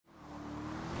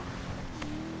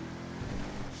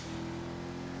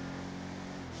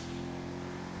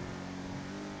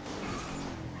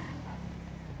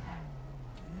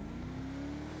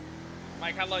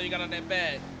Mike, how long you got on that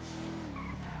bag?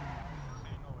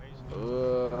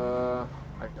 I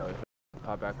gotta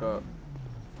pop back up.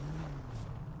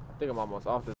 I think I'm almost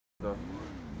off this though.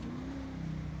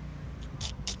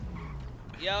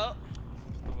 Yo.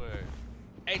 Word.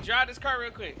 Hey, drive this car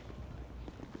real quick.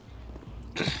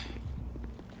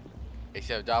 Hey,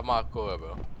 Chef, drive my car,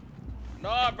 bro.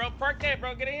 No, bro, park that,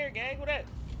 bro. Get in here, gang. Who that?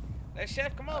 That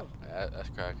Chef, come on. That's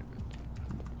cracking.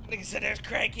 Nigga said that's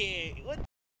crackhead. What the?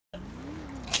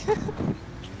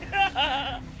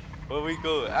 Where we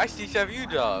go? Actually, Chef, you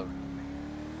drive.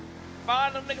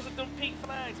 Find them niggas with them pink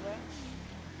flags, man.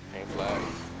 Pink flags.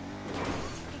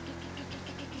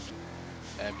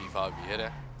 MB5, you hear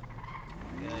that?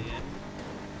 Yeah, yeah.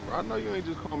 Bro, I know you ain't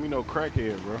just call me no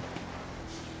crackhead, bro.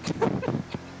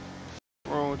 What's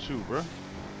wrong with you, bro?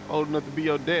 Old enough to be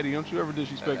your daddy. Don't you ever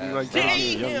disrespect me like that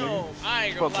again, young nigga? I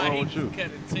ain't gonna lie, wrong he with you?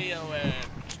 cut it to your ass.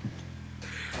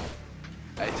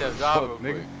 Hey, Chef, drive real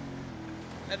quick. Nigga.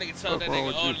 That nigga told that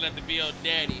nigga old enough to be your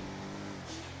daddy.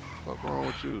 What's wrong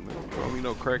with you, nigga? Call me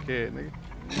no crackhead, nigga.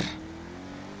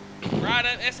 Ride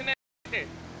up S&S there.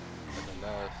 That's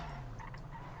nice.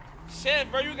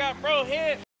 Shit, bro, you got bro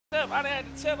head up. I done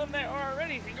had to tell him that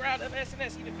already. If you ride up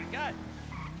S&S, he done forgot.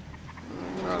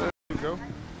 Now there you go.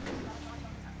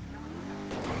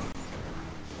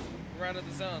 Right up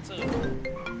the zone too.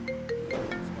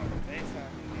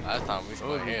 Last time we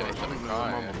spent here, they started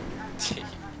crying. That's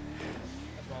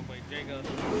my boy Draco.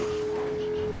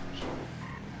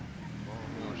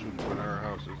 Shooting in front of her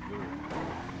house is good.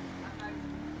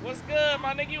 What's good,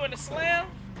 my nigga? You in the slam?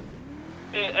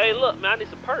 Hey, look, man, I need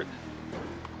some perks.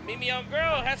 Meet me on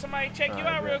girl. Have somebody check you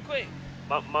out real quick.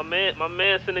 My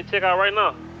man sending check out right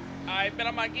now. Alright, bet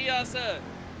I might give y'all some.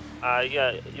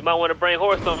 Yeah, you might want to bring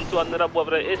horse something too. I know that boy over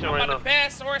there itching right now. I'm about to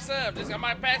pass the horse up. I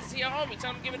might pass it to your homie.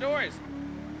 Tell him to give it the horse.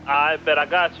 I bet I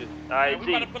got you. All right, we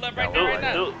about to pull up right there right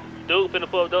now. Dude, finna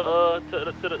pull up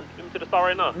to the star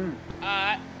right now.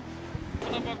 Alright.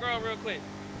 Pull up my girl real quick.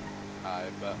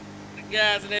 Alright, bet. The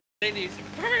guys and they need some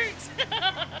perks.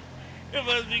 It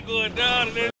must be going down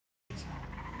in there.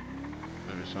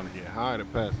 They're just trying to get high to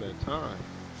pass that time.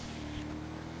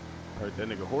 Heard that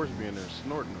nigga horse be in there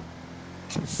snorting them.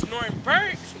 Snorting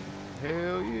perks?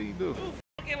 Hell yeah, you do. You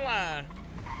fucking lying.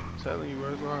 I'm telling you, bro,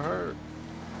 that's what I heard.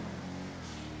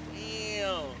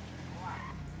 Damn.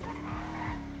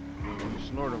 When you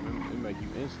snort them, it make you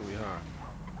instantly high.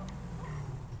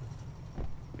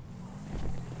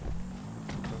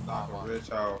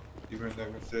 Rich out. Even if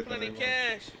never said Plenty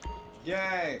cash.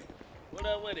 Yay! What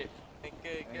up with it?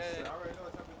 Good. I already know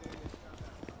what type of day it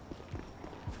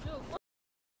is.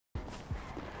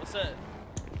 What's up?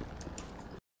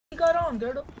 You got on,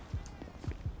 Girdle?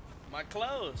 My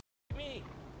clothes. Me.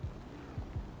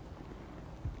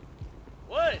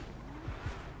 What?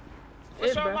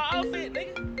 What's wrong with my outfit,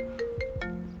 nigga?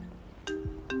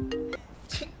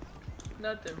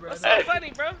 Nothing, bro. What's so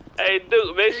funny, bro? Hey,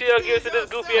 Duke, make sure you give it to this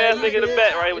goofy ass nigga in the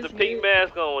back, right, with the pink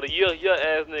mask on, the your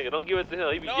ass nigga. Don't give it to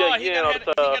him. He be yelling all the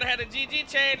time. He gotta have the GG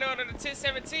chain on or the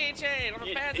 1017 chain. I'm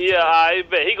gonna pass it. Yeah, I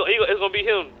bet. It's gonna be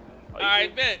him.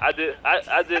 Alright, bet. I did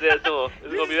that to him.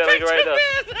 It's gonna be that nigga right there.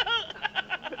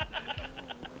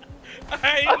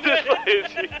 Alright, I'm just playing.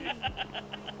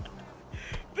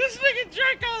 This nigga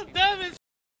Draco dumb as.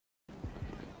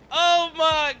 Oh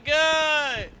my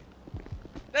god.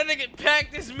 That nigga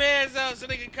packed his mans out so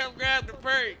they can come grab the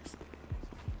perks.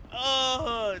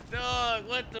 Oh, dog,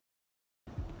 what the?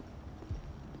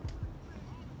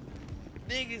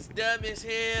 Niggas dumb as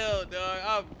hell, dog.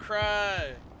 I'm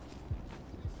crying.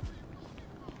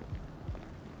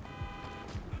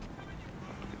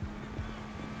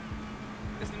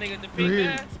 This the nigga with the pink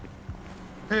mask?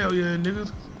 Hell yeah,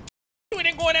 niggas. You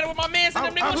ain't going at it with my mans and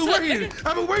them niggas. What's up, nigga?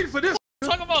 I've been waiting for this.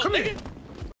 Talk about, Come nigga. Here.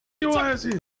 Your ass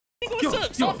here. Nigga, what's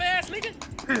up? Soft ass, nigga.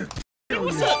 Nigga,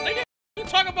 what's up, nigga? You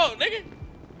talk about, nigga?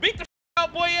 Beat the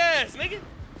out boy ass, nigga.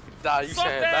 Nah, you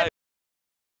saying that.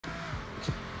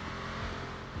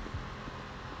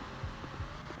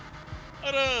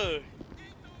 Hold on.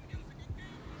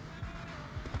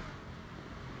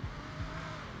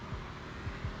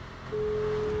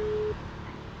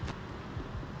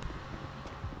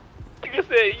 Nigga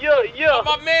said, yo. Oh,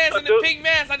 my man's in the pink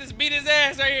mask. I just beat his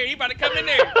ass right here. He about to come in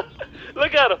there.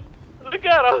 Look at him.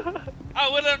 I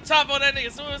went up top on that nigga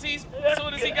as soon as he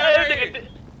got right here.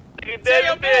 Tell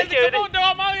your man to come on, dog.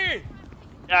 I'm out here.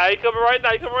 Alright, he coming right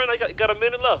now. He got a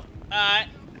minute left. Alright.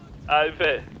 Alright,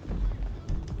 bet.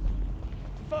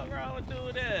 Fuck wrong with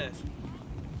dude ass?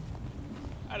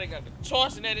 I done got the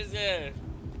tossing at his ass.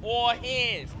 All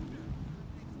hands.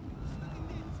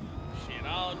 Shit,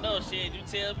 I don't know. Shit, you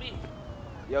tell me.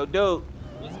 Yo, dude.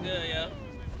 What's good, yo?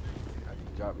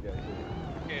 Drop me that shit.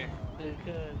 Okay.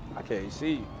 I can't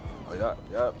see. Oh, yup.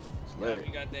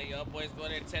 You got that, y'all boys go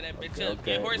there and tear that bitch up.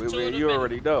 Okay. Get horse 2 in a You minute.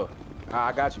 already know.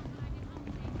 I got you.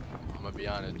 I'm gonna be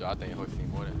honest, though. I think horse need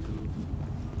more than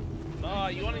 2. No,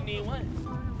 you only need 1.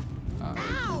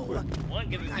 One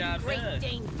get the job done.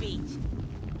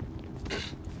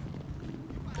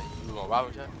 You gonna ride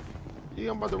with that?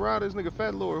 Yeah, I'm about to ride this nigga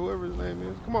Fat Lord, whoever his name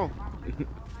is. Come on.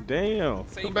 Damn.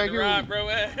 So Come back here. ride, bro.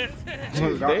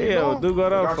 Damn, dude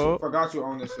got up, folks. Forgot you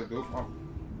own this shit, dude.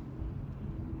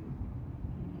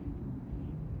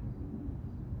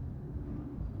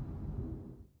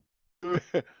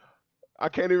 I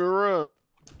can't even run.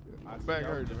 My back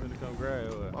hurt. Finna come grab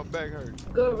your ass. My back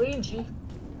hurt. Good Renji.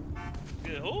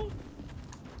 Good who?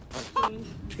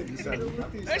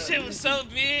 That shit was so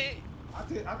big. I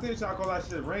think y'all call that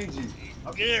shit rangy.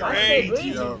 Good I said range.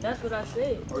 Renji. That's what I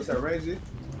said. Oh, you said rangy?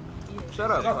 Yeah.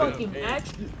 Shut up. Fucking match.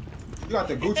 You got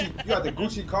the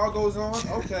Gucci cargos on?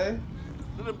 Okay.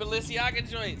 Little Balenciaga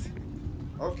joints.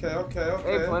 Okay.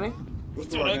 Hey, Plenty. What's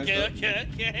the word, Okay.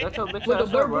 That's your bitch With the ass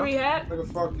shirt, bro. Burberry hat. Nigga,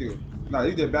 fuck you. Nah,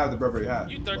 you did bad with the Burberry hat.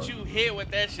 You thought you hit with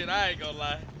that shit, I ain't gonna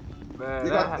lie. Man, He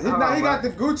got the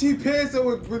Gucci pants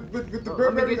with the Let me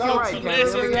Burberry get you right, outfit. Ken.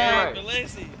 Let me get you right.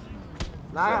 Balenci.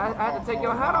 Nah, I had to take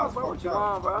your hat off, bro. What you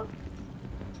on, bro?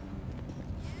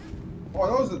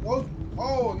 Oh, those.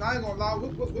 Oh, now I ain't gonna lie.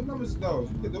 What numbers are those?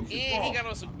 And he got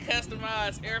on some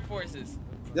customized Air Forces.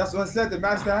 That's what I said to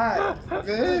match the hat,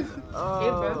 man.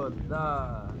 Oh,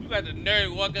 nah. You got the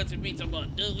nerd walk up to me talking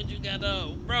about, dude, what you got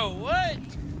on? Bro, what?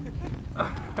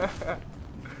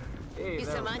 Hey,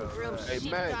 some ungroomed Hey,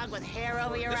 sheepdog with hair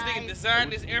over your This nigga eyes.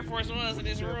 designed this Air Force Ones in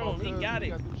this room. He got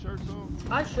it.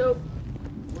 I should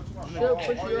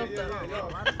push you up there.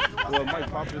 Well, Mike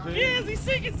popped his head. Yes, he's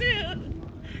sick as hell.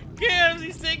 Cams,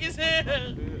 he's sick as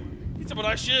hell. He said, but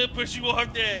I should push you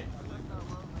off that.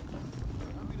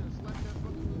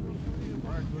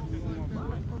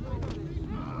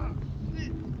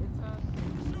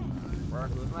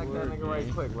 Like that nigga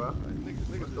right quick, bro.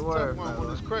 Niggas the word, on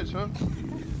this crutch, huh?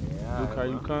 Yeah, Look how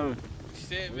you coming.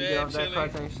 Shit, When you get man, off that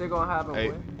crutch, ain't shit gonna happen,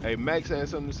 boy. Hey, Max had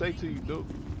something to say to you, dude.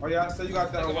 Oh yeah, so you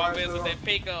got that Look at my Hawaiian biz with shirt that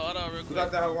Pico. Hold on real You quick.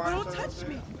 got that Hawaiian Don't shirt touch on?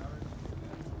 me.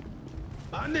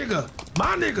 My nigga.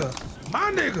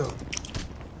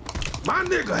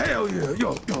 Hell yeah.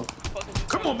 Yo.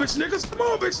 Come on, bitch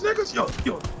niggas.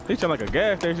 Yo. He sound like a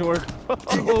gas station worker.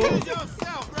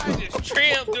 He just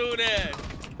trimmed through that.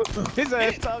 His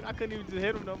ass stuck. I couldn't even just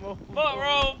hit him no more. Fuck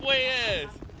wrong boy ass.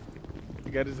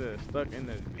 He got his ass stuck in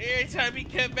there. Every time he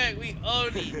came back, we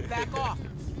owned him. Back off,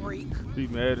 freak. Be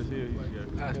mad as hell.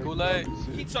 That's Kool-Aid.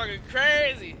 He talking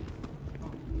crazy.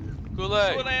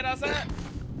 Kool-Aid. Kool-Aid outside?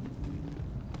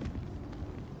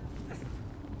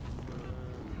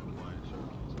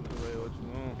 What you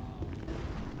want?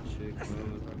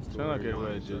 Sound like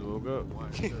everybody just woke up.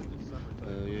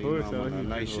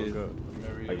 Night shit.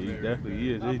 Like, he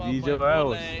definitely is. These your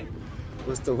hours.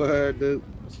 What's the word, dude?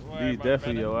 These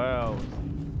definitely your hours.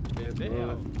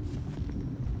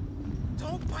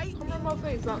 Don't bite Come on my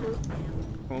face, Butler.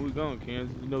 Come on, we going,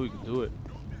 Kansas. You know we can do it.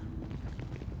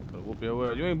 Whoop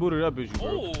your ass. You ain't booted up, is you,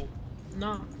 bro? Oh,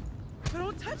 Nah.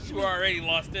 Don't touch you me. already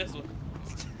lost this one.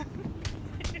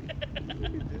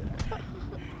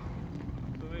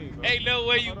 Ain't no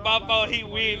way you bop out, he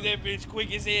weaves that bitch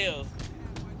quick as hell.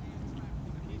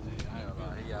 I ain't gonna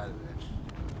lie, he got it.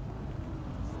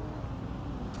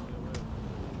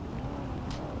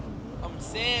 I'm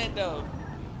saying though.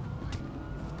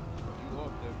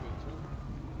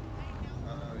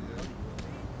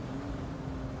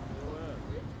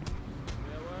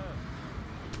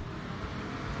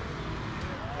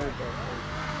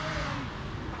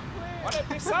 Why that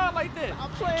bitch sound like that? I'm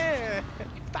playing.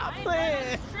 Stop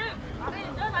playing. I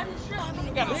ain't done. I just stripped.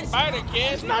 You got a spider,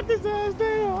 kid. Knock his ass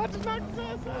down. I just knocked his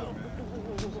ass out.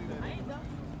 I ain't done.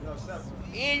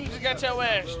 And you just got your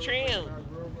ass trimmed.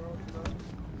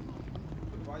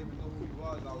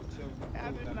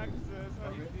 I just knocked his ass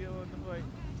out. He's still on the fight.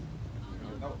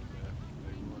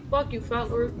 Fuck you,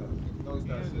 Fatler. It's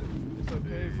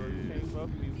okay, bro. You can't fuck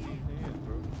me with these hands,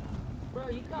 bro. Bro,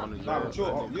 you got me. Nah, but you're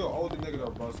an older nigga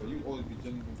though, bro, so you always be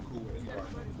genuinely cool with anybody,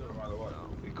 no matter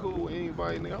what. Be cool with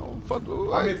anybody, nigga. I don't fuck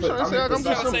with. I mean, trying to say I'm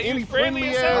just some say you any friendly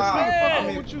friendly or ass something? nigga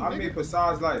fucking with you, I mean, nigga.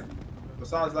 besides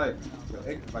like the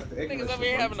ignorant Niggas over shit,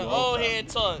 here bro, having you an too old now. head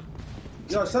talk.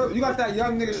 Yo, so you got that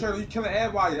young nigga shirt on, you killing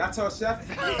everybody. I tell Chef,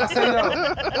 I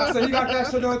said, you got that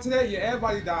shirt on today, yeah,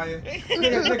 everybody dying.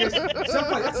 Nigga,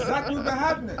 Chef, like, that's exactly what's been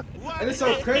happening. And it's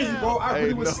so crazy, bro. I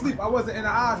really was asleep. I wasn't in the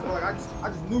eyes, but like, I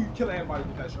just knew you killing everybody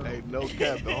with that shirt on. Hey, no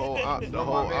cap, the whole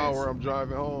hour I'm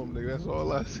driving home, nigga, that's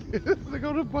all I see. Nigga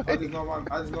on the bike. I just know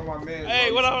my man. Hey,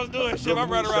 bro. what I was doing, Chef, I'm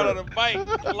running around on a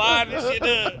bike, lying and shit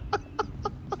up.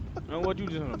 Man, what you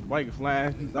just on a bike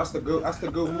flying? That's the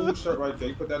good mood shirt right there.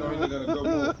 You put that on, you're in a good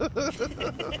mood.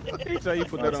 He tell you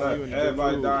put that on you in a good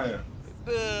Everybody mood. dying.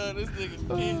 This nigga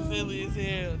silly as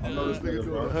hell, dude. I know this nigga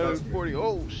Doing 140.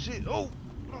 Oh shit! Oh.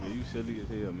 Yeah, you silly as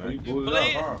hell, man. He booted up,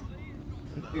 huh?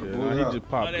 Yeah, nah, he just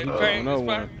popped Oh, that up. crack No was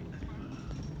one.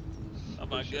 I'm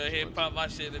about to go ahead and pop my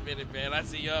shit in a minute, man. I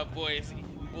see y'all boys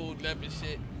booed up and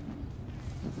shit.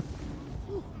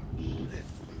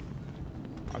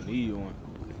 I need one.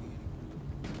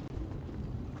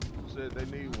 Said they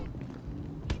need one.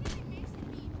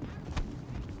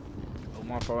 Oh,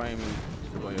 my fault, I ain't mean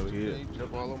to go over here. You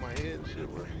jump all on my head and shit,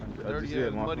 bro. I Dirty just said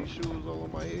ass my muddy fault. shoes all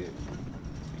on my head.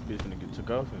 This bitch finna get took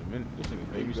off in a minute. This nigga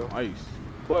made me some ice.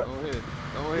 What? Go ahead.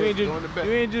 Go ahead. Go in the back.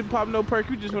 You ain't just pop no perk.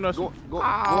 You just went up. Go in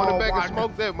the back and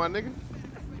smoke that, my nigga.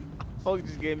 Hulk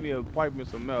just gave me a pipe and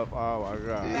some mouth. Oh my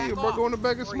god. Yeah, bro, go in the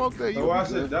back and smoke that.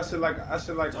 So that shit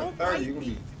like a 30. You gonna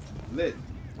be lit.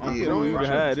 I'm cool. You can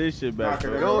have this shit back,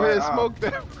 bro. Go ahead and smoke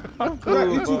that. I'm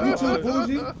cool. You too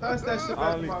bougie. That's that shit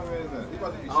back to my man. He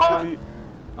about to be shot.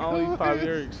 I only pop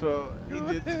Eric, so he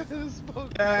did.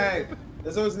 Hey,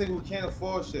 there's always a nigga who can't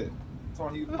afford shit.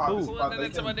 Telling you pop this, pop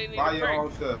that. Buy your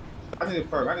own shit. I need a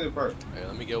perk. Hey,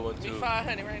 let me get one too. Give me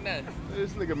 500 right now.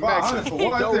 This nigga Max. 500 for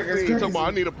one nigga. Talking about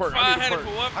I need a perk. 500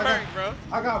 for one perk, bro.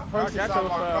 I got perks I got inside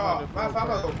my your car.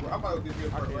 500 I'm about to give you a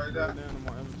perk right now.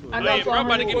 I Hey, got bro, I'm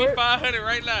about to give me 500. 500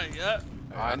 right now. Yup.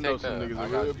 I know some niggas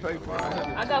that will pay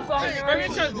 500. I got 500. Bring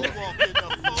it to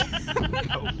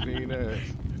Fiend ass.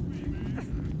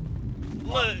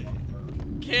 Look,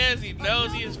 Cassie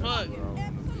nosy as fuck.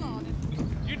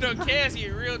 You know Cassie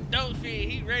a real dope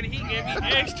fiend. He ready. He gave me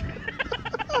extra.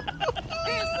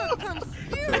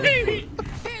 Hey,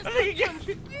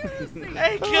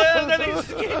 cuz, that nigga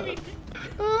just gave me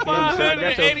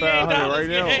 $588 right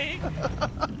now.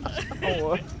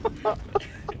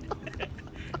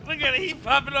 Look at it, he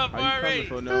popping up already.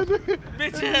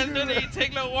 Bitch ass nigga, he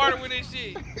take no water with this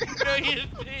shit. You know he is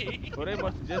big. Well, they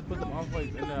must have just put them off like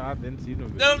in there. I didn't see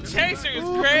them. Them chaser is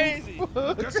crazy.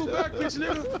 That's so back, bitch,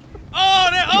 nigga. Oh,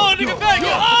 that old nigga back.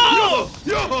 Oh!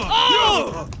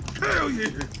 Hell yeah.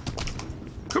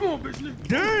 Come on, bitch, nigga.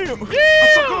 Damn! I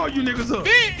suck all you niggas up.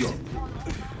 Bitch! Yo.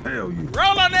 Hell yeah.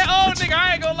 Roll on that old nigga,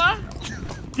 I ain't gonna lie.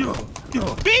 Yo.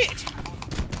 Bitch!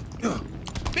 Yo.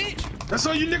 Bitch! That's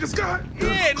all you niggas got?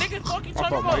 Yeah, nigga, fuck you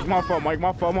talking about. My fault, Mike.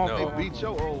 My fault. They beat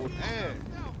your old ass.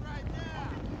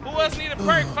 Who else need a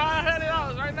perk?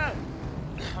 $500 right now.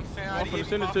 I'm saying I'm finna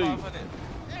send it to you.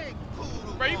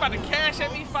 Bro, you about to cash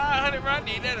at me 500, bro? I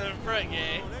need that in the front,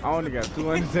 gang. I only got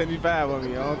 275 on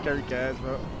me. I don't carry cash,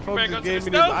 bro. You Folks better go just to gave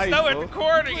the me this snow ice, at bro. the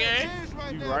corner, gang.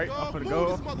 You right? I'm finna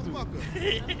go.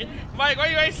 Mike, why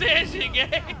you ain't saying shit,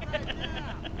 gang?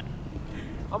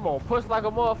 I'm gonna push like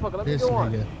a motherfucker. Let me This go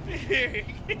on. nigga.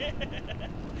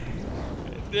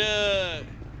 Duh.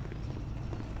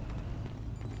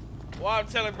 Well, I'm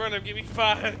telling brother, give me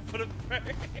 500 for the perk.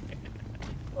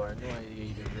 Oh, I knew I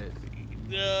need to do this.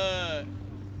 Duh.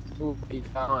 Ooh, he's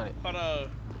 500. Hold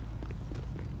on.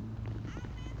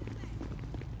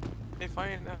 They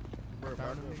fighting now.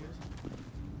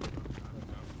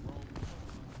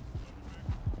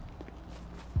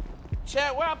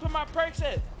 Chad, where I put my perks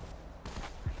at?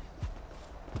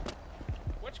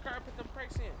 Which car I put them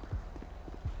perks in?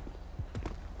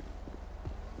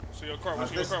 What's in your car?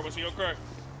 What's in your car? What's in your car?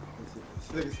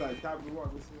 This nigga started copying the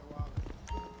water. Let's see a while.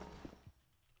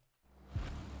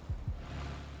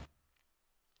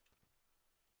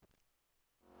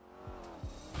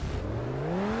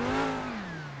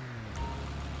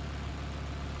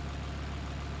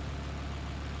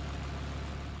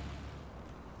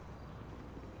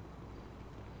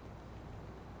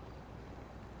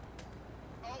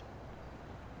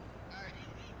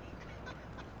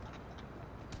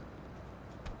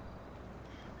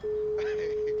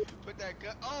 Put that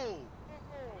gun. Oh!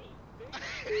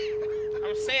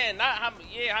 I'm saying not how many.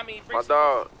 Yeah, how many My bricks?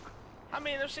 dog. How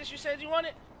many of them shits you said you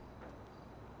wanted?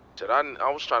 Shit, I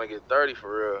was trying to get 30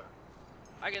 for real.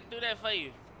 I can do that for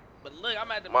you. But look,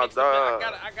 I'm at the My mix them up.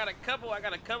 dog. I got a couple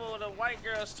of the white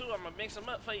girls too. I'm gonna mix them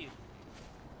up for you.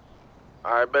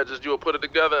 I bet just you will put it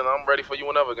together and I'm ready for you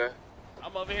whenever, gang.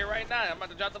 I'm over here right now. I'm about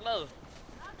to drop the load.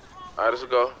 Alright, let's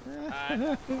go.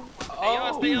 Alright. Hey,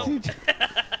 y'all stay on.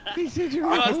 He said you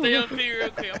Y'all stay on P real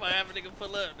quick. I'm gonna have a nigga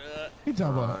pull up, dog. He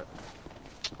talking about,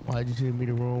 why'd you send me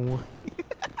the wrong one?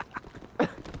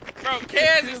 Bro,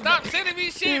 Kansas, stop sending me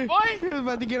shit, boy. He was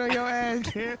about to get on your ass,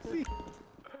 Kansas.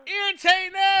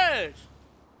 Irritating us.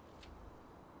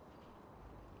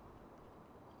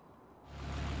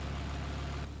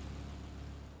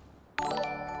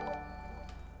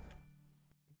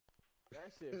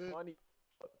 That shit funny.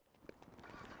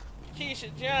 Keisha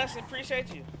Johnson,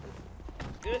 appreciate you.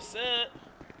 Good sub.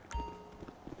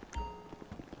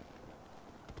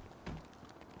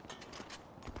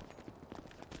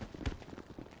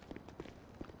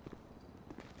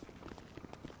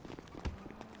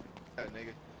 That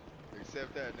nigga.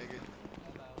 Accept that nigga.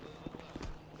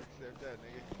 Accept that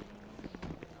nigga.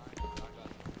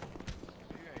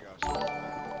 You ain't got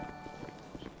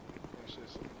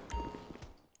shit.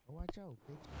 Watch out,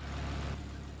 bitch.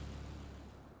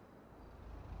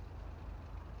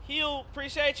 Hugh,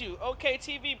 appreciate you. Okay,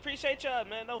 TV, appreciate y'all,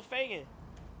 man. No faking.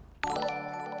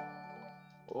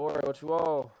 Or what you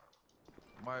all?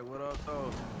 Mike, what up,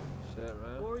 though? Shit,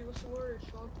 man. Corey, what's the word,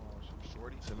 Sean?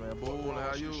 Shorty. Shit, man. Boone,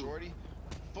 how you? Shorty?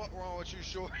 Fuck wrong with you,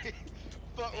 Shorty?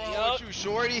 Fuck wrong with you,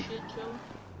 Shorty?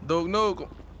 Duke Nuke.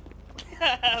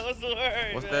 What's the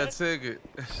word, What's man? that ticket?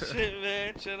 Shit,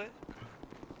 man. Chillin'.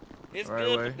 It's Right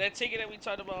good. away. That ticket that we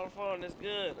talked about on the phone, it's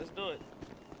good. Let's do it.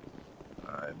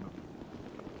 Alright.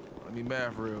 Let me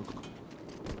math real quick.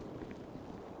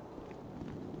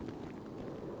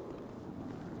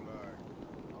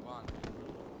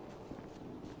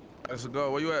 Let's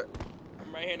go. Where you at?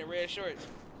 I'm right here in the red shorts.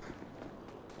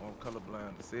 I'm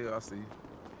colorblind. See, I see.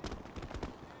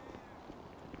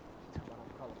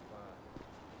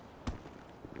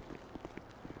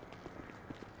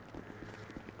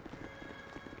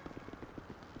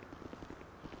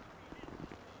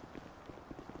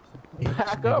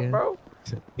 Back up, bro.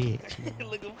 It's a bitch.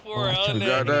 Looking for it on You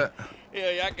there. got that?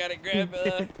 Yeah, y'all gotta grab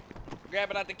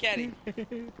grab it out the caddy.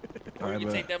 Or Alright, you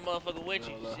can man. take that motherfucker with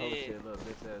you. Shit.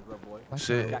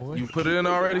 Shit. Shit, you put it in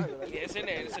already? Yeah, it's in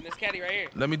there. It's in this caddy right here.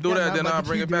 Let me do that, then I'll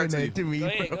bring it back to you. Go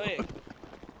ahead, go ahead.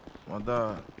 My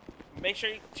dog. Make sure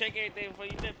you check everything before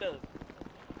you tip though.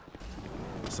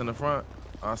 It's in the front.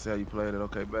 I'll see how you played it.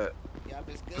 Okay, bet. Yup,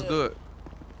 it's good. It's good.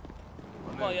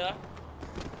 Come on, y'all.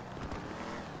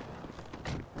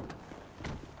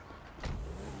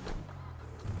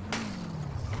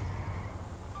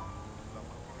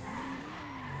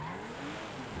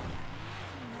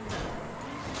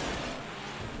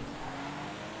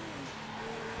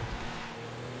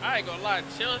 I ain't gonna lie,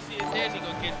 Chelsea and Danny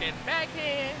gonna get that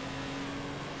backhand.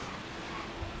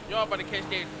 Y'all about to catch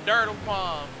that dirt on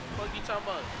palm. What you talking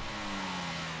about?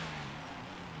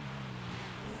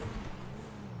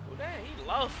 Who that? He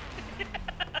lost.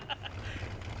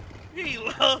 He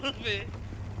lost it.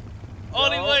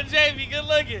 Only one JV, good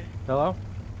looking. Hello?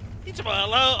 He talking about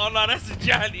hello? Oh no, that's the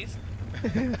Johnny's.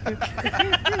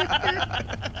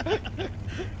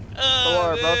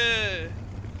 Oh, man.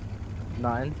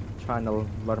 Nothing. Trying to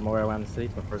let him away around the city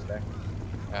for first day.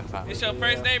 It's your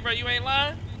first day, bro. You ain't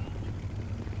lying?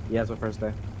 Yeah, it's my first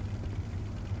day.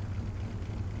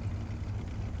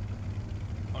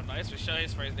 Oh no, it's for sure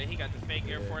his first day. He got the fake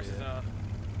Air Forces on.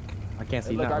 I can't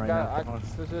see Look, nothing right now.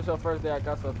 Since it's your first day, I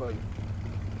got something for you.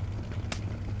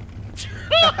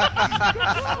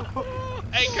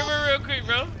 Hey, come here real quick,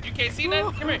 bro. You can't see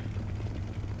nothing? Come here.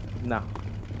 No.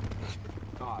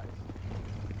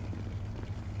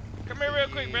 Come here real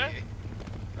quick, bro.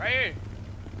 Right here.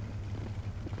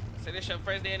 So this your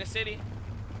first day in the city?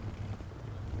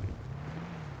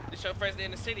 This your first day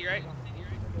in the city, right?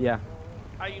 Yeah.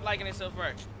 How you liking it so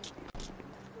far?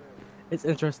 It's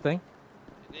interesting.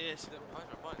 It is.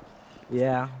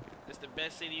 Yeah. It's the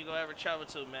best city you gonna ever travel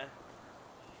to, man.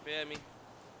 You feel me?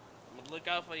 I'm gonna look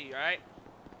out for you, alright?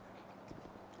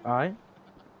 Alright.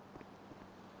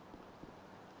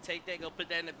 Take that, go put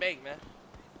that in the bank, man.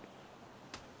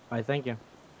 Alright, thank you.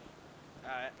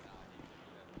 Alright.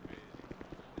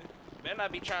 Better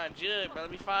not be trying to judge, bro.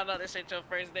 Let me find out this ain't your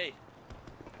first day.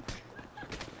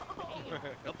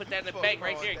 Go put that in the bank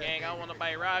right there, gang. I don't want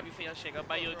nobody to rob you for your shit. Go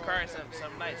buy you a car or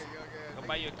something nice. Go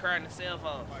buy you a car and a cell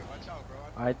phone.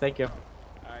 Alright, thank you.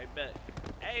 Alright, bet.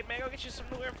 Hey, man, go get you some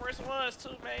new Air Force Ones,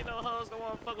 too, man. Ain't no hoes gonna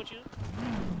wanna fuck with you.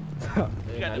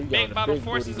 You got the big bottle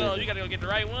forces on. You gotta go get the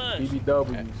right ones.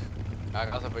 BBWs. I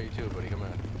got something for you, too, buddy. Come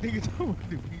on.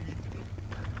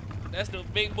 That's the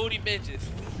big booty bitches.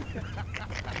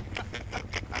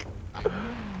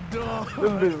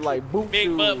 Them bitches like boot Big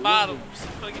shoes. butt bottoms.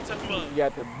 What you talking about? You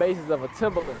got the bases of a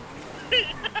Timberland.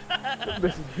 Them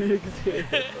bitches big as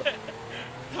hell.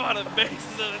 about the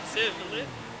bases of the Timberland.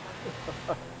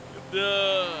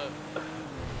 Duh.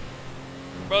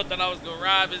 Bro thought I was gonna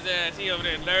rob his ass. He over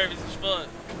there nervous as fuck.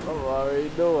 I'm already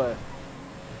doing.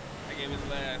 I gave his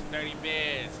last 30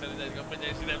 bands. So they're gonna put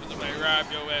that shit up and somebody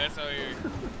rob your ass out here.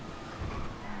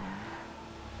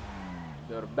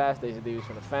 Yo, the gas station dude was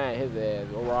trying to find his ass.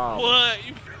 Go rob. What?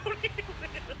 You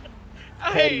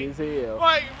Petty as hell.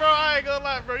 Like, bro, I ain't gonna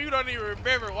lie, bro. You don't even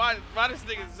remember why this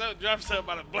nigga so dropped something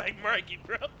about a black market,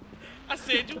 bro. I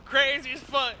said, you crazy as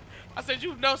fuck. I said,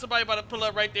 you know somebody about to pull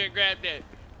up right there and grab that.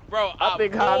 Bro, I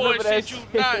bullshit you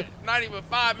not even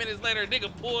 5 minutes later, a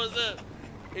nigga pulls up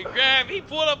and grab. He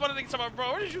pulled up on the nigga talking about,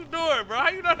 bro, what is you doing, bro? How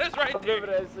you know that's right there? I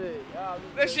remember that shit.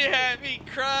 That shit had me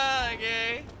crying,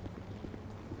 gang.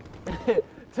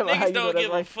 Tell me how Niggas you know don't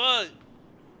give that's a fuck.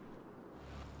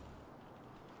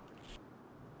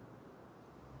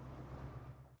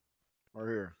 Right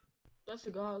here. That's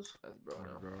the guys. That's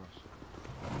bro.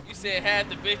 You said half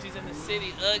the bitches in the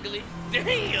city ugly.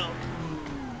 Damn.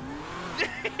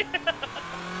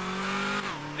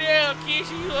 Damn,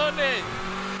 Keisha, you on that?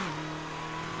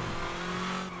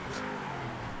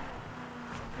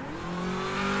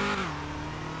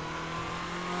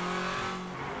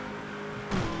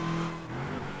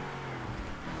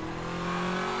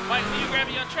 Mike, when you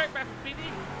grabbing your truck back from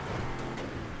PD?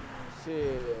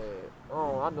 Shit.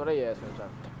 Oh, I know they ass gonna try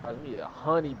to price me a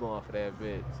honey bun for that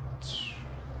bitch.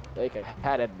 They can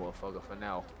have that motherfucker for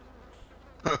now.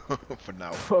 For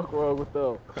now. Fuck wrong with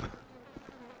them.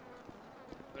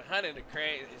 The honey is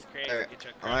crazy. Hey, Get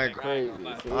your I ain't crazy.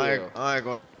 I ain't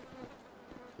gonna.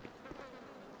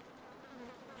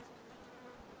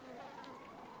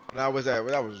 That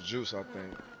was Juice, I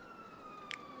think.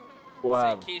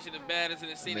 Wow. Keisha the baddest in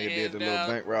the city. Nigga did the down. little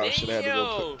bank rob. Should have had to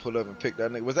go pull up and pick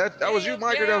that nigga. Was that Damn, was you,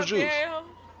 Mike, or that was Juice? damn.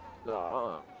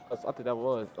 Nah, I think that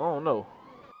was. I don't know.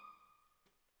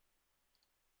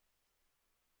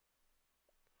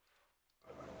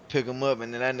 Pick him up,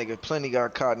 and then that nigga plenty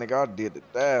got caught. Nigga, I did the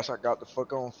dash. I got the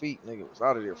fuck on feet. Nigga was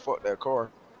out of there. Fuck that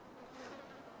car.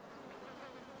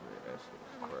 Yeah, that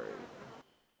shit's crazy.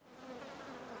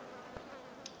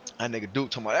 That nigga Duke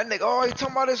talking about that nigga. Oh, he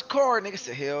talking about his car. Nigga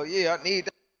said, hell yeah, I need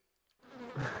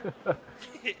that.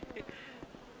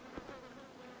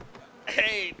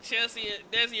 Hey, Chelsea,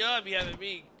 Desi, y'all be having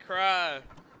me cry.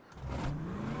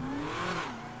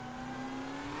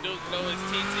 Duke know his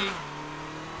TT.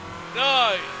 No,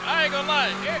 I ain't gonna lie.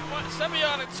 Some of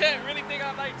y'all in the chat really think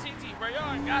I like TT, bro.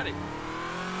 Y'all ain't got it.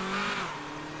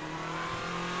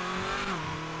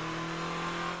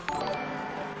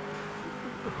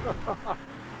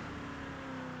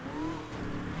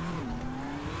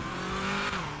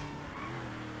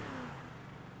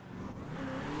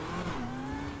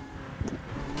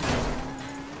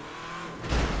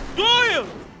 Damn!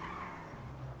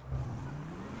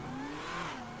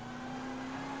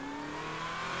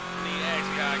 Need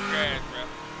actually got crashed, bro.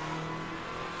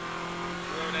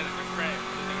 Whoever that in the front,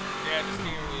 the nigga grabbed the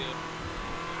steering wheel.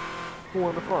 Who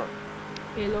in the front?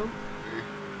 Halo.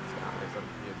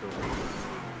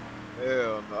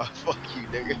 Hell no, fuck you,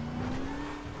 nigga.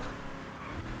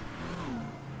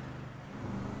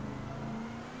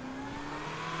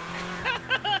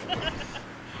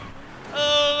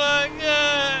 Oh my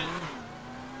god!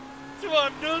 Come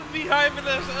on, Duke be hyping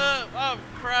us up. I'm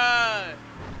crying.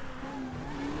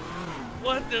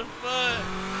 What the fuck?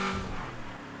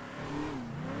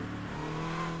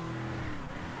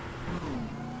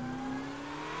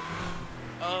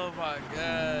 Oh my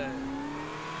god.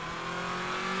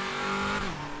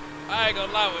 I ain't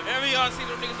gonna lie, whenever y'all see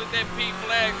them niggas with that pink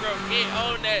flag, bro, get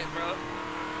on that, bro.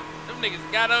 Them niggas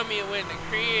got on me and went in the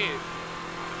crib.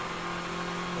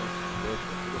 Who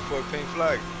the fuck pink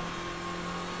flag?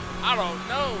 I don't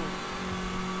know.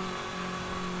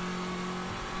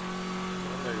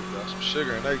 That nigga got some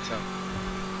sugar in their tongue.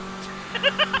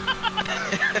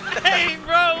 Hey,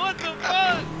 bro, what the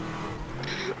fuck?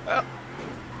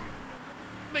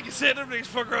 Nigga said them niggas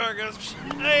fuck around got some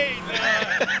shit. Hey,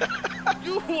 nah.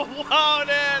 You a wild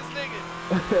ass nigga.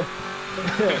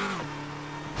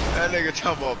 That nigga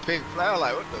talking about pink flag.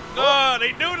 Like, what the fuck? No,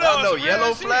 they do know. I know some yellow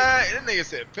real shit. flag. That nigga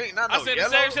said pink. Not no I said yellow.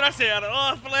 the same shit I said out of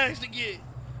all flags to get.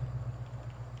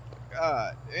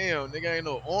 God damn, nigga ain't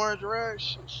no orange rag.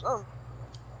 Shit, something.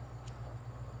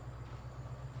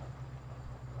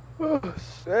 Oh,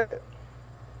 shit.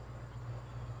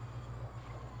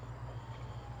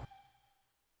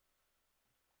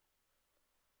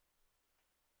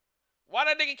 Why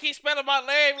that nigga keep spelling my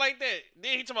name like that?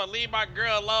 Then he talking about leave my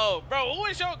girl alone. Bro, who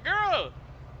is your girl?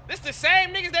 This the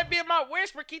same niggas that be in my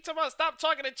whisper keep talking about stop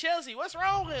talking to Chelsea. What's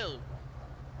wrong with him?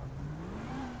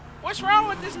 What's wrong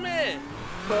with this man?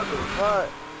 What the fuck?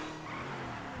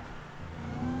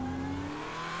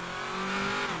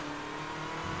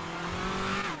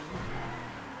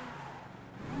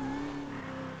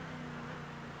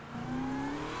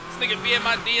 nigga be in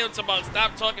my DM talking about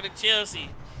stop talking to Chelsea.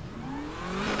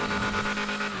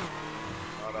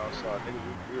 Outside, nigga,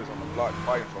 we was on the block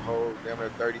fighting for whole damn near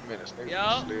 30 minutes. Nigga,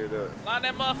 Yo, slid up. line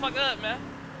that motherfucker up, man.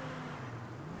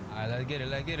 Alright, let's get it,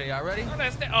 let's get it. Y'all ready?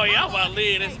 Oh, yeah, I'm about to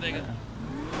leave this nigga.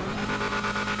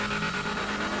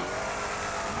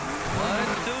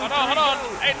 Hold on.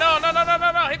 Hey,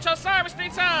 no. Hit your sirens 3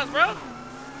 times, bro. I'm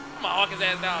gonna hawk his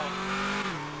ass down.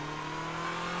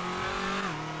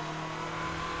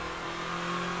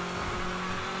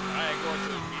 I ain't going to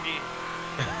the PD.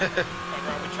 Fuck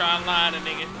around with trying line a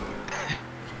nigga.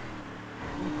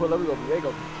 Pull up, we gonna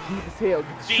be deep as hell.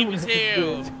 Deep as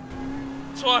hell.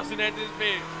 Tossing at this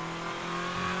bitch.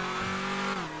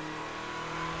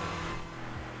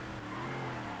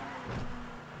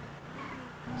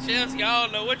 Chelsea, I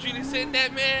don't know what you done sent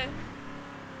that man.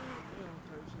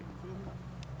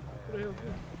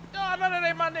 No, that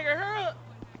ain't my nigga Harold.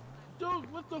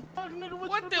 Dude, what the fuck, nigga?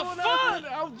 What the fuck?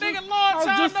 Nigga, long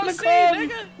time no see,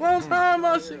 nigga. Long time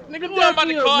no see. Nigga, You about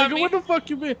to call nigga, me? where the fuck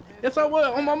you been? Yes, I was.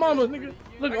 On my mama, nigga.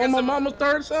 Look, on my mama's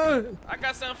 3rd son. I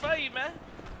got something for you, man.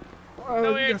 Oh, No,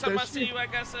 you every got time that I see shit. you, I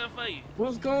got something for you.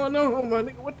 What's going on, my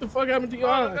nigga? What the fuck happened to your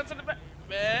Oh, eye? go to the back.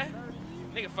 Man,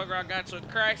 nigga fuck around, got into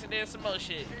a car accident, some more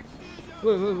shit.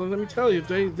 Look, let me tell you, if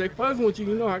they fucking with you,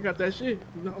 you know I got that shit,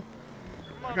 you know.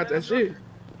 I got that shit.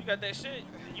 You got that shit?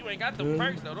 You ain't got them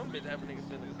perks, though. Them bitches have niggas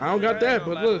feeling. I don't got that,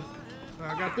 but look,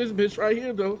 I got this bitch right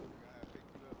here, though.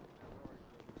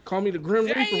 Call me the Grim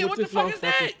Reaper Hey, with what the this fuck is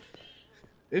that? motherfucker.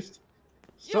 It's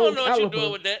You don't know what you caliber.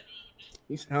 doing with that.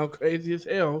 You sound crazy as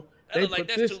hell. That They look like put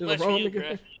that's this too in the much for wrong you,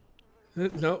 nigga.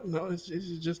 No, it's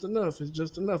just enough. It's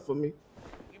just enough for me.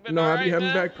 been I be alright, having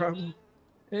man? back problems.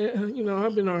 Yeah, you know,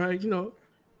 I've been alright. You know,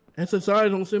 SSI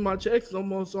don't send my checks no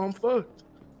more, so I'm fucked.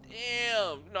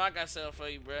 Damn. You know I got something for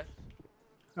you, bruh.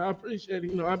 I appreciate it.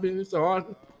 You know, it's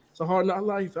a hard knock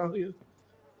life out here.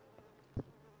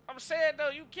 I'm saying, though,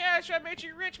 you cash, I made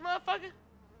you rich, motherfucker.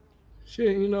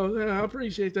 Shit, you know, I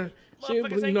appreciate that. Shit, Motherfuckers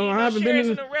but you ain't know, getting I no haven't shares been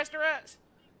in the restaurants.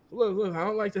 Look, I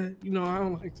don't like to, you know, I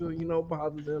don't like to, you know,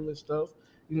 bother them and stuff.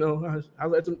 You know, I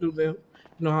let them do them.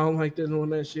 You know, I don't like them doing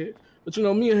that shit. But you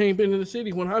know, Mia ain't been in the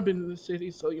city when I've been in the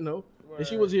city, so you know, if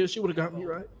she was here, she would have got me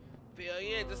right. Hell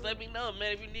yeah, just let me know,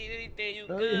 man. If you need anything, you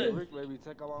Oh, good.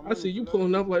 yeah. I see you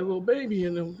pulling up like little baby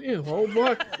in them whole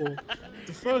block full.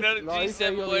 The fuck? Another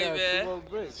G7 boy, man.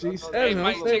 G7. Hey,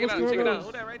 Mike, I'm check saying, it what's out, going check it on? out.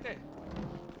 Who that right there?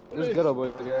 This ghetto boy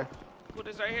there. Who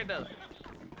this right here, though?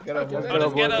 Get up, Oh,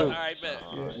 this get up? All right, bet.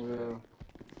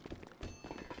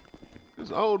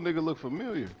 This old nigga look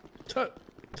familiar. Tuck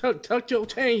your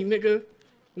chain, nigga.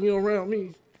 When you around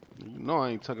me. You know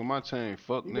I ain't tucking my chain,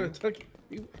 fuck You nigga. better tuck.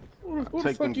 Who the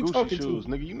Take fuck them you Gucci talking shoes,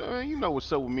 to? nigga. You know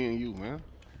what's up with me and you, man.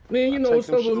 Man, you know take what's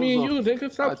them up with me and shoes you, off.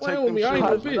 nigga. Stop I playing take with me. them I ain't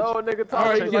no shoes bitch. off. No, nigga, talk All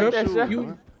right, like yeah. that, chef.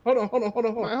 You, hold on.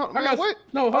 Man, I got, what?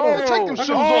 No, hold on. Take them shoes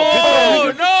Hold off. Oh,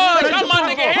 on, no, not my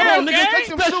nigga Hold Harold, on, gang. nigga. Take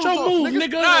them shoes Special off, move, nigga.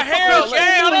 nigga. Nah, Harold,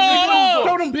 gang, hold on.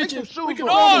 Throw them bitches. We can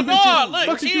No, throw them no, bitches. look,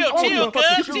 Fuck you, chill, talking chill, about?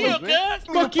 cuz, chill, cuz.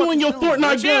 Fuck you and your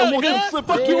Fortnite Chill, gun, nigga. cuz.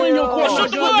 Fuck you and your Just shoot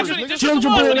Fortnite the gun. ones with it, just shoot the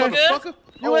Gingerbread ones with it, ass. cuz.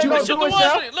 You ain't gonna Shoot do the it, ones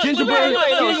chef. with it. Look, Gingerbread. wait.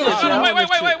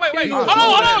 Hold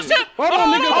Hold on, shit. Hold on,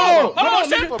 nigga. Hold on,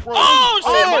 shit. Oh,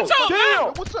 shit, what's up,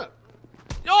 man? What's up?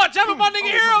 Yo, jumping my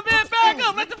nigga Harold, man. Back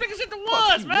up. Let them niggas hit the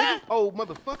ones, man. Oh,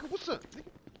 motherfucker, what's up, nigga?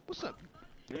 What's up?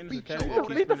 Beat your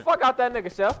old Beat the fuck out that nigga,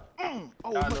 chef.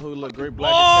 Oh, I know who look great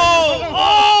black.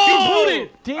 Oh, He booted.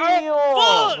 Damn.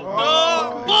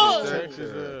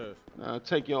 Nah,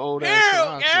 take your old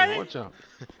Harold, ass to the gang. hospital. Watch out.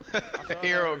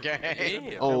 Hero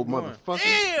gang. Old motherfucker.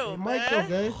 damn, man.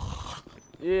 gang.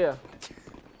 Yeah.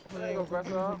 You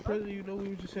know we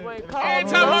was just You ain't saying. called.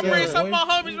 Anytime I bring Yeah, some of my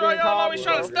homies around, y'all always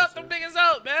trying to bro. stuff them niggas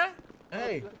out, man.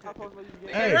 Hey,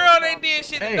 Nigga, Harold ain't did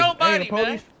shit to nobody, the man.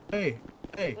 police.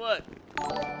 Hey, What?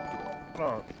 hold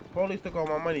on. Police took all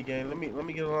my money, gang. Let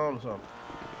me get along or something.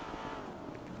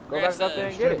 Go back up there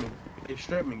and get it. It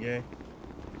stripped me, gang.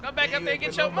 Come back up there and get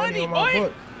Put your no money, on my boy.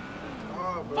 book.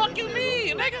 Nah, bro, Fuck they you said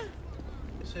need, over. nigga.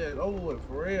 They said over with,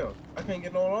 for real. I can't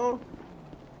get no loan.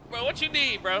 Bro, what you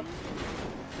need, bro? I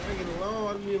can't get a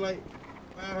loan. I need like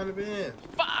 500 bands.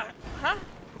 Five, huh?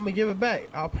 I'm gonna give it back.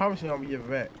 I promise you I'm gonna give it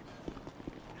back.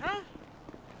 Huh?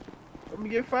 I'm gonna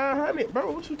get 500,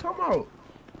 bro. What you talking about?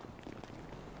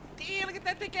 Damn, look at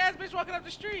that thick ass bitch walking up the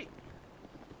street.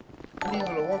 I need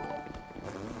you to walk.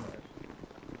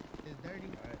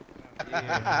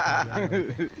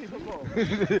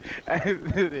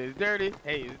 It's dirty.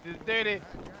 Hey, it's dirty.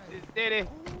 It's dirty.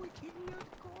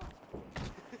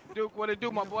 Duke, what it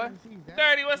do, my boy?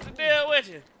 Dirty, what's the deal with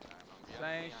you?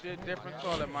 Same shit, different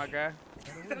toilet, my guy.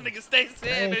 That nigga stay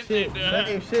saying this shit, dude.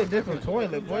 Same shit, different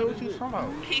toilet, boy. What you talking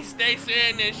about? He stay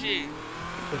saying that shit.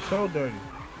 It's so dirty.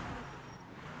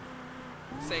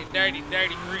 Say dirty,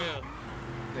 dirty for real.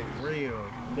 Real,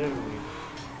 literally.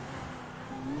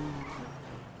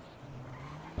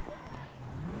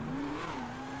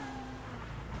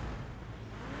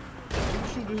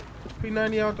 Shoot this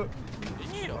P90 out the.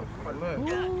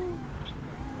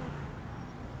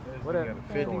 What that?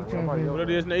 What it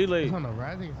is in the E-leg? It's on the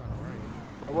right. I think it's on the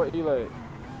right. What E-leg? To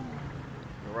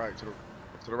the right, to the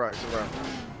right, to the right.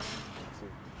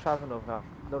 Chopping up how.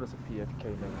 Notice a PFK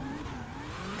man.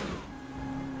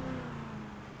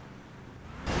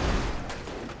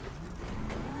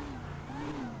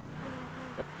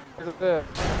 Is it there?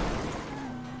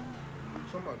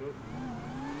 Somebody do it.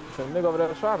 Some nigga over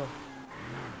there shopping.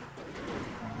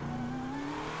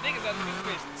 Niggas out this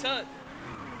bitch tuck.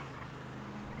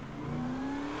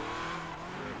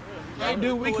 Hey,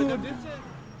 dude, we cool with Dipset?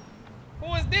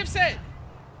 Who is Dipset?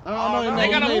 I don't know. They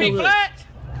got no P flat?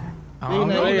 I don't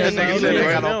know. That nigga said they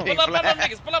got no P Pull up on them flat.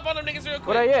 niggas. Pull up on them niggas real quick.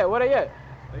 Where they at? Where they at?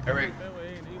 Eric.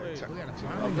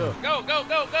 Go, go,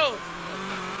 go, go.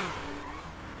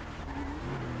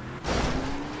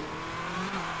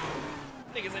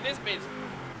 Niggas in this bitch.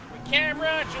 With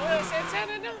Camera, Joel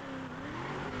Santana, no?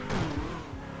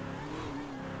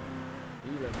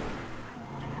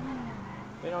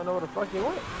 They don't know where the fuck they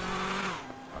went. I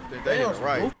think they hit the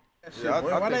right. Yeah,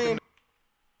 I think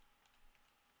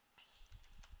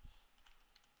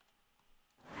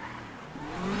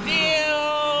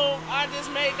Damn, I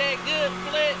just made that good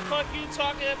flip. Fuck you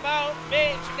talking about,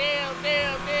 bitch. Damn,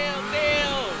 damn, damn,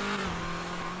 damn.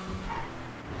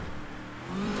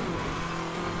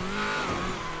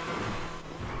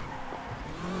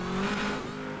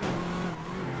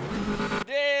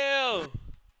 Damn.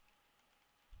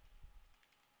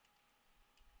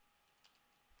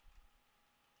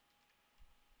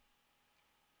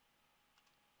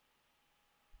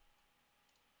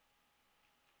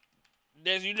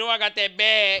 Des, you know I got that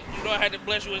bag. You know I had to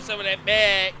bless you with some of that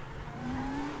bag.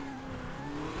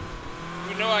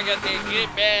 You know I got that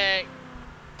good bag.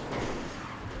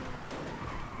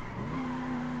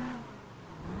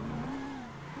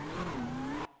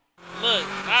 Look,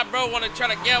 my bro wanna try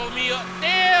to gamble me up.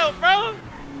 Damn, bro.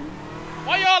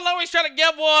 Why y'all always try to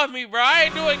gamble on me, bro? I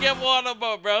ain't doing gamble on no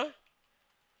more, bro.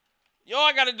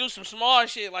 Y'all gotta do some small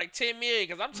shit like 10 million,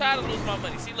 cause I'm tired of losing my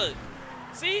money. See, look.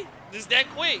 See? Just that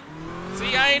quick.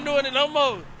 See, I ain't doing it no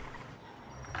more.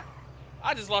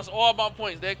 I just lost all my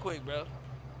points that quick, bro.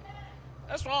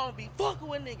 That's why I don't be fucking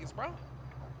with niggas, bro.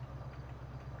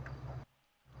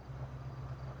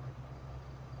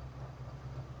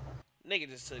 Nigga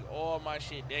just took all my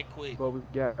shit that quick. But we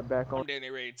got back on. I'm down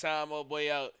there ready to time my boy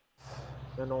out.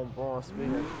 And on Braun,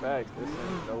 speaking of facts, this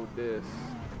ain't no diss.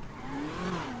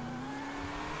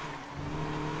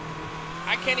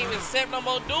 I can't even accept no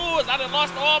more duels. I done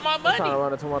lost all my money. I'm trying to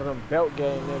run into one of them belt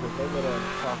gang niggas. They been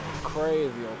talking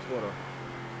crazy on Twitter.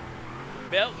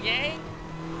 Belt gang?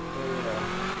 Yeah.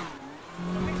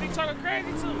 What makes me talking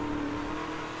crazy too?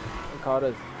 They called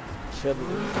us chillin'.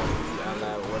 I'm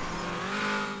not what's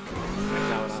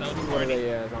so funny.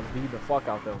 Yeah, I'm beating the fuck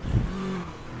out them.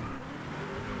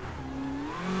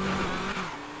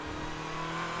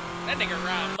 That nigga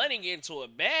round money into a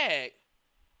bag.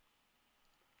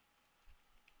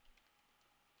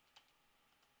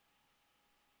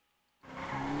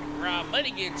 Round money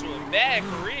get into a bag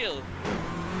for real.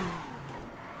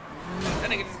 That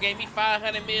nigga just gave me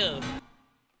 500 mil.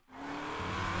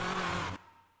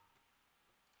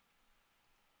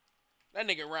 That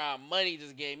nigga round money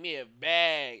just gave me a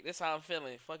bag. That's how I'm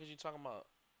feeling. Fuck is you talking about?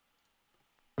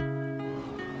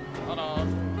 Hold on.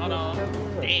 Hold on.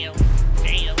 Damn.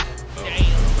 Damn. Damn.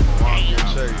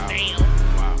 Damn.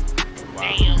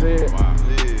 Damn.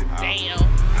 Damn.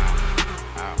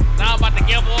 Now I'm about to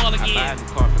gamble all again.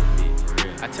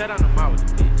 I tell down the mouth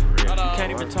with the bitch. You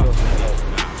can't even talk to me.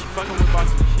 She fucking with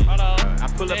bosses and shit. I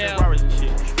pull up in Rarers and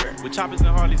shit. With choppers and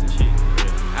Harleys and shit.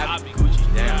 I be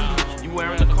Gucci down. You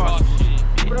wearing the car and shit.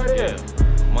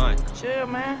 Yeah. Mine. Chill,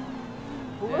 man.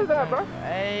 Who is that, bro?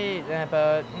 Hey, that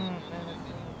bud.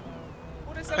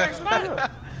 Who this like spot?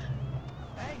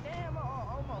 Hey, damn.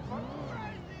 Oh, motherfucker.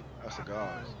 That's the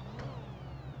guys.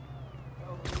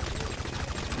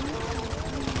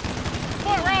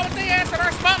 Fuck wrong with they ass at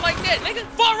our spot like that, nigga?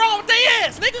 Fuck wrong with they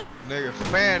ass, nigga? Nigga,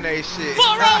 fan they shit.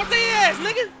 Fuck wrong with they ass,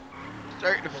 nigga?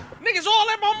 Straight to Niggas all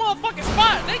at my motherfucking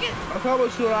spot, nigga. I'm talking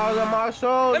about you. I was on my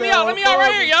show. Let me out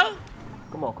right here, yo.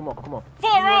 Come on.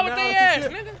 Fuck wrong with they ass,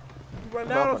 nigga? You run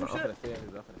down on some shit.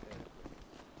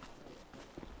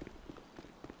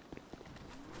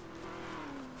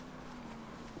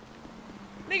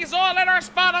 Niggas all at our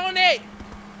spot on it.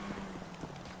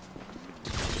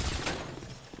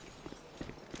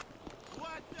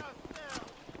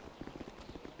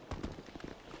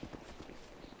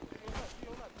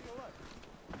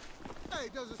 Hey,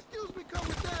 does excuse me come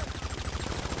with that?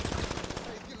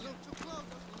 Hey, get a little too close.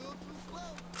 That's a little too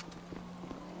close.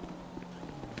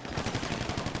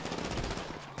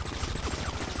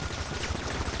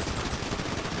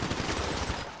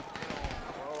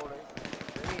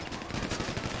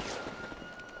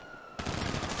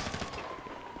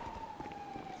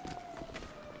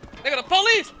 Nigga, the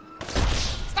police!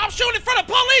 Stop shooting in front of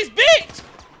police, bitch!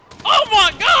 Oh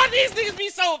my God, these niggas be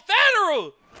so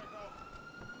federal!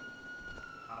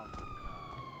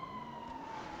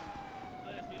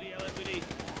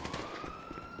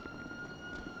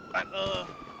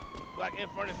 Black in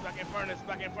furnace, black in furnace,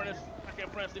 black in furnace, black in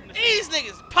furnace. These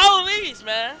niggas police,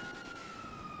 man.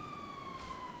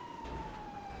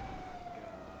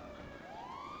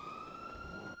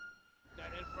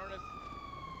 Black in furnace.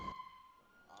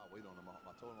 I'll wait on him. I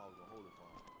told him I was gonna hold it for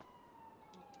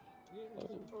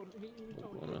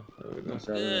him. There we go. I'm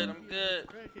good, I'm good.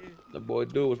 The boy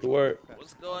do what's the word?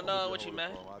 What's going on with you,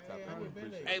 man?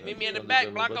 Hey, meet me in the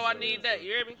back, Blanco. I need that. You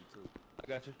hear me? I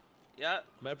got you. Yeah.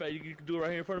 Matter of fact, you can do it right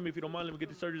here in front of me if you don't mind. Let me get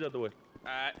the surgeries out the way.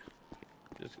 Alright.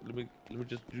 Just let me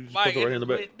just put it Mike, right here in the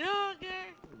back.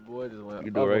 Boy just went.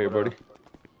 You can do it right here, Brody.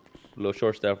 A little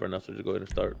short staff right now, so just go ahead and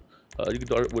start. You can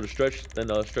start with a stretch, then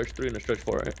stretch 3 and a stretch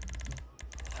 4, right?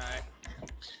 Alright.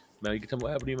 Man, you can tell me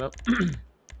what happened to you, man.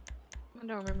 I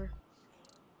don't remember.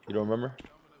 You don't remember?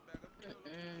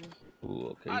 Ooh,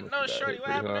 okay. I know, shorty. What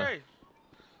happened there?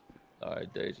 All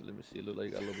right, Deja, let me see. It look like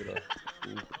you got a little bit of.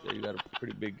 Yeah, you got a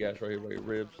pretty big gash right here by your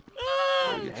ribs.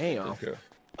 Damn.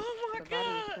 Oh my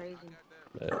God.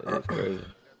 Yeah, that's crazy.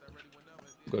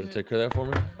 Go ahead and take care of that for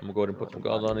me. I'm gonna go ahead and put some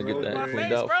gauze on and get that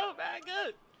cleaned out. Bro, man,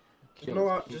 good.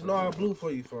 Just know I blew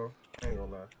for you, bro. I ain't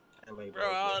gonna lie. Bro,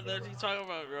 I don't know what you talking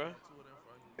about, bro.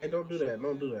 Hey, don't do that.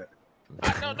 Don't do that.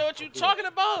 I don't know what you talking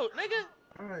about, nigga.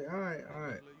 All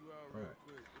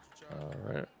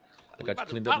right. I got you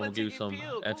cleaned up. I'm gonna give you some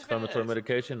anti-inflammatory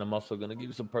medication. I'm also gonna give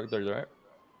you some perk 30, all right?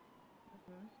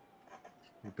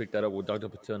 We'll pick that up with Dr.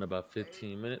 Patel in about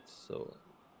 15 minutes, so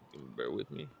bear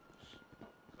with me.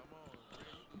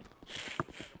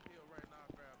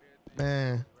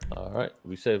 Man. All right,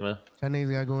 be safe, man. What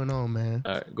niggas got going on, man?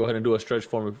 All right, go ahead and do a stretch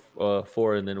for me,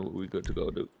 4, and then we good to go,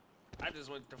 dude. I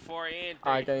just went to 4 and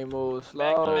 3. I can't move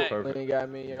slow. Clean got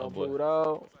me on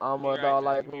Pluto. I'm a dog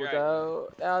like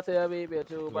Pluto. Y'all tell me, bitch,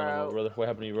 you, bro. Brother, what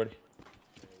happened to you, ready?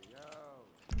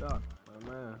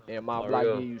 And my block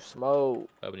give you smoke. What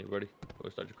happened to you, ready?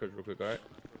 We'll start your crutch real quick, all right?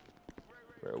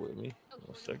 Bear with me.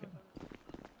 1 second.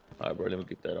 All right, bro, let me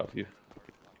get that off you.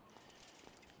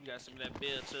 You got some of that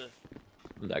bill, too.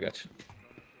 I got you.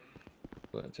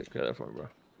 Go ahead and take care of that for me, bro.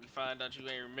 We find out you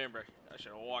ain't remember. I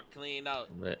should have walked clean out.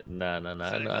 Nah. I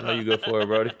know you good for it,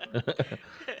 Brody.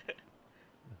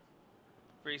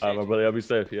 Appreciate all right, my brother. I'll be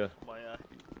safe, yeah. Boy,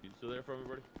 you still there for me,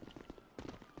 Brody?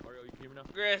 Mario, you hear me now?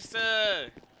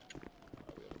 Grayson.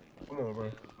 Come on,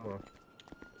 bro. Come on.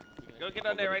 Go get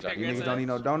on there right there, You Grayson. niggas don't need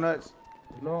no donuts?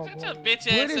 No. Shut your bitch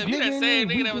ass up. You that same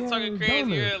nigga that was talking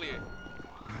crazy earlier.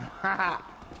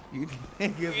 You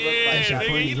niggas Yeah, look like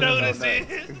nigga, you know this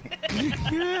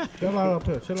is. Chill out up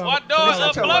here. Chill out. My door's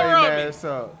up, blower on me.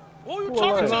 Who you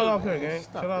talking Chill out to? up here, gang.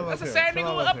 Chill out up That's here. the same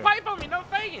nigga with a pipe on me. No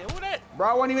faking. Who that? Bro,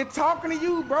 I wasn't even talking to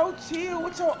you, bro. Chill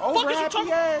with your over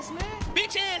happy ass, man.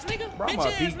 Bitch ass nigga. Bro, I'm Bitch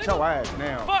gonna ass beat nigga. your ass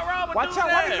now. Fuck wrong with Watch dude out,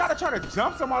 why you ass? gotta try to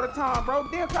jump some all the time, bro?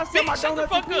 Damn, try to sell my Bitch, shut the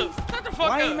donuts fuck to up. peace. Shut the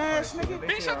fuck Lame up. ass nigga.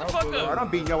 Bitch, shut the fuck Bro, up. I'm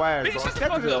beating your ass, Bitch, bro. shut the Step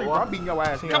to fuck the street, up. bro. I'm beating your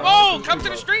ass. Come on, come to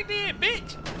the street then,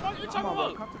 bitch. What you talking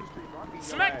about?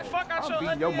 Smack the fuck out your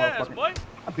ugly ass, boy.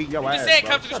 I beat your You ass. just said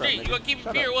bro. come to the Shut up, street. You nigga. gonna keep it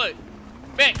Shut here up. or what?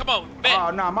 Bet, come on, bet.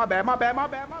 Oh, nah, my bad,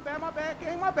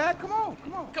 gang, my bad. Come on.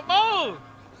 Come on.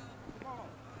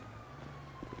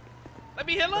 Let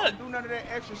me heal up. Don't do none of that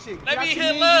extra shit. Let me Get out your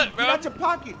heal menu. up, bro. Get out your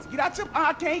pockets. Get out your.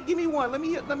 I can't give me one. Let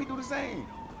me do the same.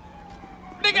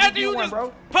 Nigga, after you just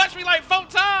punch me like 4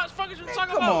 times, fuck is you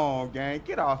talking Come about? on, gang.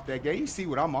 Get off that, gang. You see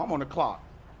what I'm on the clock.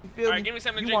 You feel All right, me? give me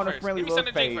something to You drink want a first. friendly Give me little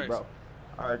something to drink fade, first. bro.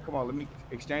 All right, come on. Let me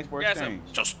exchange for Got exchange.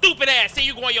 some. Your stupid ass. See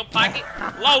you go in your pocket,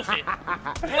 loafing,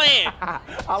 playing. I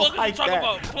Fuck like is you talking that.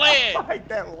 about? Playing. I like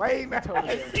that lame ass.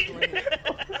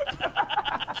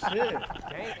 Shit.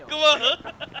 Come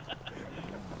on.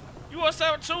 You want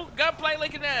something too? Gunplay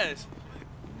licking ass.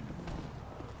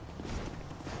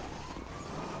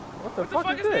 What the What the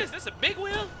fuck is this? This a big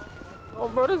wheel? Oh,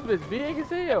 bro, this bitch big as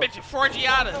hell. Bitch, a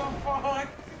Forgiata.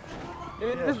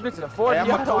 This bitch is a Hey, 40 I'm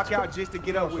gonna talk out just to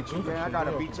get up with you, man. I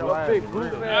gotta beat your ass. Big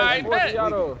goof Alright, ass 40 bet.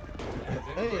 auto.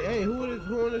 Hey, who in this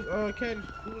caddy?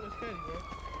 Who in this caddy, bro?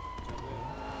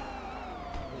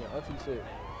 Yeah, Auntie said.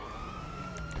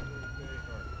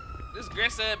 This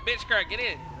Grizzley bitch car, get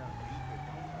in.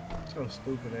 So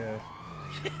stupid ass.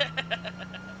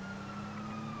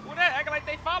 Who that? Acting like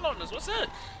they following us. What's up?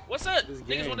 What's up?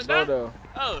 Niggas want to die? Soda.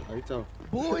 Oh. How you talking?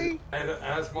 Boy.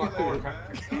 That's my car.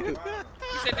 You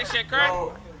said this shit crack?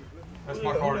 No, that's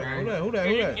my car, gang. Who that?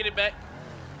 You can get it back.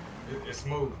 It's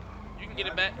smooth. You can get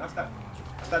it back. That's that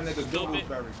nigga Grizzley.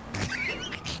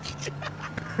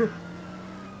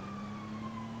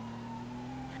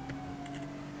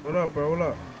 What up, bro? What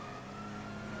up?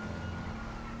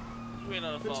 You ain't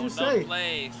on the phone. What you No say?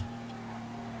 plays.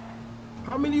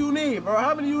 How many you need, bro?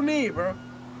 How many you need, bro?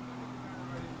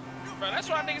 Bro, that's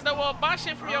why niggas don't want to buy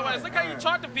shit from your ass. Look how you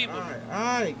talk to people.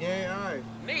 Alright, gang, alright.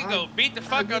 Nigga go beat the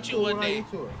fuck out you one day.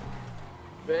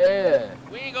 Yeah.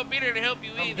 We ain't gonna be there to help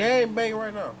you either. Gang banging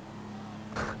right now.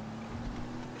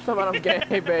 Somebody I'm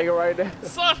gang banging right now.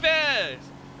 Soft ass.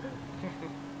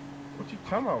 What you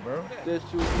talking about, bro? Just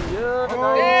shoot me up.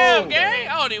 Damn, gang.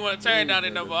 I don't even want to turn down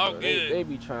that number. I'm They good.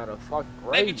 be trying to fucking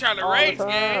race. They be trying to all race, the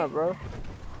time, gang. bro.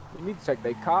 You need to check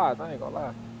their cars. I ain't gonna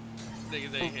lie.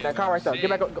 Niggas ain't That car right there. shit. Get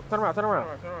back up. Go, turn around. Turn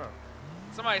around.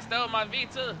 Somebody stole my V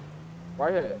too.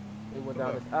 Right here. It went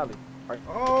down this alley. Right.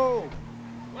 Oh.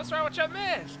 What's wrong with your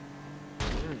mask?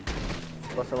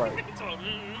 What's alright? He told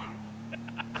him,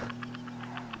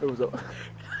 It was up.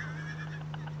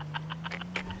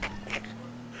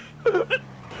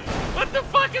 What the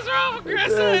fuck is wrong with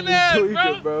Grizzley and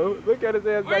ass, bro? Look at his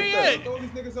ass Where back he there. at? Throw these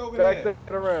niggas over Back there.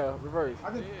 there around. Reverse.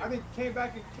 I think came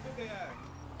back and kicked their ass.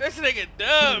 This nigga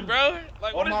dumb, bro.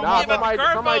 Like, what is Nah, wrong about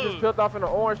the somebody curve? just peeled off in an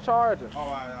orange Charger. Oh,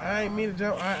 I ain't mean to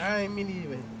jump. I ain't mean to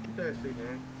even get that shit,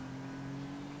 man.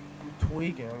 I'm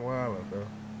tweaking. I'm wilding, bro.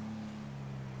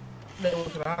 They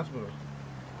went to the hospital.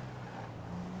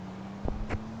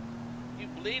 You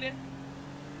bleeding?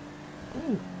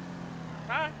 Ooh.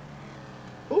 Huh?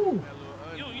 Ooh.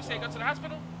 You said go to the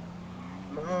hospital?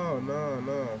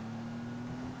 No.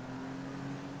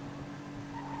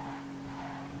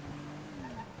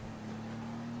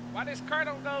 Why this car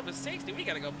don't go over 60? We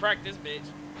gotta go park this bitch.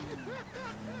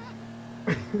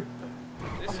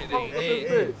 This shit ain't.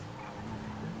 Hey.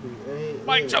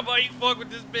 Mike, jump on you fuck with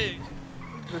this bitch.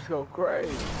 Let's go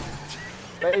crazy.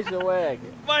 Station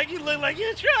wagon. Mike, you look like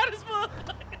you try this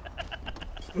motherfucker.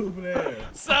 Stupid ass.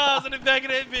 Saws in the back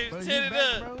of that bitch. Tin it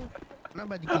up. I'm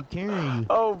about to keep carrying you.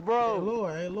 Oh, bro.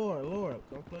 Hey, Lord.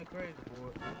 Don't play crazy,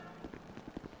 boy.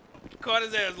 Caught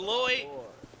his ass, Lloyd.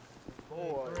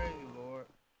 Boy. Crazy, Lord.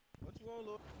 What you want,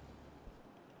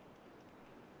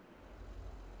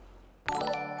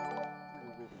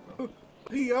 Lord?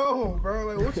 He on, bro.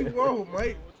 Like, what you want,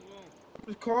 Mike?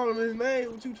 Just call him his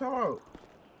name. What you talking about?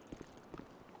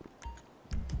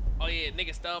 Oh yeah,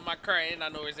 nigga stole my car and I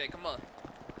know where it's at. Come on.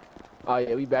 Oh,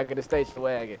 yeah, we back in the station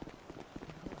wagon.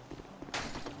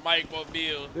 Mike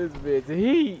Mobile. This bitch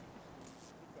heat.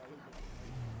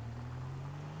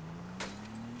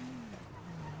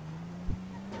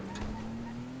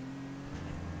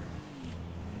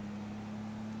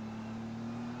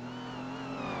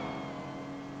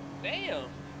 Damn. I'm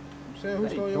saying, who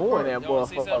They stole your doing car? that Y'all wanna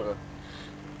see motherfucker. something?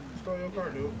 Who stole your car,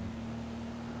 dude?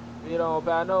 You know,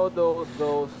 but I know those.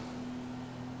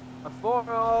 I fought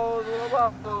all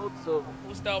about those. So.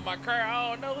 Who stole my car? I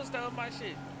don't know who stole my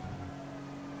shit.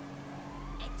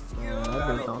 That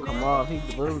bitch don't come off. He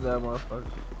blew that motherfucker.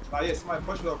 Oh, yeah, somebody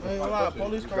pushed it up. Hey, lie,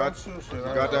 police car.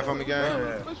 You got that for me,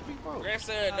 gang?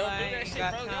 Grandson, don't do that shit,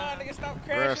 bro. Y'all niggas stop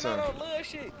crashing Grandson. out on little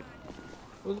shit.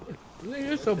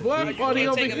 Nigga, it's a block party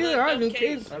over here. I done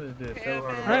came. I just did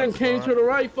 700. I done came to the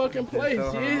right fucking place.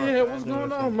 Yeah, what's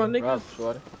going on, my nigga?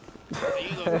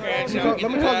 You gonna crash out,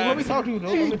 Let me talk to you, dude.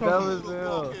 Let me talk to you.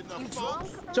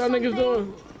 What y'all niggas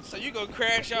doing? So you gonna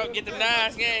crash out, get the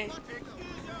nice game?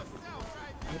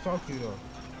 Let me talk to you, though.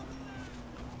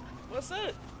 What's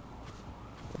up?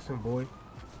 Listen, boy.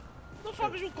 What the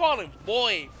fuck is you calling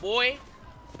boy?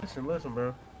 Listen,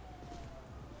 bro.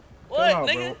 What, Chill out,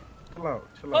 nigga? Bro.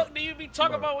 Chill out. Fuck do you be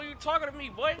talking about when you talking to me,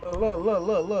 boy?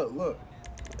 Look.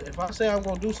 If I say I'm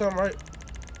gonna do something right,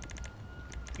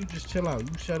 you just chill out. You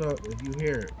shut up if you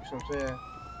hear it. You know what I'm saying?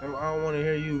 I don't want to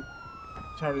hear you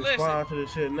try to respond to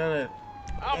this shit. None of that.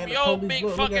 I'm And the your police, big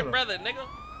look at fucking him. brother, nigga.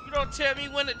 You don't tell me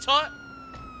when to talk.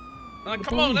 Like,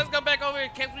 come on, let's go back over here,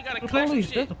 Kemp. We gotta The collect some police.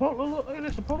 shit. That's the police. Look, hey,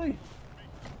 that's the police.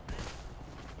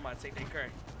 I'm about to take that car.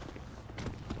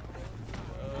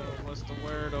 What's the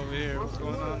word over here? What's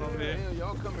going on over here?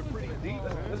 Y'all coming pretty deep,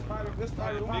 man. Big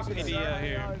PD out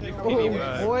here. Big Oh, PD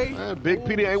vibe. boy. Big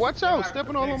PD. Hey, watch out.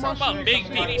 Stepping all on my shit. About Big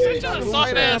PD. Shut your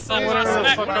soft ass up when I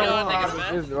smack one of y'all niggas,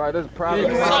 man. This is right. This is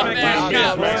private. Soft ass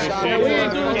cop, man. We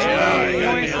ain't doing shit.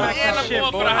 And I'm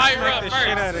going for the higher up first.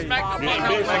 Smack the fuck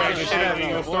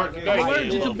out. I'm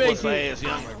allergic to bacon.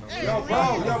 Yo, bro.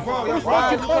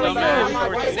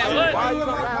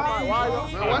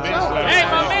 Hey,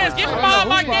 my man, get him behind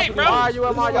my gate, bro. Why are you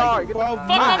in my yard? Get the fuck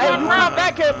Fuck out. Hey, my you come property.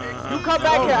 back here. You come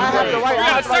back here. I have the right. I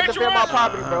have the right to defend my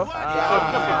property, bro. I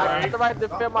have the right to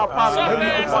defend my property.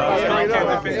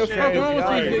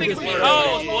 Niggas be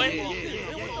hoes, boy.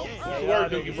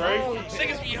 Word, Dookie Brave.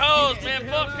 Niggas be hoes, man.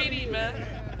 Fuck PD, man.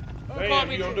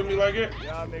 Damn, you don't do me like that?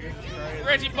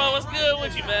 Reggie Bo, what's good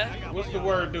with you, man? What's the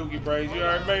word, Dookie Brave? You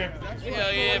alright, man?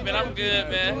 Hell yeah, man. I'm good,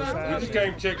 man. We just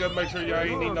came to check up, make sure y'all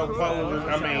ain't need no poses.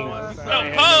 I mean, no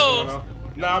pose.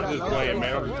 No, I'm just playing,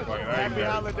 man. I'm just playing. Happy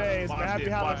holidays, man. Happy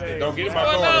holidays. Don't get in my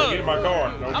car. Don't get in my car.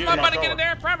 I'm not about to get in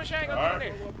there. I promise you ain't gonna get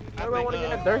in there. Everybody want to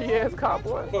get a dirty ass cop,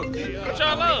 boy. What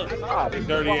y'all love?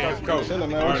 Dirty ass coat.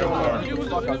 Alright,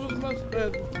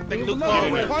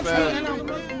 I'm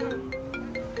sorry.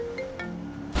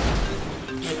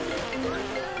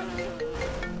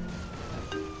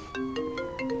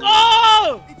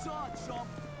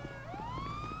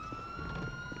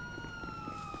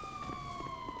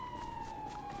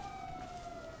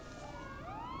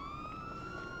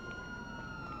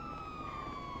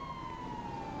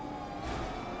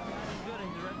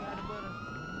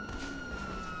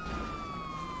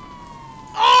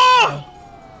 Oh!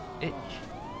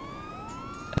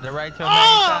 The right to remain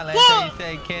silent until you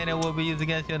say can and will be used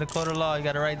against you in the court of law. You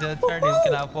got a right to attorney who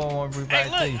cannot form one brief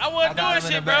right to you. I wasn't doing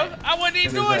shit, bro. I wasn't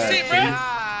even doing shit, bro.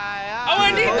 I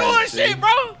wasn't even doing shit,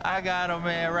 bro. I got him,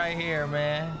 man, right here,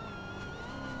 man.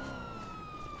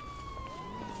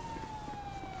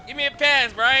 Give me a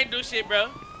pass, bro. I ain't do shit, bro.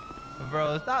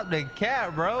 Bro, stop the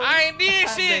cap, bro. I ain't did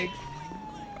shit.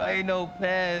 Ain't no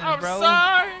pass, bro. I'm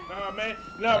sorry.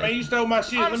 No, man, you stole my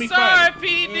shit. I'm Let me sorry, fight him.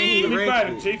 PD. Let me fight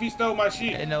him, Chief. He stole my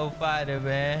shit. Ain't no fighter,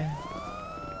 man.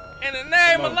 In the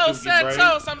name of Los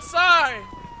Santos, I'm sorry.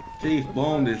 Chief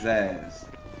boomed his ass.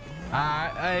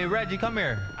 Alright, hey, Reggie, come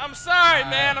here. I'm sorry,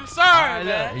 man. I'm sorry,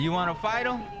 man. Look, you want to fight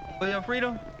him for your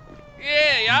freedom?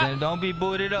 Yeah. Then don't be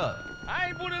booted up. I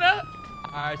ain't booted up.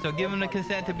 Alright, so give him the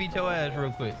consent to beat your ass real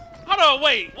quick. Hold on,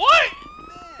 wait. What?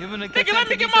 Give him the Nigga, let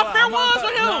me get my fair ones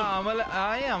with him. No, I'm gonna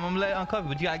let it uncover,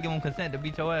 but you gotta give him consent to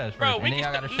beat your ass first. Bro, and then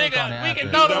y'all gotta shake on it. We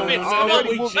can throw them bitches. Come on,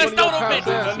 let's throw them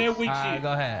bitches. Alright,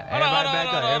 go ahead. Hold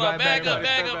on. Back up,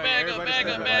 man.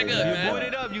 If you boot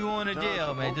it up, you going to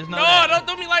jail, man. Just know no, that. don't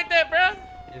do me like that, bro.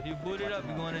 If you boot it up,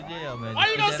 you going to jail, man. Why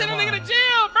you gonna send a nigga to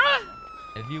jail, bro?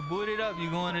 If you boot it up, you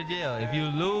going to jail. If you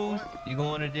lose, you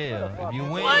going to jail. If you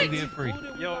win, What? you get free.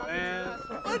 Yo, man.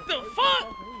 What the fuck?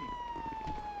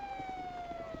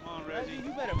 Reggie,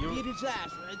 you better beat his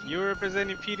ass, Reggie. You're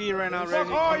representing PD right now, Reggie.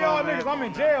 Fuck all Come y'all on, niggas, man. I'm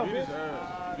in jail, He bitch.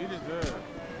 deserved.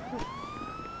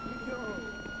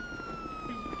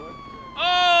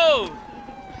 Oh!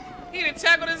 He done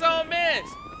tackled his own mans.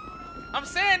 I'm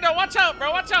saying though, watch out,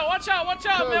 bro. Watch out, man.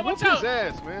 Watch out. His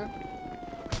ass, man.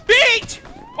 Bitch!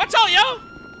 Watch out, yo!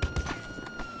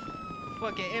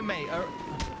 Fucking inmate.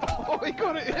 Oh, he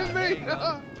got an inmate.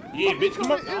 Yeah, bitch,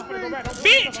 come on.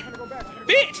 Bitch!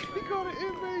 Bitch! He got an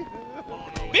inmate.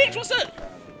 Bitch, what's up?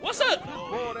 What's up?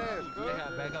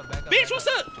 Back up. Bitch, what's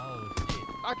up? Oh,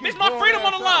 Bitch, my freedom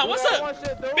on the line. What's up?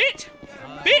 Bitch!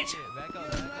 Bitch!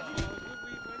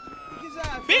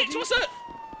 Bitch, what's up?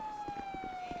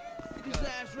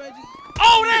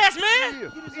 Old ass,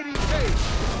 man!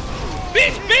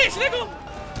 Bitch, nigga!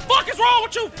 Fuck is wrong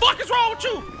with you?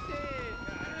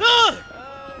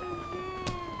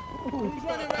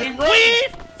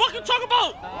 Weave! Fuck you talking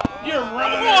about? You're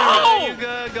running. I'm going home. You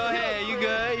good? Go ahead. You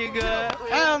good?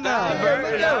 Hell no.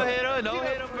 Don't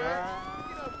hit him, bro.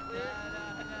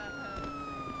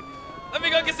 Let me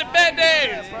go get some bad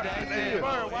days.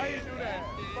 Why you do that?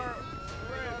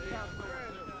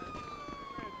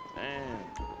 Damn.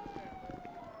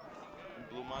 You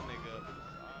blew my nigga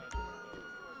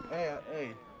up.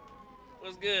 Hey.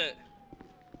 What's good?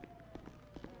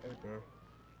 Hey, bro.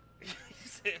 You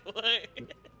said what?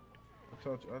 I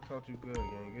taught you good,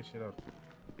 gang. Get shit up.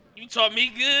 You taught me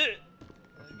good?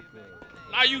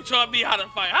 Now you taught me how to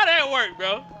fight. How that work,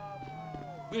 bro?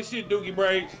 Good shit, Dookie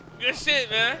Braids. Good shit,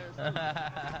 man.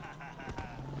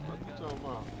 What you talking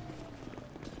about?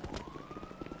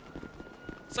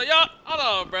 So y'all,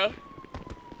 hold on, bro.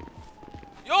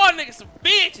 Y'all niggas some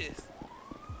bitches.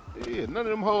 Yeah, none of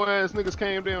them hoe ass niggas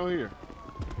came down here.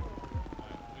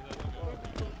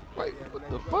 Wait,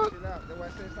 The fuck?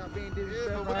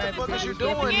 What the fuck is you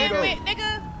doing, nigga?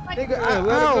 Nigga,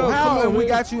 how? We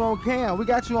got you on cam. We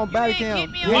got you on body cam.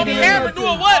 On camera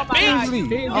doing what,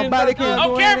 bitch? On body cam.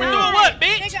 On camera doing what,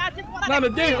 bitch? Not a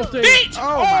damn thing. Bitch!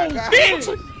 Oh my God. Bitch!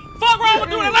 Fuck wrong with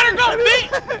doing it? Let her go,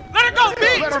 bitch! Let her go,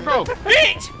 bitch! Let her go.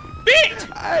 Bitch! Bitch!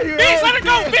 Bitch, let her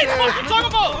go, bitch! What you talking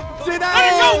about? Let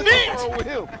her go, bitch!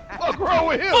 Fuck wrong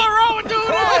with him? Fuck wrong with doing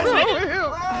that, Fuck wrong nigga? with him?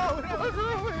 Fuck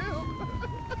wrong with him?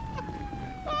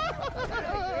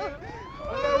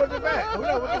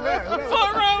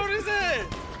 Fuck wrong with his head?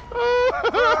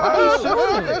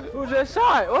 Who just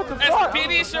shot? What the That's fuck? the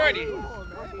PD shorty.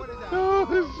 Oh,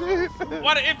 shit.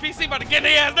 Why the NPC about to get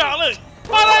their ass down? Look!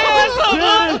 Fire their ass up,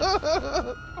 look!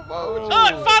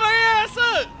 Look, fire their ass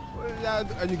up!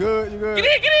 Are you good? You good? Get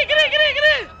in, get in, get in, get in, get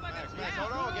in!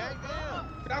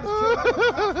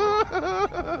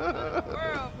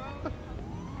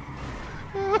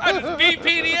 I just beat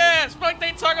PD ass. Fuck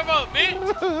they talking about,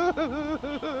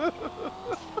 bitch.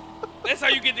 That's how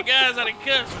you get the guys out of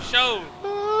cuffs for sure.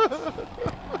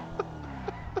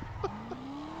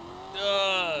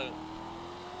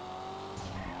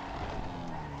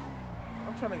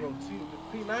 I'm trying to go see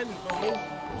the P90 is gonna move.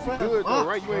 Good though,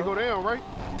 right? You ain't go down, right?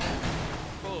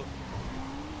 Cool.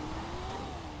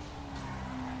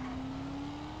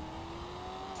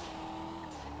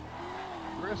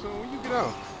 Grandson, when you get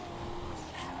out?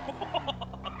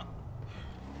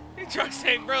 You trying to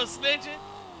say bro snitching?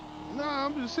 Nah,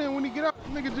 I'm just saying when he get out,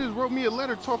 nigga just wrote me a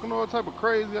letter talking all type of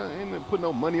crazy. I ain't even put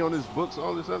no money on his books,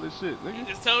 all this other shit, nigga. You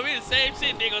just told me the same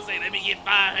shit. They gonna say, let me get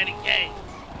 500K.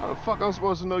 How the fuck I'm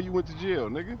supposed to know you went to jail,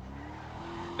 nigga?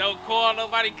 Don't call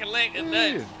nobody, collect or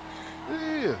nothing.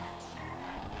 Yeah.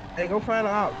 Hey, go find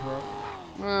her out, bro.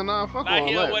 Nah, fuck all Like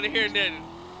he don't that. want to hear nothing.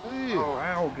 Yeah. Oh,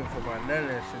 I don't give a fuck about none of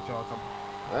that shit y'all talking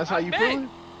about. That's how you feeling?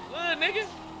 Look, nigga.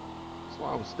 That's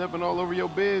why I was stepping all over your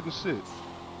bed and shit.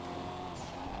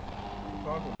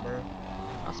 Talking, bro.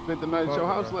 I spent the night at your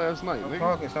house last night,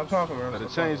 nigga. Stop talking, bro. Better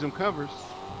change them covers.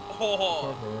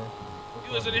 Oh.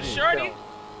 You was in this shorty?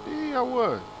 Yeah, I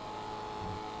was.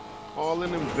 All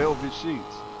in them velvet sheets.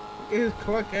 Look at his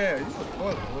cluck ass. You a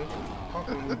cluck, boy.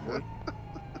 Talking to me, boy.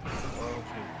 Oh,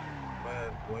 shit.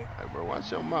 Bad boy. Hey, bro,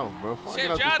 watch your mouth, bro. Fuck Shit,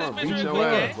 it out y'all the this front. bitch Beat real your quick,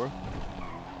 ass, eh? bro.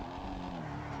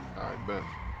 All right, bet.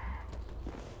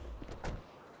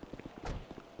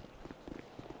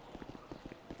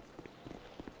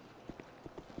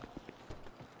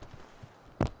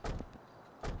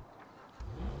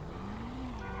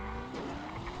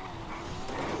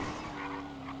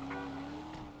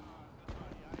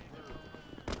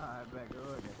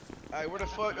 Alright, where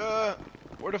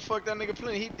the fuck that nigga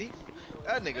playing?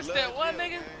 That nigga It's love that one jail,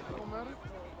 nigga? man. Don't matter.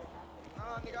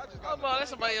 Nah, nigga, I just got Oh, that's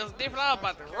somebody else different. I was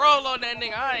about to roll on that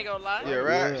nigga. I ain't gonna lie. Yeah,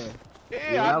 right.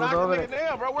 Yeah, I knocked the nigga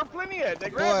down, bro. Where Plenty at? They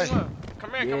grabbed him up.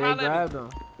 Come here, Yeah, come they out, grabbed him.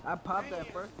 I popped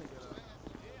that first nigga though.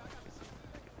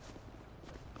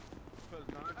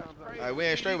 Alright, we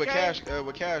ain't straight with Cash Gang,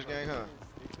 huh?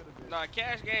 Nah,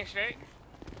 Cash Gang straight.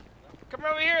 Come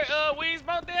over here, Weez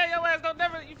both there. Your ass don't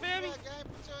never, you feel me?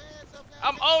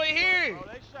 I'm over here. Oh,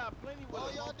 they shot Plenty with a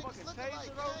motherfucking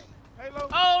taser, though. Halo.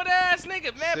 Old ass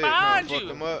nigga, man, Sick, behind bro. you.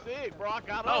 Fucked him up. Sick, bro. I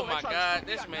got Oh on. my God,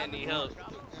 this man need help.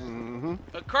 Mm-hmm.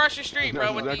 Across the street, bro,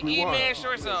 That's with exactly the why. E-Man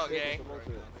shorts on, gang.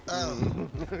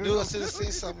 Dude, I should have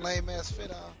seen some lame ass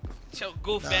fit on. Your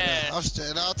goof Nah, ass. I'm straight.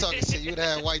 I'm talking shit. You'd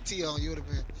have had white tee on. You would have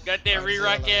been. Got that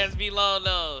re-rock ass below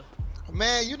though.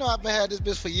 Man, you know I've been had this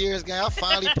bitch for years, gang. I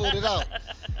finally pulled it out.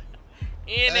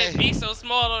 And that beat so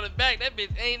small on the back, that bitch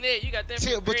ain't it. You got that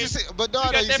from But you see, but dog,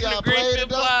 you got you that see from how I the played Greenfield it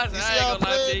though. Plaza. You I see ain't how I gonna lie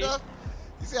played to it you. though.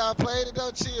 You see how I played it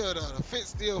though. Chill though. The fit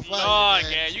still fire. Oh,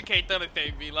 man. gang, you can't throw the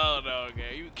thing below though,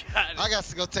 gang. You got it. I got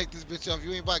to go take this bitch off.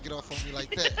 You ain't about to get off on me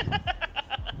like that.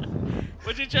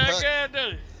 What you trying to grab,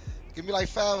 though? Give me like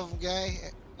 5 of them, gang.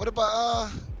 What about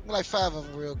give me like 5 of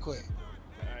them real quick.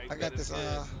 Right, I got this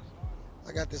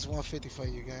 150 for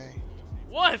you, gang.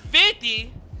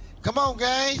 150? Come on,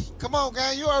 gang. Come on,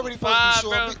 gang. You already supposed to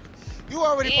be showing me. You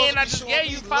already and I supposed to just be showing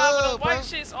gave you me 5 of love, the bro. white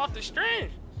shits off the string.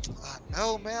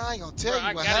 No, man, I ain't gonna tell Bro,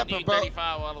 you what I gotta happened, do bro.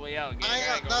 35 all the way out, gang. I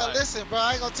ain't gonna Nah, lie. listen, bro.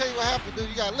 I ain't gonna tell you what happened, dude.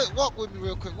 You gotta look. Walk with me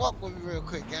real quick. Walk with me real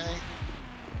quick, gang.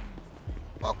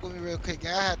 Walk with me real quick,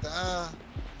 gang. I had to,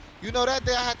 you know that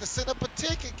day I had to send up a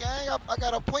ticket, gang. I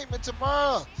got an appointment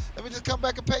tomorrow. Let me just come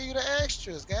back and pay you the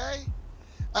extras, gang.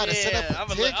 I had to set up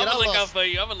a ticket. I'm gonna look out for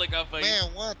you. I'm gonna look out for you.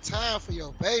 Man, one time for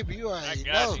your baby. You already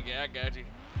know. I got you, gang. I got you.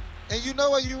 And you know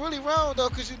what? You really wrong though,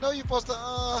 cause you know you're supposed to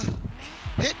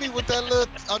hit me with that little.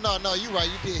 Oh no, you right.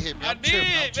 You did hit me. I'm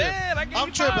tripping.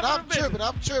 I'm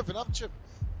tripping.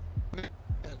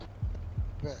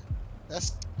 Man,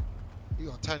 that's you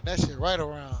gonna turn that shit right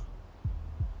around.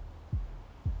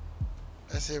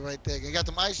 That's it right there. You got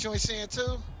the ice joints in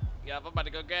too? Yeah, I'm about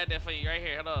to go grab that for you right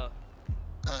here. Hold on.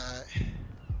 Alright.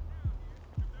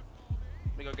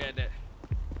 Let me go grab that.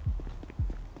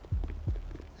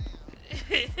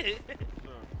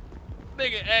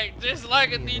 Nigga act just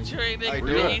like a Detroit nigga from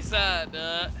the east side,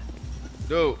 dog.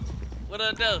 Dude. What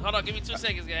up, dude? Hold on, give me 2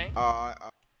 seconds, gang.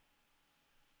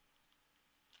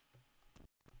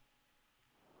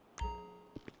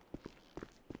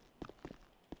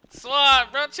 Swan,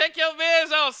 bro, check your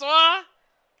mans out, Swan.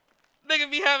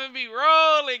 Nigga be having me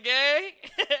rolling, gang.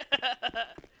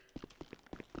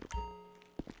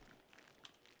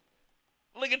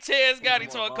 Look at Tez got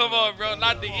it on. Come on, bro,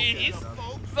 not the east.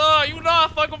 No, you know I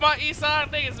fuck with my east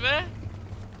side niggas, man.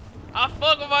 I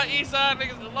fuck with my east side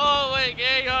niggas the long way,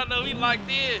 gang. Y'all know we like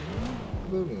this.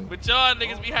 But y'all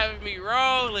niggas be having me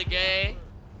rolling, gang.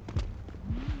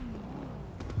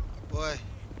 Boy.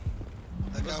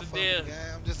 Look out for me, gang.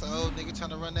 I'm just an old nigga trying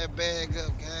to run that bag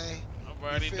up, gang. I'm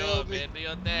already doing, man. Do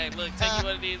your thing. Look, take you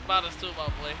one of these bottles too, my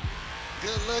boy.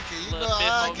 Good looking. You know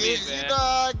how I get. You know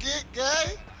how I get,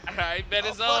 gang. Alright, bet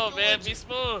it's on, man. Be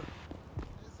smooth.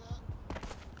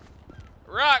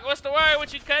 Rock, what's the word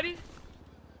with you, Cuddy?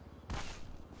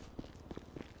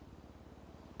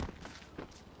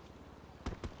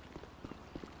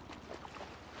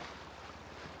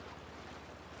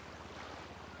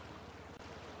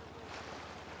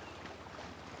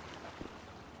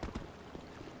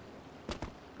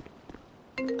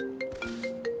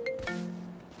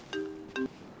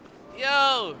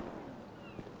 Yo!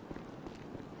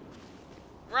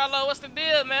 Rollo, what's the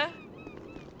deal, man?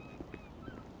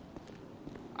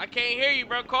 I can't hear you,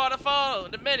 bro. Call the phone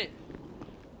in a minute.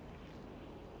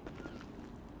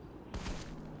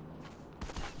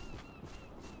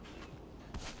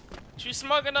 What you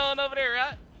smoking on over there,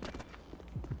 right?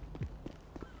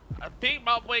 I peeped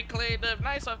my boy cleaned up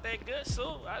nice off that good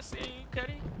suit. I see you,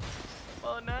 Cuddy. Come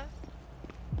on now.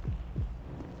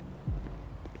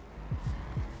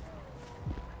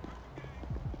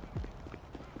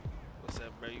 What's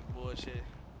up, bro? You bullshit.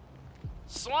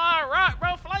 Swan Rock,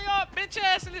 bro. Fly your bitch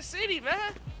ass in the city,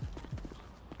 man.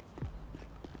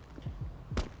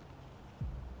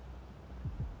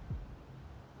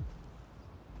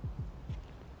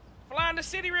 Fly in the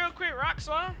city real quick, Rock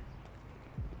Swan.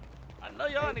 I know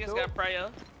y'all niggas got prayer.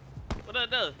 What up,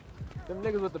 though? Them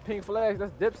niggas with the pink flags,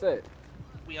 that's Dipset.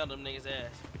 We on them niggas'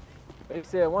 ass. They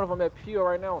said one of them at Pio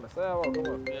right now on the sidewalk. Come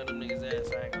on. We on them niggas'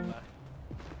 ass, I ain't gonna lie.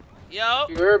 Yo.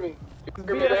 You heard me?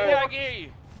 Yeah, I can hear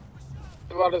you.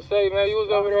 I was about to say, man, you was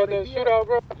over there at that shootout,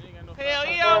 bro. Hell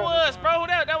yeah, I was, bro.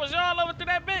 That was y'all over through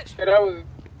that bitch. Yeah, that was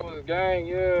gang,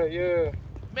 yeah.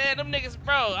 Man, them niggas,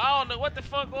 bro, I don't know what the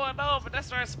fuck going on, but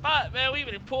that's our spot, man. We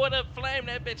even pulled up, flamed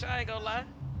that bitch, I ain't gonna lie.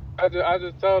 I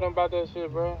just told them about that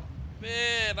shit, bro.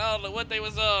 Man, I don't know what they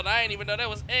was on. I ain't even know that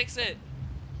was exit.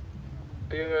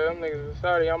 Yeah, them niggas was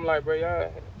sorry. I'm like, bro,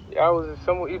 y'all was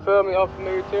somewhat, you feel me,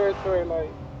 unfamiliar territory, like.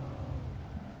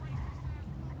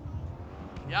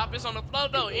 Y'all bitch on the floor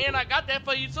though, and I got that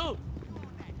for you too.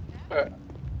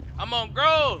 I'm on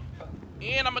Grove,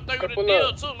 and I'm gonna throw you the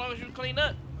deal too, as long as you clean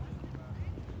up.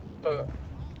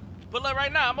 Pull up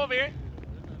right now, I'm over here.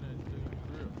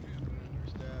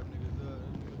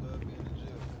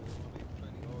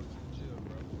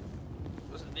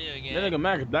 What's the deal again? That nigga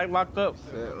Mac Black locked up.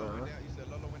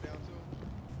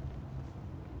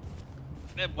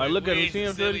 That boy like, look at him, see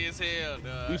him, silly as hell,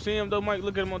 dog. You see him though, Mike?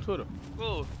 Look at him on Twitter.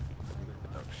 Cool.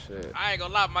 Oh shit. I ain't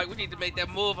gonna lie, Mike. We need to make that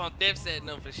move on Dipset and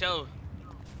them for sure.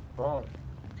 Oh.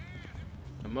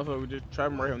 The motherfucker just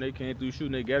trapping right here and they can't do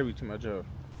shooting. They gotta be too much of.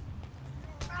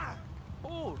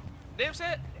 Ooh,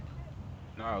 Dipset?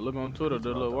 Nah, look on Twitter.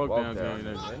 The little walk down game.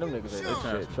 Them niggas ain't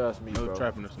that shit. Trust me, bro. No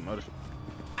trapping or some other shit.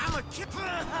 I'm a kid.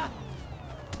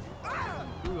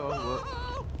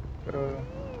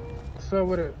 What's up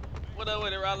with it? What up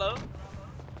with it, Rollo?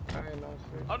 I ain't no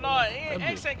shit. Oh no,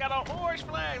 X ain't got on orange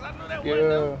flags. I knew that wasn't Yeah.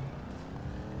 them.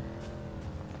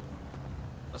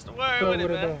 What's the word with it,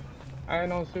 man? Though? I ain't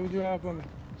no shit. What you have for me?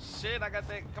 Shit, I got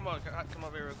that. Come over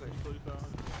here real quick.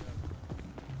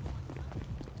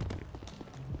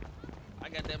 I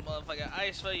got that motherfucking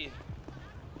ice for you.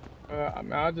 I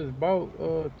mean, I just bought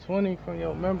 20 from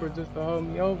your member just to hold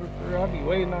me over. For real. I be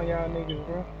waiting on y'all niggas,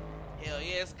 bro. Hell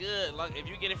yeah, it's good. Like, if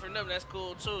you get it from them, that's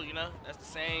cool too. You know, that's the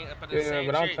same. Yeah,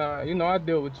 but I'm trying. You know, I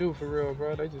deal with you for real,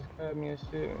 bro. They just had me and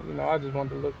shit. You know, I just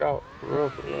want to look out for real,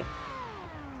 for real.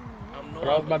 But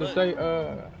I was about to say,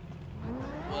 yeah.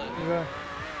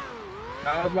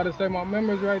 I was about to say my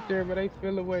members right there, but they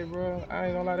feel away, bro. I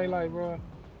ain't gonna lie, they like, bro.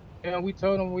 And we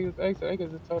told them we was extra. They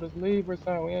just told us leave or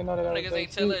something. We ain't know that. Them niggas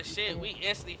ain't tell us shit. We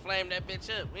instantly flamed that bitch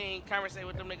up. We ain't conversate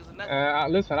with them niggas or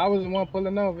nothing. Listen, I was the one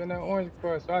pulling over in that orange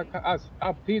car, so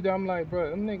I peed her. I'm like,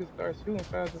 bro, them niggas start shooting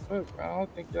fast as fuck, bro. I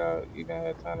don't think y'all even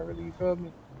had time to really feel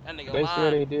me. That nigga They lying.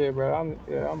 sure they did, bro.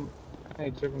 I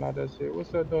ain't tripping out that shit.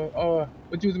 What's up, though?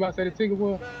 What you was about to say the ticket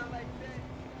was?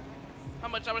 How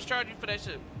much I was charging you for that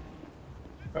shit?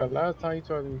 Last time you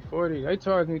charged me 40. They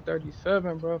charged me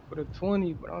 37, bro, for the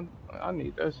 20. But I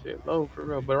need that shit low for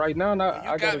real. But right now,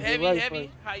 I got to heavy, right heavy.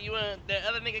 How you and that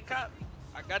other nigga cop?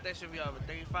 I got that shit for y'all for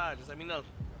 35. Just let me know.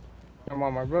 I'm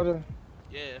on my brother.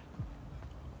 Yeah.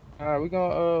 All right, we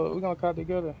gonna cop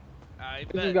together. Alright,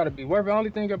 It just gotta be worth it. Only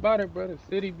thing about it, bro, the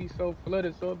city be so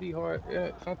flooded, so it be hard.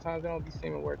 Yeah, sometimes it don't be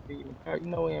seeming worth it. You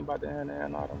know we ain't about to hand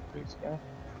all them freaks, man.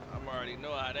 I'm already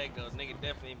know how that goes. Nigga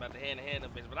definitely about to hand them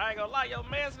bitch. But I ain't gonna lie, yo,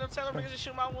 man's gonna tell them niggas to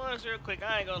shoot my ones real quick.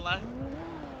 I ain't gonna lie.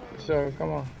 Sure,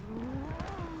 come on.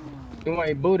 You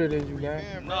ain't booted as you,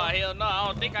 gang. No, hell no, I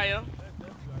don't think I am.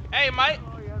 Hey, Mike.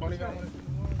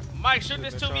 Mike, shoot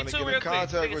this 2v2 real quick.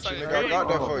 Contact with you, nigga. I got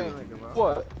that for you.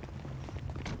 What?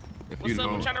 What's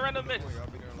up? I'm trying to run them bitches.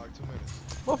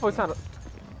 What for trying to?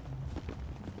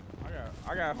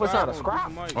 I got What's that, a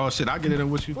scrap? Oh shit, I get it in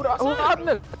with you. Who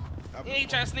the He ain't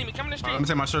trying to sneak me. Come in the street. Let me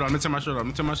take my shirt off. Let me take my shirt off. Let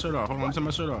me take my shirt off. Hold on, let me take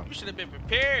my shirt off. You should have been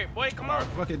prepared, boy. Come on.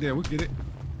 Fuck it, there. We get it.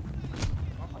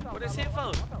 What is hit for?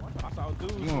 I saw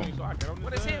dudes swing, so I got on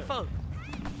What is hit for?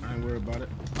 I ain't worried about it.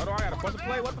 Hold on, I gotta bust a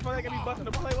play. What the fuck? They got me busting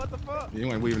the play. What the fuck? You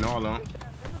ain't weaving all on.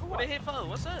 What it hit for?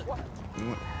 What's up? What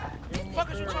the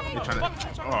fuck is you talking You about? trying to? Fuck is you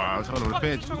talking Oh, I was holding the Fuck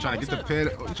ped. is You you trying to get the talking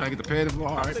ped? You trying to get the ped?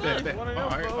 All right, bet. All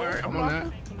right. I'm on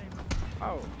that.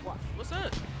 Oh, what's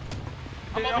up?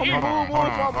 I'm over here.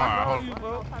 Hold on.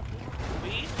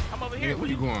 Me? I'm over here. Yeah, where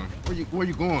you going? Where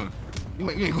you going? You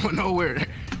ain't going nowhere.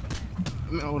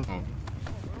 No, hold on.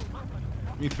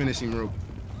 Let me finish him real.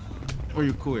 Where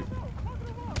you quit?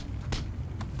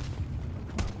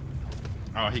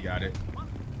 Oh, he got it.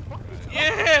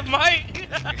 Yeah, Mike.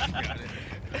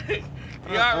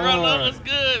 Y'all run was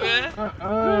good, man.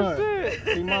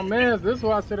 See, my man, this is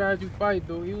why I said I had you fight,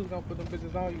 dude. He was gonna put them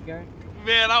bitches on you, gang.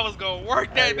 Man, I was gonna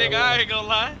work that nigga. I ain't gonna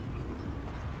lie.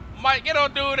 Mike, get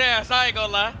on dude ass. I ain't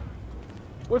gonna lie.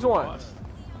 Which one?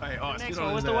 Hey, Next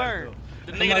one, what's the word?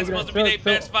 The nigga that's supposed to be their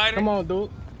best fighter. Come on, dude.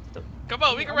 Come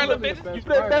on, we can run them bitches. You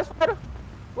play best fighter?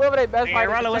 Whoever they best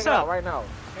fighter, Rollo, what's check it out up? right now.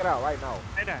 Check it out right now.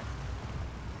 Hey there.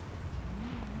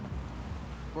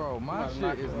 Bro, my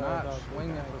shit is not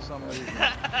swinging for some reason.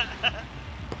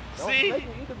 See?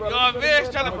 Yo, man's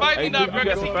trying to fight me now, bro,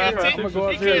 because he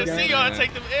can't see y'all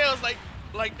take them L's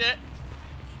like that.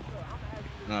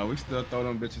 Nah, we still throw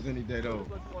them bitches any day though.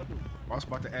 I was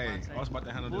about to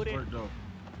handle this work though.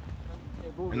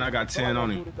 And I got 10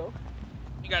 on him.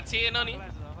 You got 10 on him?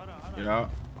 Yeah.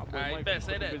 Alright, bet,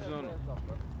 say that.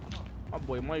 My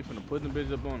boy Mike finna put them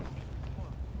bitches up on him.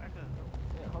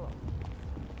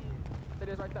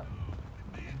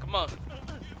 Come on.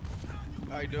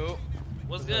 How you do?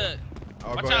 What's good?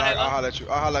 I'll Watch go out, ahead. Halo. I'll holler at you.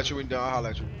 I'll holler at you when done. I'll holler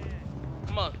at you.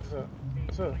 Come on.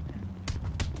 What's up?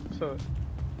 What's up?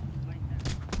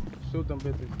 Shoot them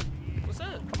bitches. What's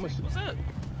up? What's up?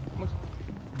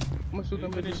 I'm gonna shoot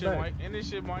them In this bitches shit, back. Mike. In this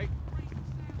shit, Mike.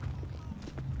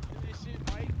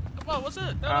 Come on, what's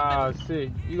up? Ah,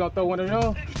 shit. You gonna throw one of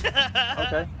them?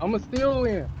 Okay. I'm gonna steal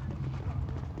in.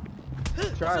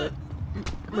 Try it.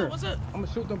 Come here. What's up? I'm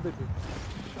gonna shoot them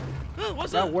bitches.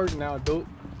 What's I got up? work now, dude.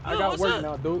 I got what's work up?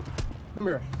 now, dude. Come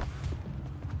here.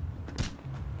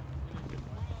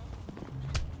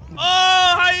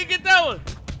 Oh, how you get that one?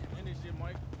 In this shit,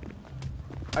 Mike.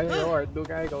 I ain't hard,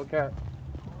 Duke. I ain't gonna cap.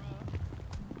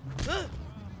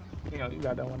 You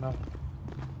got that one now.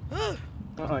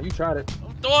 You tried it.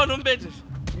 I'm throwing them bitches.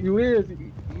 You is.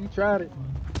 You tried it.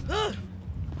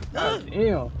 God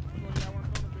damn.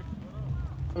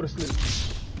 Go to sleep.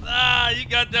 Ah, you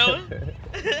got that one?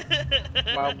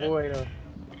 My boy, though.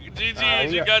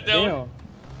 GG's, you got that one?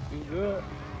 Damn. You good?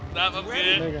 Nah, I'm good.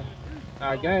 Nigga.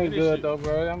 Nah, game good, though,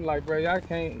 bro. I'm like, bro, y'all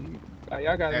can't. Like,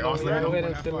 y'all gotta know right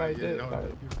and shit like this. Like,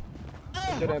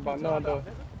 that shit ain't about nothing, though.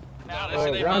 Nah, that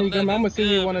shit ain't Ronnie, about I'm nothing. gonna see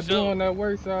Good, you wanna for do sure. on that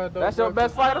work side, though. That's your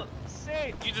best fighter?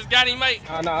 You just got him, mate.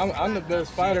 Nah, I'm the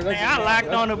best fighter. Man, I locked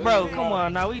on the bro. Come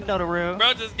on, now we know the real.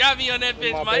 Bro just got me on that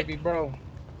bitch, my Mike. baby bro.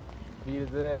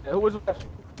 Who was that?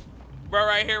 Bro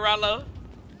right here, Rollo.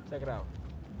 Check it out.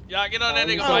 Y'all get on that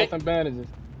We nigga, sold Mike. some bandages.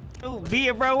 Ooh, be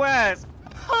it, bro, ass.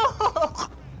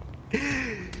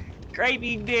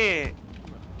 Gravy dead.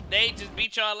 They just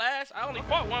beat y'all ass. I only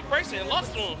fought one person and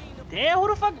lost to him. Damn, who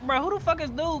the fuck is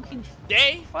dude?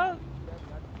 They? Fuck.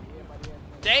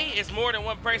 They is more than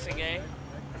one person, gang.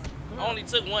 I only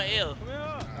took one L.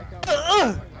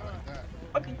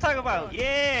 What you talking about?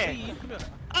 Yeah.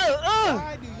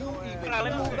 Why do you even Let me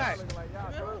do move back. that?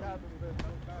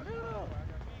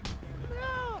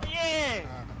 Yeah.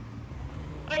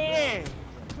 Oh yeah.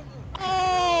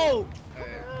 Oh.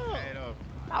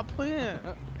 Stop playing.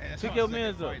 Pick your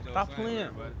mans up. Stop playing.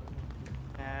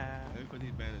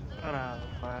 Hold on,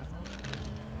 man.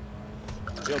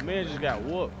 Yo, man just got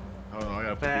whooped. Hold on, I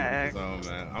gotta put this on,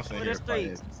 man. I'm saying here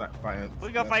fighting.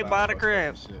 We gonna fight by the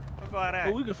crib.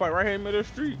 Well, we can fight right here in the middle of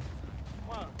the street.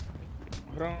 Hold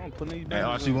on, I'm putting these Hey,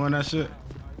 bands she won that shit?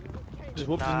 Just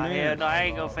whoop this Nah, man. hell no, I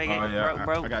ain't gonna fake it. Oh, yeah.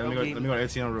 Bro, I got, let me go to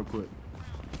ATM real quick.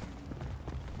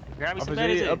 grab me some Opposite,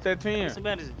 bandages. up that 10. Grab me some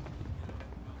bandages.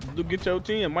 Dude, get your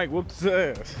 10. Mike whooped his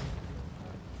ass.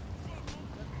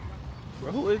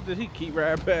 Bro, who is this? He keep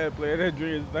riding bad player. That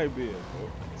dream is night bed.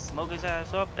 Smoke his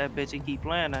ass up, that bitch. He keep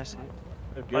playing that shit.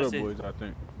 That's Ghetto Boys, I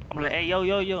think. I'm like, hey, yo,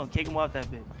 and kick him off that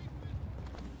bitch.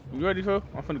 You ready, Phil?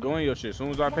 I'm finna go in your shit as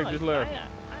soon as I pick this left.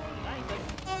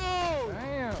 Oh!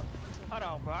 Damn. Hold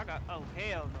on, bro. I got. Oh,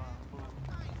 hell no. Hold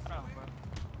on, bro.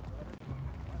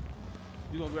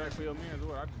 You gonna go back for your man as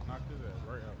well? I just knocked his ass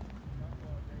right out.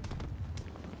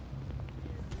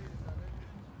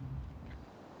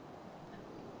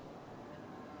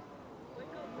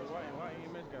 Why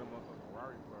ain't got a motherfucking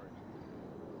Ferrari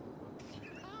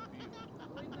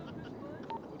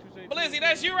Blizzy,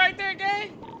 that's you right there,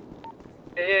 gang?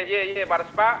 Yeah, by the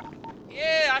spot.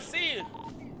 Yeah, I see you.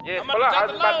 Yeah, I'm pull about up.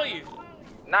 to drop the low on you.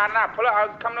 Nah, pull up. I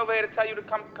was coming over here to tell you to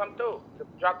come through. To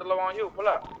drop the low on you. Pull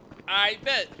up. I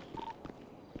bet.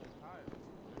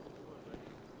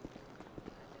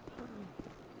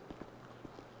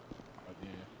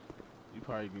 You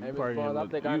probably Hey, Miss probably Barnes, I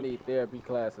think I need therapy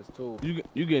classes too.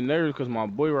 You get nervous because my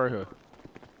boy right here.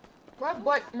 My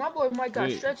boy Mike got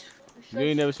stretched. You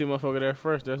ain't never see a motherfucker that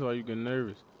fresh. That's why you get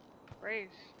nervous. Fresh.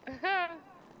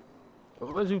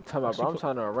 What you talking about, bro? I'm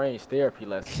trying to arrange therapy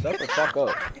lessons. Shut the fuck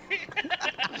up.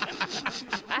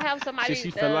 I have somebody She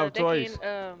fell out that twice.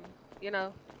 can, you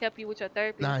know, help you with your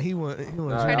therapy. Nah, he was.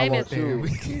 Nah, Her name is therapy.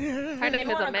 Her name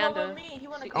is Amanda.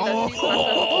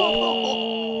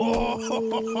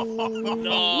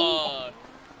 No.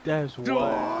 That's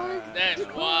wild. That's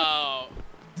wild.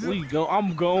 We go.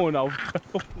 I'm going off.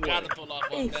 Gotta pull off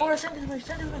Hey, on Forrest, that.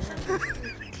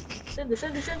 send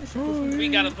it. We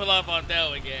gotta pull off on that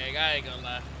one, gang. I ain't gonna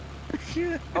lie.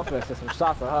 I'm finna send some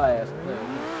shots at her ass.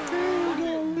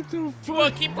 Come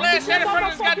on, keep playing. Stand in front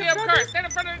of this goddamn cart. Stand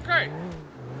in front of the cart.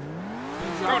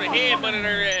 Throw the headbutt in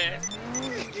her ass.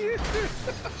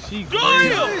 She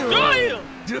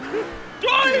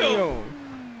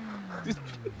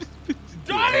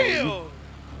Damn!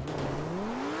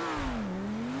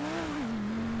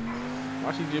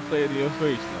 Why she just played in your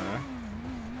face, man?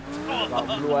 If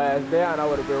I blew her ass down, I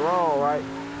would have been wrong, right?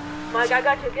 Mike, I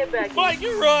got your get back. Mike,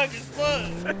 you wrong as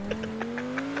fuck.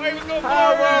 Why you gonna blow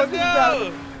How, her ass bro?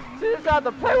 down? She just tried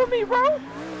to play with me, bro.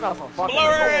 Blow Blow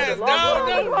her ass down,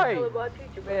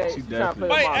 dude. Man, she trying to play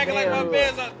Mike with my acting like my manhood.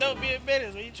 man's on don't be a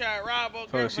business when you try to rob on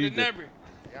girl for the number.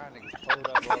 Y'all niggas pulled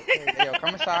up, bro. Hey, yo,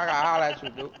 come inside. I gotta holler at you,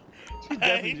 dude. She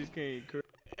definitely just came.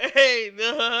 Hey,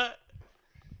 nah.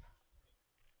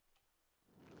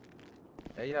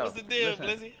 Hey, yo. What's the deal, listen,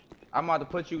 Blizzy? I'm about to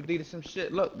put you D to some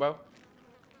shit. Look, bro.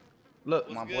 Look,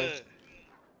 my boy. good?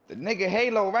 The nigga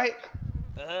Halo, right?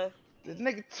 Uh-huh. This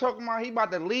nigga talking about he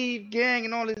about to leave gang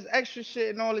and all this extra shit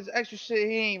and all this extra shit.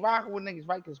 He ain't rocking with niggas,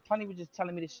 right? Cause Plenty was just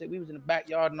telling me this shit. We was in the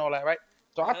backyard and all that, right?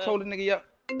 So I told the nigga,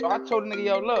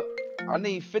 yo, look, I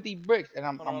need 50 bricks and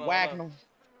I'm whacking them.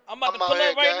 I'm about to pull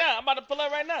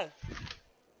up right now.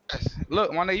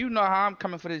 Look, my nigga, you know how I'm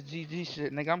coming for this GG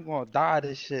shit, nigga. I'm gonna die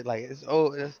this shit. Like it's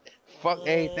old. Fuck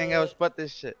everything else but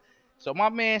this shit. So my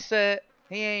man said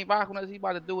he ain't rocking us. He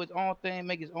about to do his own thing,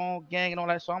 make his own gang and all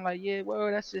that. So I'm like, yeah, well,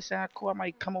 that shit sound cool. I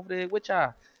might come over there with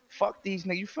y'all. Fuck these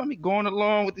niggas. You feel me? Going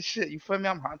along with the shit. You feel me?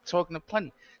 I'm talking to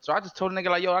Plenty. So I just told the nigga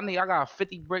like, yo, I got a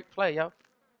 50 brick play, yo.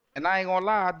 And I ain't gonna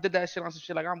lie, I did that shit on some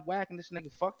shit like I'm whacking this nigga.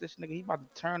 Fuck this nigga. He about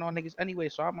to turn on niggas anyway.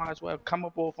 So I might as well come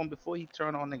up off him before he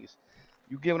turn on niggas.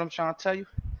 You get what I'm trying to tell you?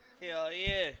 Hell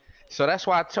yeah. So that's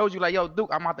why I told you, like, yo, Duke,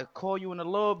 I'm about to call you in a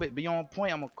little bit. Be on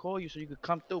point. I'm going to call you so you could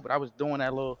come through. But I was doing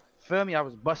that little, feel me? I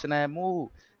was busting that move.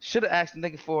 Should have asked the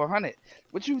nigga for 100.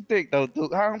 What you think, though,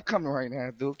 Duke? How I'm coming right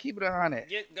now, Duke? Keep it 100.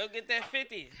 Go get that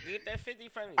 50. Get that 50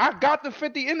 from me. I got the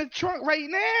 50 in the trunk right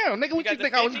now. Nigga, what you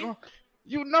think I was going to...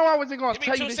 You know I wasn't going to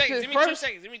tell you this shit first.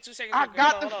 Give me 2 seconds. I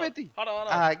got the 50. Hold on.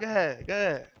 All right, go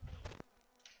ahead.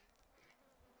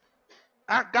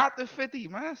 I got the 50,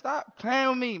 man. Stop playing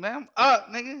with me, man. I'm up,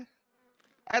 nigga.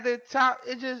 At the top,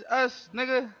 it's just us,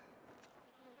 nigga.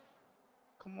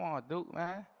 Come on, Duke,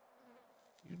 man.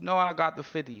 You know I got the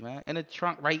 50, man. In the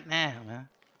trunk right now, man.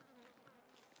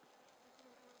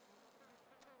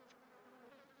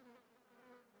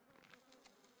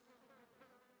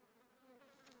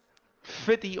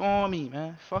 $50 on me,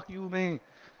 man. Fuck you, man.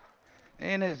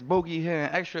 And this bogey here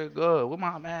and extra good. Where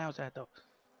my miles at, though?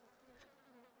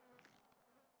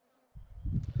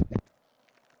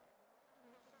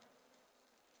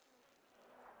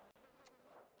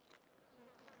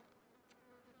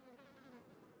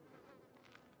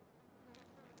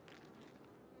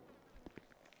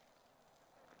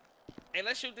 Hey,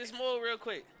 let's shoot this move real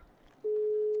quick.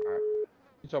 Alright.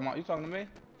 You talking to me?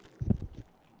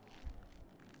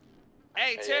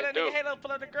 Hey, tell yeah, that dude. nigga Halo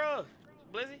pull up the girl.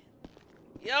 Blizzy.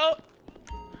 Yo.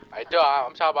 I do.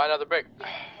 I'm talking about another brick.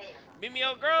 Meet me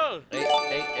your girl. Hey,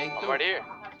 I'm right here.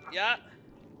 Yeah.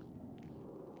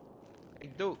 Hey,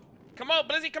 Duke. Come on,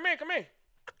 Blizzy. Come here.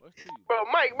 Bro,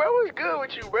 Mike, bro, what's good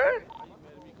with you, bro?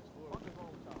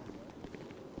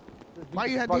 Why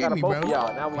you had to hit me, bro?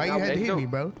 Why you had to hit me,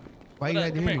 bro? Why you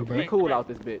had to hit me, bro? We cool out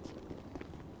this bitch.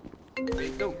 Hey,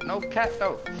 Duke, no cat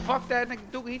though. Fuck that nigga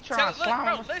Duke. He trying to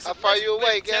slime us. Listen, How far you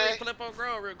away, tell gang? him flip on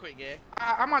girl real quick, gang.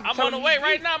 I'm on the way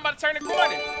right now. I'm about to turn the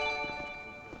corner.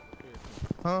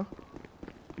 Huh?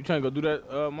 You trying to go do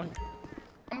that, Mike?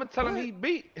 I'm gonna tell him he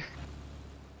beat.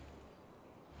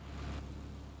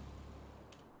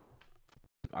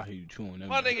 I hear you chewing that.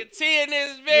 My nigga T in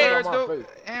this bitch. Duke.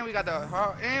 And we got the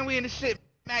and we in the shit.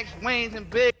 Max Wayne's and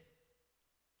Big.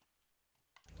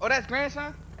 Oh, that's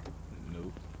grandson?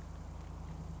 Nope.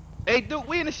 Hey, Duke,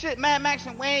 we in the shit. Mad Max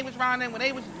and Wayne was around them when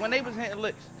they was hitting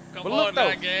licks. Come but on look, now,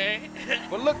 though, gang.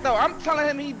 But look though, I'm telling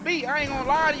him he beat. I ain't gonna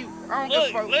lie to you. I don't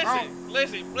give a fuck.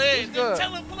 Listen, please. Just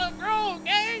tell him pull up girl,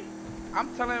 gang.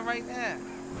 I'm telling him right now.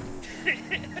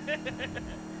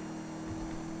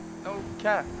 No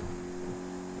cap.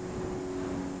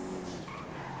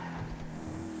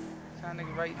 Tell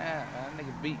nigga right now, man. That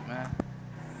nigga beat, man.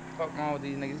 Fuck wrong with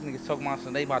these niggas. These niggas talking about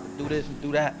something they about to do this and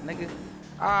do that, nigga.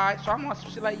 Alright, so I'm on some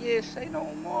shit like, yeah, say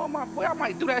no more, my boy. I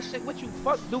might do that shit with you.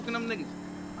 Fuck Duke and them niggas.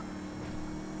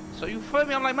 So you feel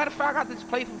me? I'm like, matter of fact, I got this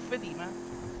play for 50, man.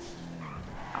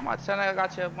 I'm not telling him I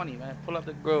got your money, man. Pull up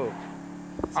the grove.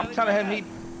 I'm telling him he,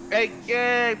 hey,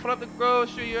 yeah, pull up the grove.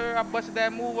 Sure, you heard I busted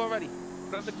that move already.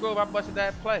 Pull up the grove, I busted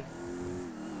that play.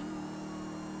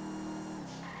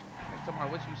 Talking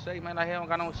about what you say, man. I don't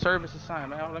got no service or something,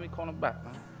 man. Let me call him back,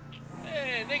 man.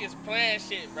 Man, niggas playing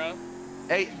shit, bro.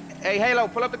 Hey, Halo,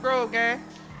 pull up the grove, gang.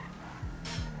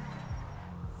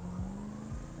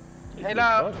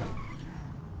 Halo.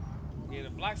 Yeah,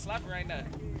 the block sloppy right now.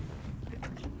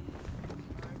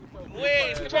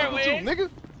 Wiz, come here, Wiz. Nigga.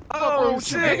 Oh,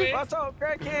 shit. What's up,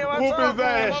 crackhead? Whoop What's up, his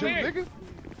ass, man? nigga.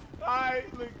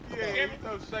 Alright, look, yeah, you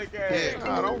know, shake ass. Yeah,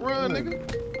 nah, don't run,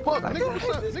 nigga. Fuck, nigga, what's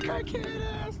up, nigga?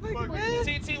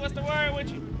 TT, what's the word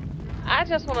with you? I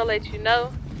just want to let you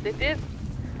know that this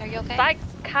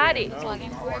psychotic,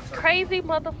 crazy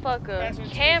motherfucker,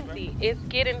 Camzy, is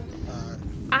getting.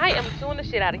 I am suing the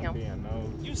shit out of him.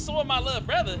 You suing my little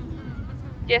brother?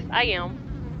 Yes, I am.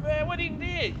 Man, what he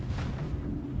did?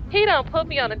 He done put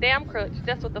me on a damn crutch.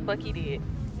 That's what the fuck he did.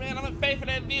 Man, I'm gonna pay for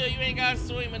that bill. You ain't gotta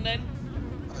sue him or nothing.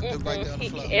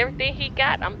 Everything he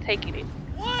got, I'm taking it.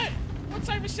 What? What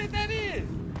type of shit that is?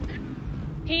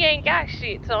 He ain't got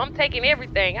shit, so I'm taking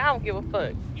everything. I don't give a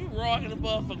fuck. You raw in the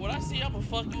motherfucker. When I see, I'm gonna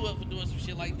fuck you up for doing some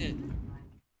shit like that.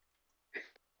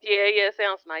 Yeah,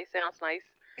 sounds nice, sounds nice.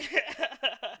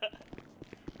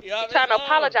 Yeah, trying to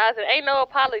apologize, it ain't no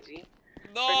apology.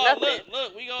 No,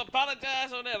 look, we gonna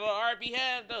apologize on that on our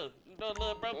behalf, though. You know,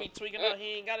 little bro be tweaking out,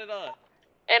 he ain't got it on.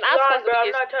 And I'm supposed to be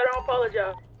I'm not trying to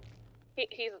apologize.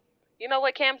 He's, you know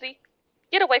what, Camzy?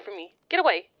 Get away from me. Get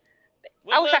away.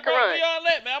 I wish I could run. We all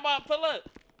lit, man. I'm about to pull up.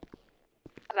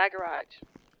 That garage.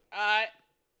 Alright.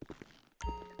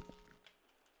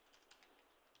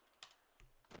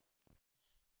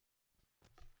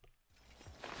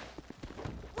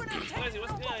 Blizzy,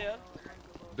 what's good, yo?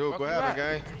 Dude, what happened,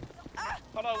 gang?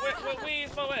 Hold on, what weed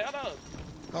is my way? Hold on.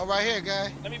 Oh, right here,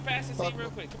 guy. Let me pass this seat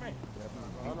real quick. Come here.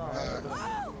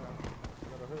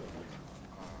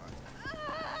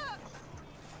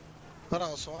 Hold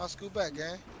on, so I'll scoot back,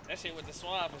 gang. That shit with the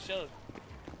swab for sure.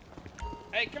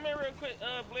 Hey, come here real quick,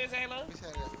 Blizz, Halo.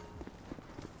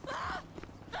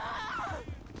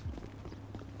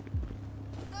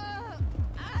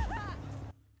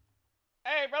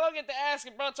 Hey, bro, don't get to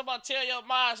asking, bro. Talking about tell your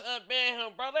moms unban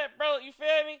him, bro. Let bro, you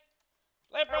feel me?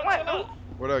 Let bro chill out.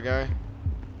 What up, gang?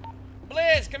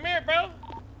 Blizz, come here, bro.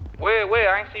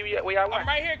 Where? I ain't see you yet. Where y'all went? I'm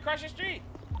right here across the street.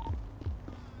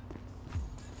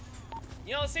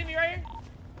 You don't see me right here?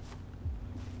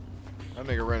 That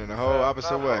nigga running the whole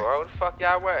opposite way. Where the fuck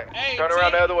y'all at? Hey, Turn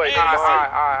around the other way. Hey, All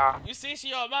right. You see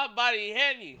she on my body,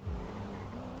 hadn't you?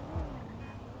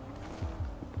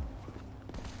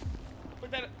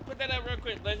 Put that up real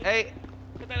quick, legend. Hey.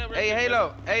 Put that up real Hey, quick, Halo.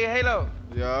 legend. Hey, Halo.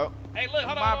 Yup. Hey, look,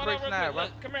 hold My on real bricks quick. now, bro.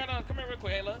 Look, come here real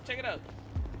quick, Halo. Check it out.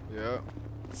 Yup.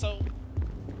 So,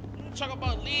 you talk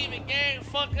about leaving gang,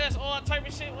 fuck us, all type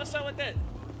of shit. What's up with that?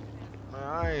 Man,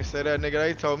 I ain't say that, nigga.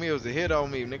 They told me it was a hit on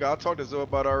me, nigga. I talked to Zoe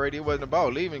about it already. It wasn't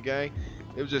about leaving, gang.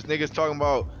 It was just niggas talking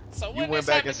about. So you went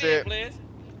back and said.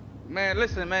 Man,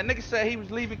 listen, man. Niggas said he was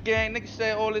leaving gang. Niggas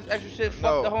said all this extra shit.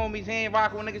 Fuck the homies. He ain't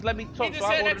rocking with niggas. Let me talk. So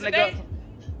I ordered the nigga.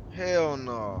 Hell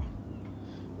no.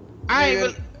 I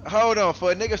ain't Nigga, hold on.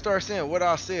 For a nigga start saying what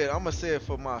I said, I'ma say it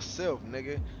for myself,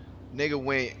 nigga. Nigga,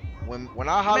 when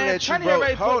I hollered at you,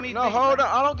 bro. Hold on.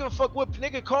 I don't give a fuck what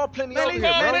nigga call plenty over here,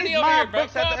 bro. Plenty over here, bro.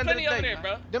 Call plenty over there,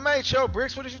 bro. Them ain't your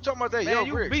bricks. What is you talking about? That Man, yo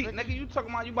you bricks, beat, nigga. You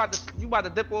talking about you about to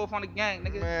dip off on the gang,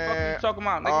 nigga. Man, fuck you talking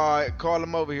about, nigga. Alright, call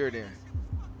him over here then.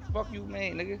 Fuck you,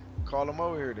 man, nigga. Call him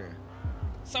over here then.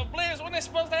 So, Blizz, when is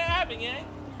supposed to happen, gang?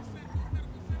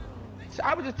 So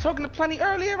I was just talking to Plenty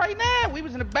earlier right now. We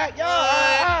was in the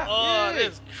backyard. Oh,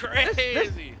 that's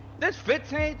crazy. This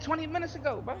 15, 20 minutes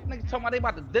ago, bro. Niggas talking about they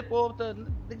about to dip off niggas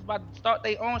about to start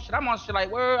their own shit. I'm on shit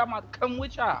like, word, I'm about to come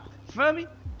with y'all. Feel me?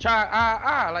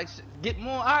 Try, like, get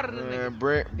more out of the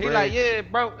nigga. He like, yeah,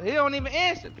 bro. He don't even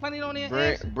answer. Plenty don't even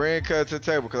answer. Bring cut to the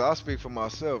table, cause I speak for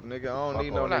myself, nigga. I don't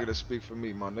need no that. nigga to speak for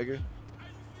me, my nigga.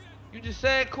 You just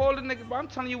said call the nigga, bro. I'm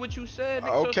telling you what you said,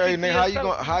 nigga. Okay, so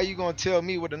nigga, how you gonna tell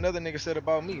me what another nigga said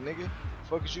about me, nigga?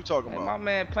 Fuck is you talking about? My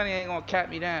man Plenty ain't gonna cap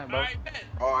me down, bro.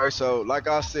 Alright, so like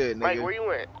I said, nigga. Mike, where you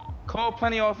at? Call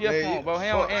Plenty off your phone, bro. He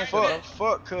don't answer, bro.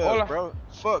 Fuck cuz, bro.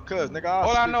 Fuck cuz, nigga.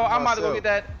 All I know, I'm about to go get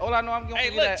that. All I know, I'm gonna Hey,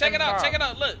 get look, that. check it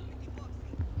out. Look.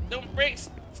 Them bricks,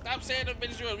 stop saying them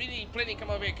bitches real. We need Plenty to come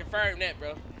over here and confirm that,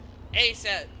 bro.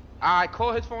 ASAP. Alright,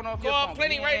 call his phone off your phone. Call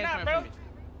Plenty right now, bro.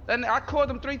 Then I called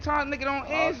him 3 times, nigga don't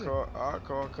answer. I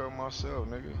call myself,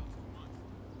 nigga.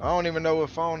 I don't even know what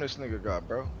phone this nigga got,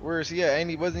 bro. Where is he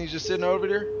at? Wasn't he just sitting over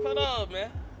there? Hold on,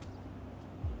 man.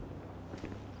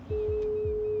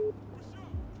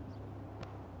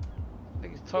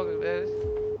 Niggas talking, man.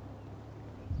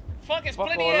 Fuck is Fuck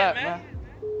Plenty all at, that, man?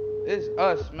 It's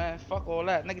us, man. Fuck all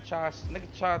that. Nigga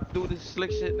try to do this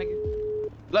slick shit,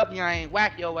 nigga. Lucky I ain't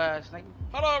whack your ass, nigga.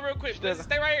 Hold on real quick. Listen,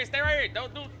 stay right here.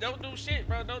 Don't do shit,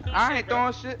 bro. Don't do shit, I ain't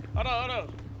bro. throwing shit. Hold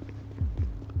on.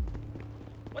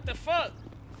 What the fuck?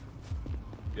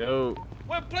 Yo.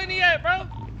 Where Plenty at, bro?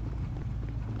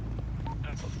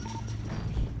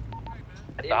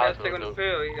 He got to take on the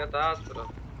pill. He got the hospital.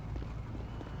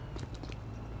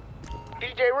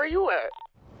 DJ, where you at?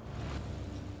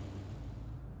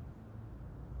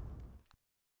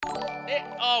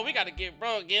 We gotta get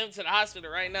him to the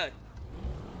hospital right now.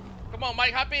 Come on,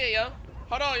 Mike, hop in, yo.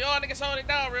 Hold on, y'all niggas hold it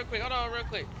down real quick. Hold on, real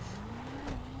quick.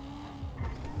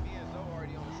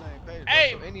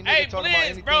 Hey,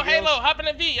 Blizz, bro, Halo, hop in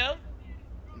the V, yo.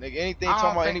 Nigga, anything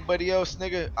talking about anybody else,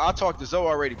 nigga, I talked to Zoe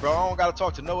already, bro. I don't gotta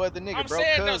talk to no other nigga, bro. I'm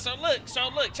saying though, so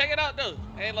look, check it out though,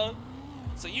 Halo.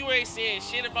 So you ain't saying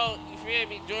shit about, you feel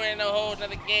me, joining no whole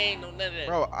another gang, no none of that.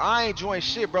 Bro, I ain't joined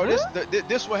shit, bro.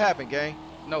 This what happened, gang.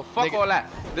 No, fuck nigga, all that.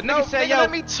 The nigga said, yo,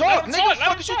 let me talk, nigga. What the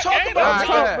fuck is you talking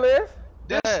about?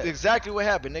 That's exactly what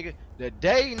happened, nigga. The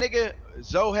day, nigga,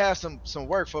 Zoe had some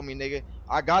work for me, nigga.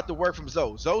 I got the work from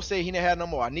Zoe. Zoe said he didn't have no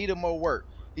more. I needed more work.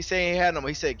 He said he ain't had no more.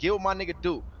 He said, get what my nigga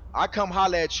do. I come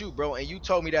holler at you, bro, and you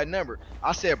told me that number.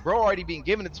 I said, bro, already been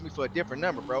giving it to me for a different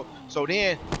number, bro. So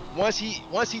then, once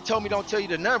he told me don't tell you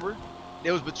the number,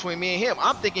 it was between me and him.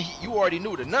 I'm thinking you already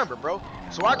knew the number, bro.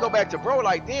 So I go back to bro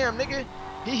like, damn, nigga.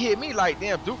 He hit me like,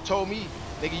 damn, Duke told me,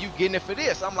 nigga, you getting it for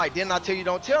this. I'm like, didn't I tell you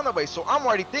don't tell nobody? So I'm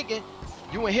already thinking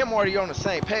you and him already on the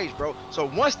same page, bro. So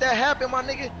once that happened, my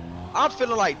nigga, I'm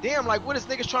feeling like, damn, like, what is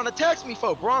niggas trying to tax me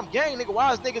for? Bro, I'm gang, nigga.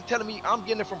 Why is niggas telling me I'm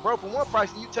getting it from bro for one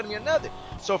price and you telling me another?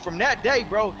 So from that day,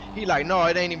 bro, he like, no,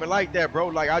 it ain't even like that, bro.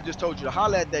 Like, I just told you to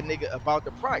holler at that nigga about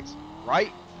the price,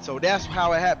 right? So that's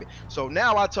how it happened. So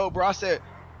now I told bro, I said,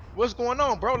 what's going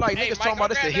on, bro? Like, niggas talking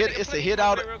about it's a hit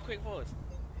out.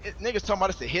 Niggas talking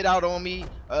about it's a hit out on me.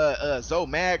 Zoe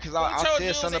mad because I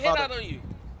said something about it.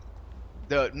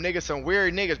 The niggas, some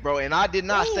weird niggas, bro. And I did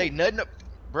not say nothing.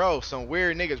 Bro, some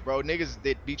weird niggas, bro. Niggas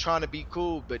that be trying to be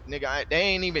cool, but nigga, they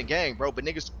ain't even gang, bro. But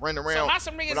niggas run around. So how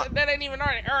some niggas that ain't even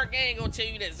our gang gonna tell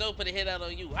you that Zoe put a hit out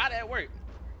on you? How that work?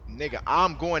 Nigga,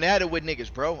 I'm going at it with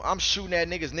niggas, bro. I'm shooting at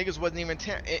niggas. Niggas wasn't even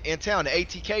in town. The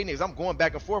ATK niggas, I'm going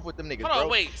back and forth with them niggas, bro. Hold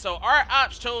on, wait. So our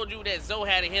ops told you that Zoe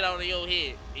had a hit out on your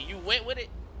head, and you went with it?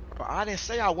 Bro, I didn't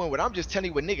say I went with it. I'm just telling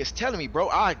you what niggas telling me, bro.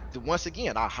 Once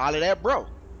again, I hollered at bro.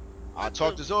 I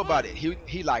talked to Zoe about it.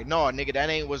 He like, no, nigga, that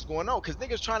ain't what's going on. Cause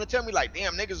niggas trying to tell me like,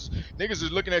 damn, niggas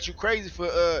is looking at you crazy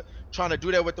for trying to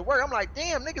do that with the work. I'm like,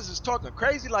 damn, niggas is talking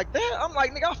crazy like that. I'm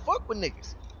like, nigga, I fuck with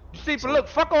niggas. See, but look,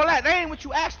 fuck all that. That ain't what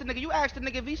you asked the nigga. You asked the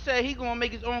nigga if he said he gonna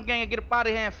make his own gang and get up out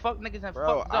of here and fuck niggas and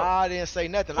bro, fuck up. I didn't say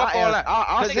nothing. Fuck all that.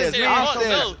 I said,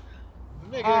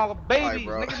 nigga, oh, baby,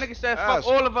 right, nigga said fuck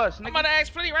all of us. Nigga. I'm about to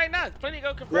ask Plenty right now. Plenty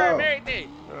go confirm everything.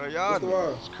 Y'all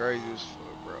niggas is crazy as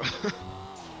fuck, bro.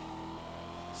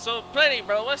 So Plenty,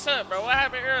 bro, what's up, bro? What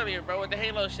happened earlier, bro, with the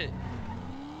Halo shit?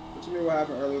 What you mean what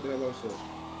happened earlier with the Halo shit?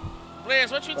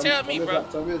 Blaze, what you tell me, bro?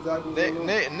 Tell me exactly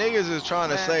niggas is trying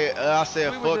to say, I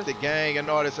said fuck the gang and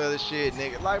all this other shit,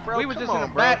 nigga. Like, bro, we was come just on, in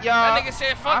the bro. backyard. That nigga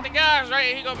said fuck the guys,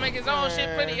 right? He gonna make his own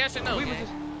shit. Plenty, yes or no?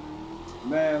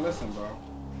 Man, listen, bro.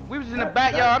 We was in the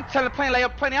backyard. I'm telling Plenty,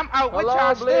 like, Plenty, I'm out with Hold y'all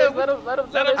on, still. Blaze, let him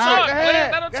talk.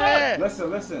 Let him talk.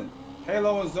 Listen.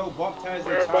 Halo and Zoe bumped heads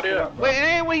and chopped it up, bro. Wait, it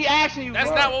ain't what he asking you, That's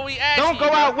bro. not what we asking Don't go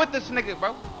you, out bro. with this nigga,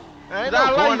 bro. Ain't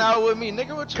no going out with me,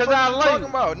 nigga. What you talking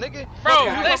about, nigga? Bro,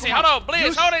 listen, hold on,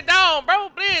 Blizz, hold it down, bro.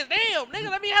 Blizz, damn,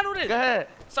 nigga, let me handle this. Go ahead.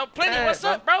 So Plenty, what's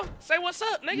up, bro? Say what's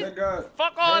up, nigga.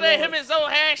 Fuck all that him and Zoe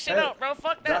hash shit out, bro.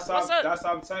 Fuck that. What's up? That's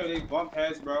what I'm telling you. They bumped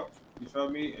heads, bro. You feel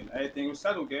me? And everything was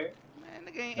settled, gang.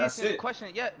 Man, nigga ain't answering the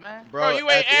question yet, man. Bro, you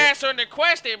ain't answering the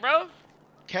question, bro.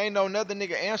 Can't no another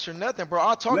nigga answer nothing, bro.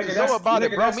 I talked to Zoe about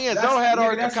it, bro. Me and Zoe had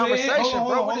already a conversation,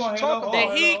 bro. What you talking about?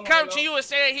 Did he come to you and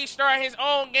say he started his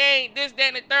own gang, this, that,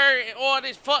 and the third, and all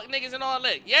this fuck niggas and all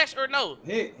that? Yes or no?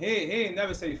 He ain't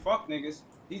never say fuck niggas.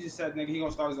 He just said, nigga, he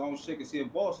gonna start his own shit cause he a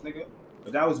boss, nigga.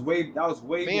 But that was way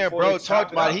me and bro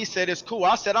talked about it. He said it's cool.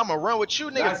 I said I'm gonna run with you,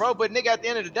 nigga, bro. But nigga, at the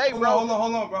end of the day, bro. Hold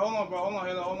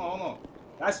on.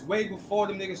 That's way before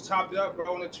them niggas chopped it up,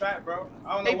 bro, on the trap, bro.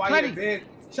 I don't know why you big.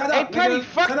 Shut up, hey, Plenty,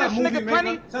 fuck this nigga,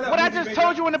 Plenty. What I just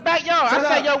told you in the backyard.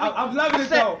 I said, yo, I'm loving it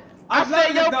though. I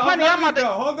said, yo, Plenty, I'm about to.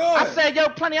 Hold on. I said, yo,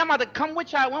 Plenty, I'm about to come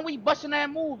with y'all when we busting that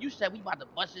move. You said we about to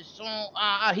bust it soon.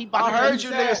 He about to. I heard you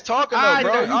niggas talking though,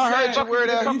 bro. I heard you weird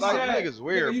ass. Like niggas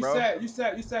weird, bro. You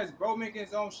said bro making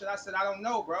his own shit. I said I don't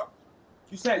know, bro.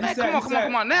 You said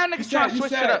come on. Now niggas trying to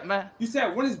switch shit up, man. You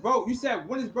said when is bro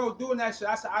doing that shit?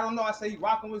 I said I don't know. I said he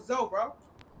rocking with Zoe, bro.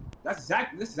 That's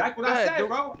exactly what I said,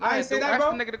 bro. I ain't say that,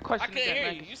 bro. Nigga the question I can't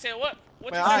hear you. You said what?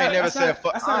 What man, you said? I ain't never said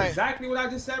fuck. That's not exactly what I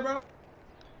just said, bro.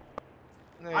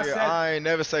 Nigga, I ain't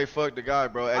never say fuck the guy,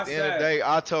 bro. At the end of the day,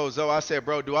 I told Zoe, I said,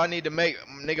 bro, do I need to make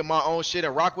nigga my own shit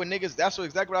and rock with niggas? That's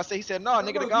exactly what I said. He said, no,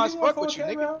 nigga, the guys fuck with you,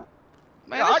 nigga.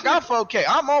 Man, I got 4K.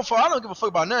 I'm on 4. I don't give a fuck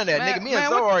about none of that, nigga. Me and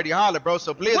Zoe already hollered, bro.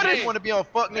 So Blizz, if you want to be on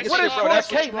fuck nigga shit, bro,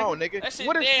 that's what you on, nigga.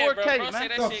 What is 4K, man?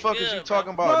 What the fuck is you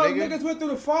talking about, nigga? Niggas went through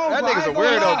the phone, that bro. nigga's a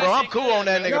weirdo, bro. I'm cool on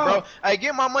that nigga, bro. Hey,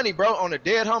 get my money, bro, on the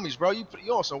dead homies, bro. You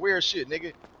on some weird shit,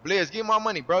 nigga. Blizz, get my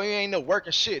money, bro. You ain't no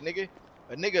working shit, nigga.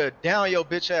 A nigga down your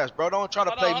bitch ass, bro. Don't try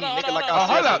to play me, nigga, like I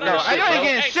said. Hold up, bro. I ain't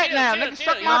getting shit now, nigga.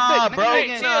 Suck my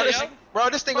dick, bro. Bro,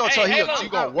 this thing gonna tell you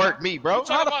gonna work me, bro.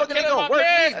 How the fuck are they gonna work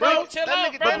me, bro?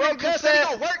 That nigga, bro, said he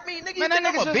gonna work me, nigga. You think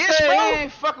I'm a bitch, bro? He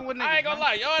ain't fucking with niggas. I ain't gonna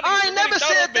lie, y'all. I ain't never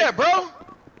said that, bro.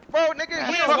 Bro, nigga,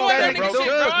 he fuck that, bro. Cuz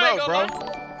no, bro.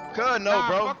 Cuz no,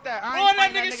 bro. Fuck that. I ain't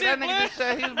that nigga shit, that nigga just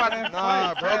said he was about to.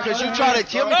 Nah, bro, cause you try to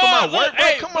kill me for my work, bro.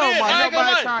 Come on, my nigga.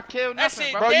 Nobody trying to kill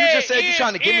nothing, Bro, you just said you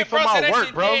trying to get me for my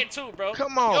work, bro.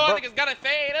 Come on, bro. Y'all niggas gotta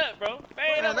fade up, bro.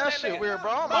 Fade up. That shit weird,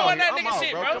 bro. I'm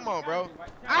out, bro. Come on, bro.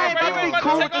 I ain't really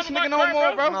cool with this nigga no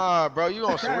more, bro. Nah, bro, you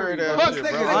on some weird ass shit,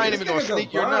 bro. I ain't even gonna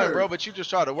sneak your nothing, bro, but you just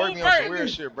try to work me on some weird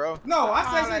shit, bro. No, I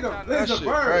said nigga, it's a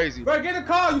bird. Crazy. Bro, get in the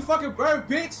car, you fucking bird,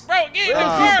 bitch. Bro, get in the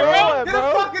car, bro.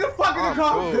 Get the fuck in the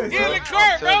car. Get in the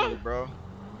car, bro.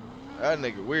 That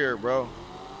nigga weird, bro.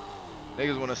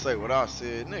 Niggas wanna say what I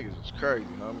said. Niggas was crazy,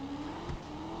 homie.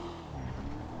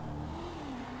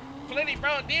 Plenty,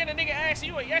 bro. Then the nigga asked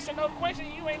you a yes or no question,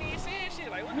 you ain't even saying shit.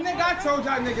 Like, what the nigga, fuck, I told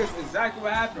y'all niggas exactly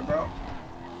what happened, bro.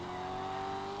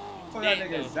 I told y'all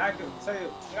niggas exactly. I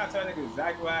gotta tell y'all niggas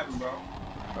exactly what happened, bro.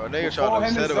 Bro, nigga trying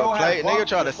to set up a play. Nigga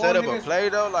trying to set up a play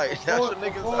though, like that's what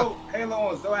niggas. Before Halo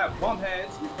and Zoe had bump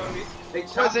heads, you feel me? They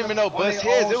wasn't even no bust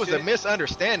heads. It was a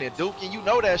misunderstanding, Duke, and you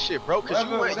know that shit, bro. Cause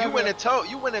you went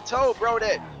and told, bro,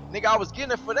 that nigga I was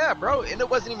getting it for that, bro, and it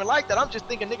wasn't even like that. I'm just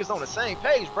thinking niggas on the same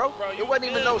page, bro. It wasn't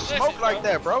even no smoke like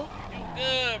that, bro. You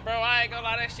good, bro? I ain't gonna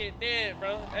lie, that shit dead,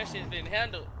 bro. That shit been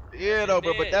handled. Yeah, though,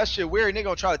 bro, but that shit weird. Nigga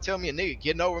gonna try to tell me a nigga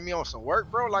getting over me on some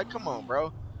work, bro. Like, come on,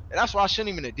 bro. And that's why I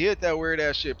shouldn't even have did that weird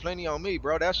ass shit. Plenty on me,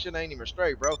 bro. That shit ain't even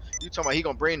straight, bro. You talking about he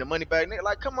gonna bring the money back, nigga?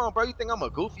 Like, come on, bro. You think I'm a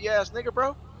goofy ass nigga,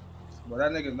 bro? Well,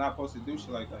 that nigga's not supposed to do shit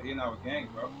like that. He in our gang,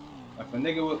 bro. If a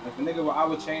nigga with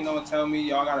our chain on tell me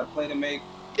y'all gotta play to make.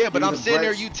 Yeah, but I'm sitting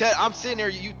there. I'm sitting there.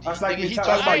 You. Nigga, he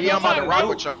talking about I'm about to rock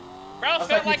with y'all. Bro, That's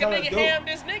felt like like a you nigga tryna do. ham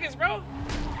this niggas, bro.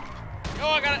 Yo,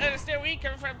 I gotta understand where he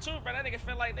coming from too, bro. That nigga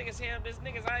feel like niggas ham this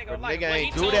niggas. I ain't Bro, gonna lie. nigga What he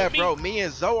ain't do told that, me, bro. Me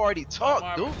and Zoe already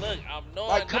talked, dude. Look, I'm knowing.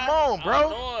 Like, come on, bro. I'm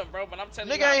knowing, bro, but I'm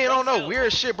telling you. Nigga ain't how on bro no feel.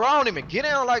 weird shit, bro. I don't even get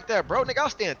down like that, bro. Nigga, I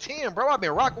stand 10, bro. I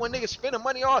been rocking with niggas, spending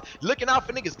money on, looking out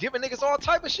for niggas, giving niggas all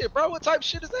type of shit, bro. What type of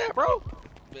shit is that, bro?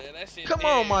 Man, that shit Come dead,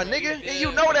 on, my bro. nigga. You And you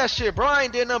dead, know bro. that shit, bro. I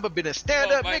ain't did nothing but been a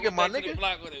stand-up Mike, nigga, get my back to the nigga.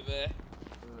 block with it, man.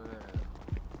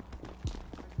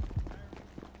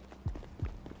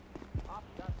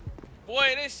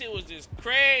 Boy, this shit was just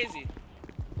crazy.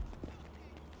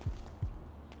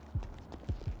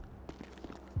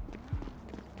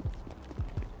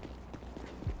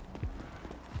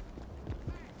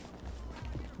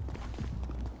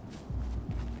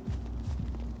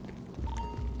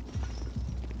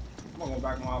 I'm gonna go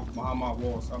back behind my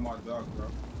wall, so I'm my dog, bro.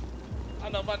 I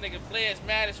know my nigga Blair's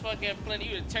mad as fucking plenty.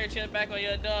 You to turn your back on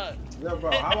your dog. Yeah,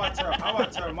 bro. How I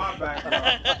turn my back,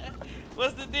 bro?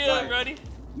 What's the deal, Like, Brody?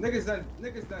 Niggas done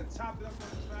chopped it up on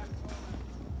the track.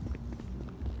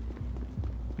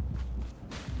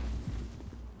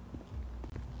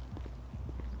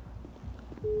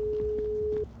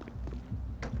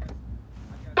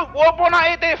 Duke, whoop on our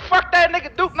everything. Fuck that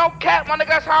nigga, Duke. No cap, my nigga.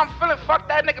 That's how I'm feeling. Fuck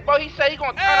that nigga, bro. He said he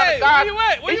gonna turn on the guy. Where you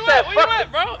at? Where He you said at? Where you fuck-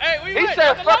 at, bro? Hey, where you He at?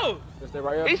 said Drop fuck. the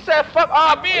low. He said fuck.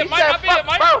 I be He it, Mike. said I be it, fuck,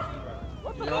 Mike.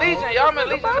 bro. Legion, y'all man,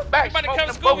 Legion in the back We about to come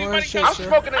smoking. scoop. We about to come I'm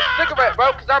smoking a cigarette,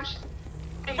 bro, cause I'm.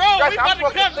 Bro, we about to smoking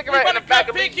a come. We cigarette about in to the back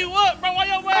come of pick Legion. you up, bro. Why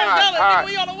your ass Alright, yelling? Nigga,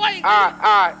 we on the way.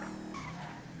 Alright.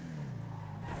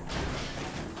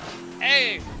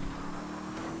 Hey.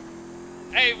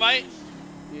 Hey, Mike.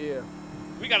 Yeah.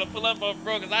 We gotta pull up on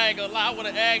bro, cause I ain't gonna lie. I wanna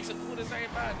ask who this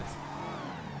ain't behind this.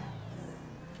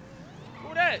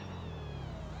 Who that?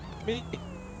 Me.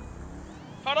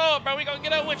 Hold on, bro. We gonna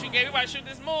get up with you, gang. We about to shoot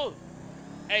this move.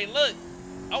 Hey, look.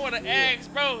 I wanna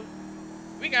ask, bro.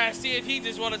 We gotta see if he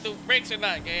just wanna do bricks or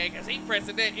not, gang. Cause he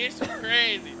pressing that issue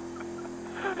crazy.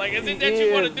 Like, is it that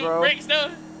you wanna do bricks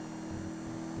though?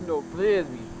 You know, Blizz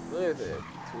is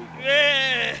tweaking.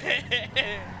 Yeah.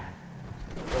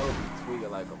 Bro, be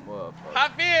tweaking like a motherfucker.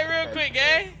 Hop in real quick,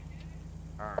 gang.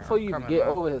 Before you even get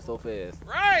over here so fast.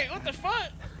 Right, what the fuck?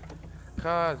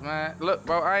 Cuz, man. Look,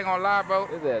 bro, I ain't gonna lie, bro.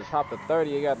 This at top to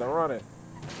 30, you got the running.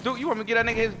 Dude, you want me to get that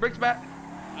nigga his bricks back?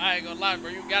 I ain't gonna lie, bro.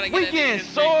 You gotta get We that nigga getting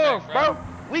his bricks back, soft, bro.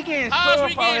 We getting How's soft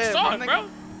we out getting here, soft, my bro? nigga.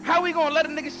 How we gonna let a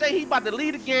nigga say he about to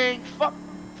lead the gang? Fuck,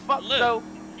 though.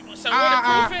 So where the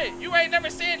proof at? You ain't never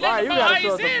said nothing about how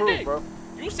you said that. Bro.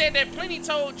 You said that Plenty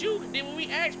told you. Then when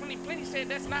we asked Plenty said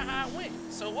that's not how it went.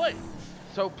 So what?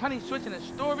 So Plenty switching the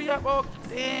story up? Oh,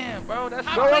 damn, bro. That's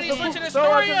How Plenty switching the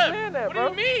story up? What do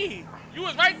you mean? You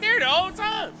was right there the whole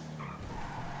time.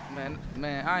 Man,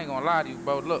 I ain't gonna lie to you,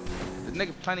 bro. Look, the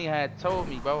nigga Plenty had told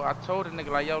me, bro. I told the nigga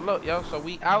like, yo, look, yo, so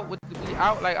we out,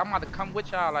 like I'm about to come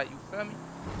with y'all, like, you feel me?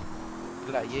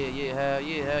 He like, yeah, hell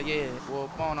yeah. Well,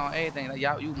 phone on everything, like,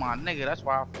 y'all, you my nigga. That's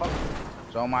why I fuck with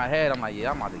you. So in my head, I'm like,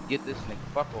 yeah, I'm about to get this nigga.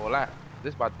 Fuck all that.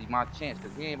 This about to be my chance,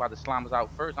 cause he ain't about to slime us out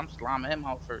first. I'm slamming him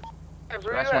out first. So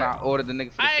that's when I ordered the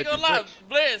nigga for the I ain't 50 gonna lie,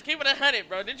 bricks. Blizz, keep it 100,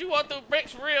 bro. Did you want those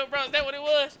bricks for real, bro? Is that what it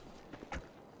was?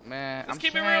 Man, Let's I'm keep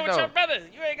it saying, real with though, your brother.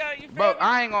 You ain't got, you feel bro, me?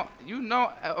 I ain't gonna, you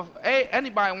know, if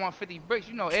anybody want 50 bricks,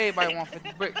 you know everybody want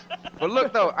 50 bricks. But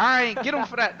look though, I ain't get them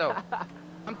for that though.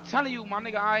 I'm telling you, my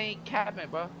nigga, I ain't capping,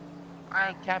 bro. I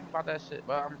ain't capping about that shit,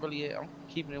 bro. I'm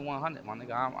keeping it 100, my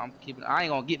nigga. I'm keeping. I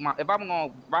ain't gonna get my. If I'm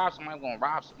gonna rob somebody, I'm gonna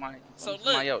rob somebody. So look,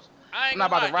 somebody else. I ain't I'm not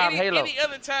gonna about to rob lie. Halo. Any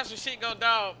other time some shit go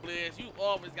down, Blizz, you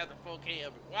always got the 4K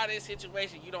of it. Why this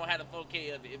situation you don't have the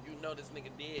 4K of it if you know this nigga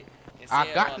did? And I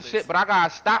said got all the this? shit, but I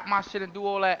gotta stop my shit and do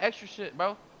all that extra shit,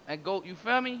 bro. And go. You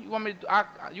feel me? You want me to?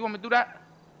 You want me to do that?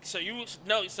 So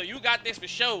you got this for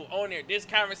show on there. This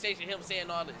conversation, him saying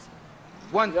all this.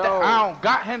 I don't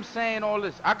got him saying all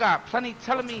this. I got Plenty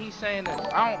telling me he's saying this.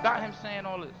 I don't got him saying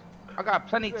all this. I got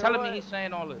Plenty telling me he's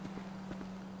saying all this.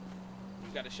 You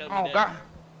gotta show me I don't that. got.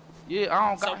 Yeah, I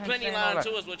don't So got him Plenty saying all lying that.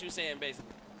 to us what you saying basically.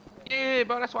 Yeah,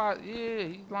 bro, that's why. Yeah,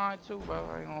 he's lying too, bro.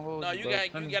 I ain't gonna hold No, you. you bro.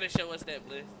 got you gotta show us that,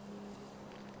 Blizz.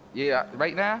 Yeah,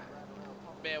 right now.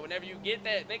 Man, whenever you get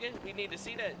that, nigga, we need to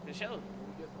see that for sure.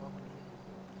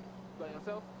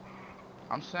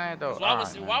 I'm saying though.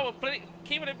 Why would Plenty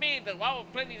keep it a bean though? Why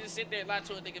would Plenty just sit there and lie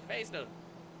to a nigga face though?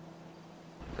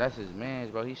 That's his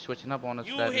man's, bro. He's switching up on us.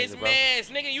 You that his nigga, bro. man's,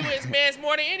 nigga. You his man's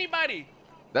more than anybody.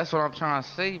 That's what I'm trying to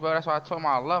say, bro. That's why I told him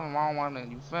I love him. I don't want to.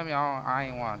 You feel me? I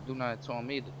ain't want to do nothing to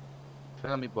him either.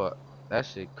 Feel me? But that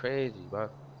shit crazy, bro.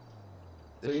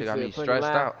 This So shit got me Plenty stressed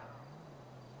lying? out.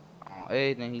 On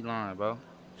everything he lying, bro.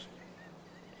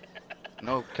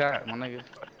 No cap, my nigga.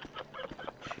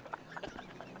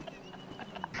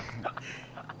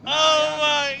 Oh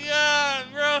my god,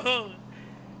 bro.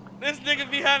 This nigga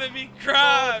be having me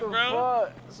cry, bro.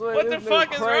 What the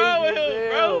fuck is wrong with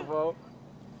him, bro?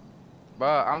 Bro,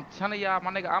 I'm telling y'all,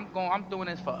 my nigga, I'm doing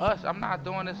this for us. I'm not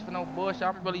doing this for no bullshit.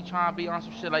 I'm really trying to be on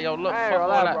some shit like, yo, look, fuck all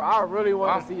that. Bro, I really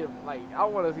want to see it. Like, I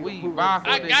want to see the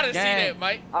I gotta see that,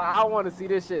 Mike. I want to see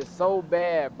this shit so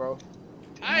bad, bro.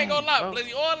 I ain't gonna lie,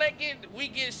 Blizzy. All that we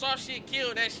get soft shit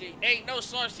killed. That shit ain't no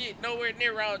soft shit nowhere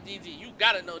near around GG. You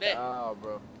gotta know that. Oh,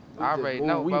 bro. I already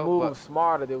know, we bro. move but...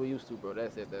 smarter than we used to, bro.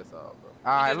 That's it. That's all, bro.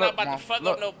 All right, look, not about to fuck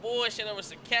up no bullshit or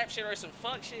some cap shit or some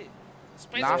fuck shit.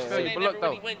 Especially nah, shit that never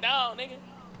really went down, nigga.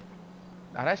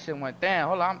 Nah, that shit went down.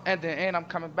 Hold on, I'm ending and I'm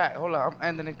coming back. Hold on, I'm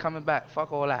ending and coming back.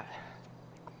 Fuck all that.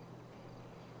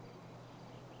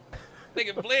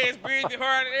 Nigga, Blizz breathing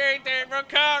hard and everything, bro.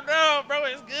 Calm down, bro.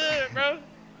 It's good, bro.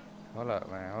 Hold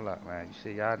up, man. Hold up, man. You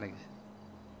see, y'all niggas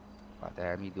about to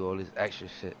have me do all this extra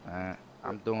shit, man.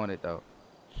 I'm doing it, though.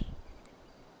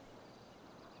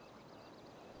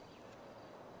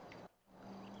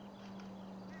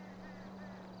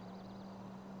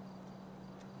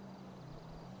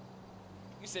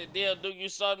 You said, "Damn, Duke, you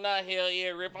something out here, yeah,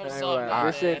 Rip. I'm something out,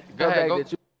 man." Shit, go ahead, go.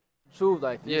 Choose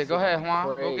like this. Yeah, go ahead,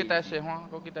 Juan. Go get that shit, Juan.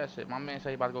 Go get that shit. My man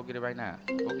say he about to go get it right now.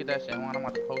 Go get that shit, Juan. I'm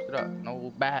about to post it up.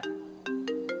 No bat.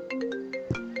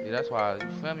 Yeah, that's why, you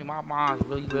feel me? My mom's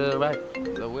really good, right?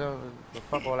 The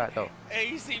fuck all that, though. Hey,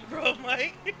 you see, bro,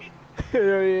 Mike?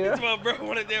 Hell yeah. That's my bro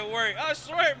wanted that work. I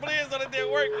swear, Blizz wanted that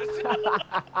work.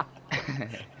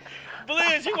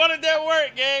 Blizz, you wanted that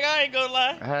work, gang. I ain't gonna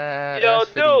lie. Yo,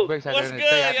 dude, what's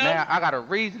good, yo? Man, I got a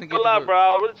reason to get to work. Bro.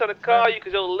 I was trying to call you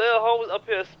because your little homies up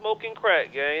here smoking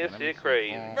crack, gang. That shit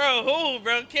crazy. Bro, who,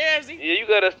 bro? Camzy? Yeah, you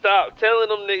gotta stop telling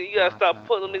them niggas. You gotta stop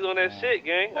putting them niggas on that shit,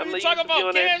 gang. What you talking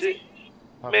about, Camzy?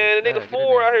 Man, the nigga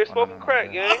 4 out here smoking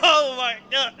crack, gang. Oh my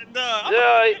god, no.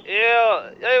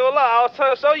 Yeah. Hey, well, I was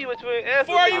trying to show you what you ain't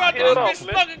asking. 4 you out there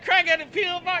smoking crack at the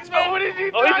pill box, man? Oh, what is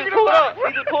he talking about?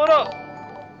 He just pulled up.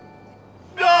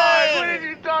 Dog, what is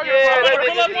you talking about? that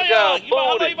pull up on y'all.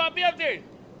 I know you about to be up there.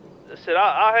 Shit,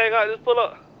 I'll hang out. Just pull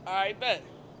up. All right, bet.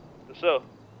 For sure.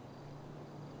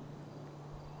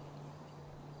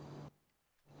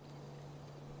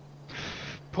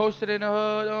 Posted in the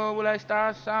hood with that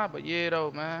style sign, but yeah,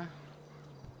 though, man.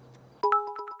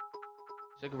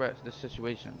 Cigarettes, this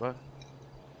situation, bro.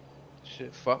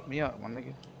 Shit fucked me up, my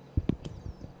nigga.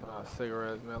 Nah,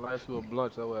 cigarettes, man. Life's with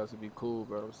blunts, that would have to be cool,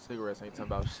 bro. Those cigarettes ain't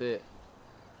talking about shit.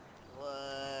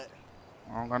 What?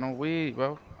 I don't got no weed,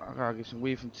 bro. I gotta get some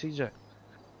weed from TJ.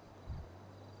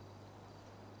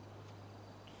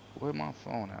 Where's my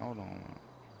phone at? Hold on, man.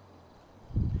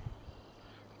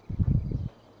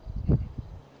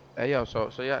 Hey, yo, so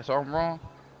I'm wrong?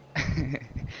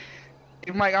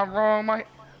 Mike, I'm wrong, Mike?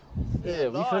 Yeah, we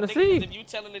Lord, finna nigga, see. If you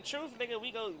telling the truth, nigga,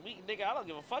 nigga, I don't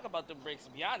give a fuck about them bricks,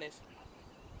 to be honest.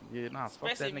 Yeah, nah,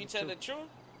 fuck Especially that if you nigga tell the truth.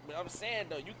 But I'm saying,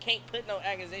 though, you can't put no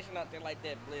accusation out there like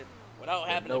that, Blizz, without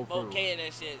having no a 4K and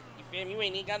that shit. You feel me? You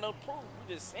ain't even got no proof.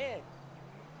 You just saying.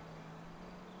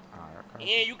 Right,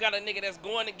 and you got a nigga that's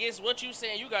going against what you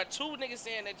saying. You got 2 niggas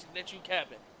saying that you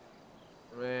capping.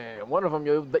 Man, one of them,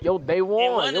 yo day one.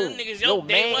 And one of them niggas, yo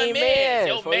day one man.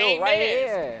 Yo main right man.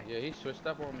 here. Yeah, he switched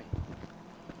up on me.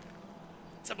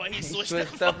 Somebody he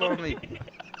switched up on me.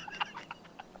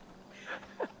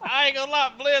 I ain't gonna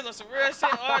lie, Blizz, on some real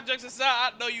shit, all jokes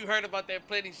aside, I know you heard about that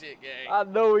plenty shit, gang. I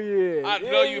know he is. I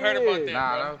know you heard about that,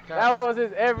 nah, bro. Okay. That was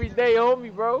his everyday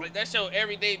homie, bro. Like, that's your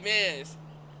everyday mans.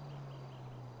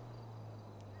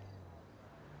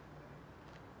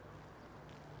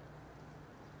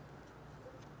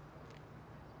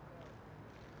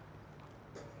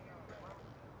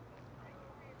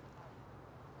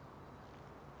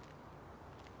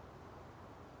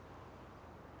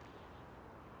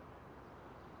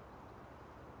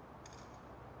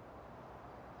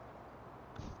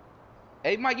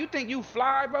 Hey, Mike, you think you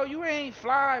fly, bro? You ain't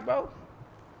fly, bro.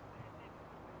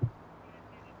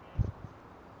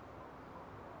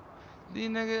 These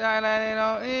niggas act like they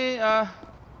don't eat,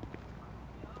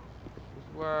 What's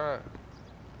the word?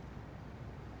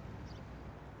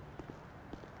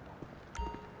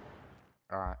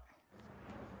 Alright.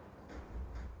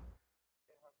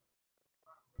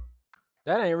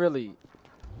 That ain't really.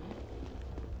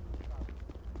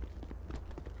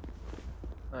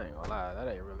 I ain't gonna lie, that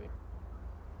ain't really.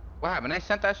 What happened? They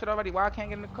sent that shit already? Why I can't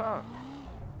get in the car?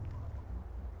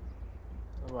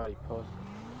 Somebody posted.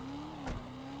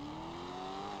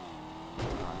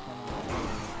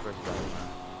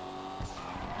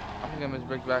 I'm gonna give Miss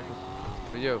Bricks back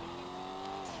for you.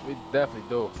 We definitely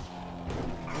do.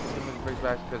 Give Miss Bricks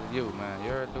back because of you, man. You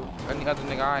heard, dude? Any other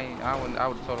nigga, I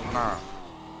would have told him nah.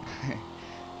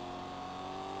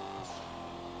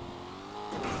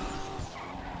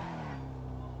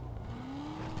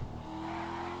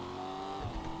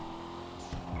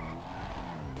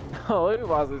 Oh, let me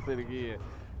watch this shit again.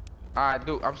 Alright,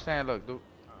 dude, I'm saying, look, dude.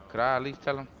 Could I at least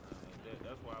tell him?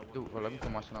 Dude, well, let me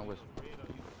put my shit on whistle.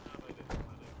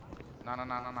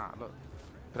 Nah. Look.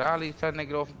 Could I at least tell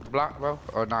nigga off the block, bro?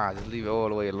 Or nah, just leave it all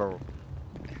the way alone.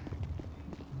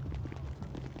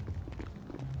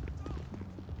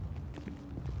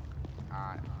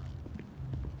 Alright.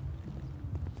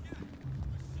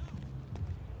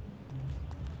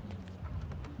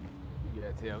 You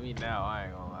gotta tell me now, I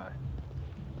ain't gonna lie.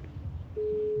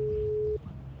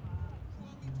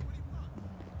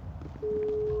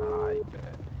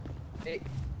 Hey.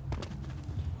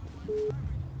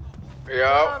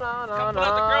 Yeah. Come pull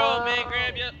out the grove, man.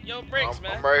 Grab your brakes,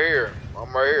 man. I'm right here.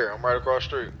 I'm right across the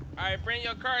street. All right, bring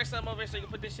your car or something over here so you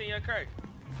can put this shit in your car.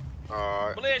 All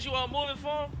right. Blaze, you want to move it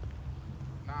for him?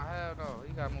 Nah, hell no.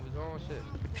 He gotta move his own shit.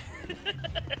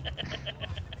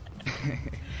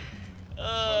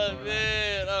 Oh,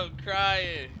 man. I'm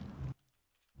crying.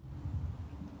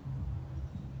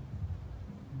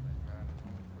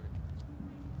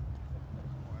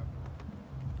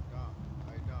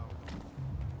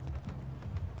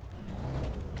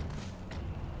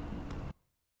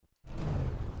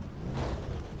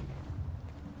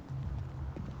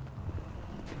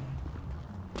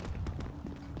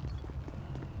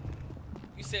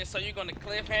 You said, so you gonna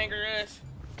cliffhanger us?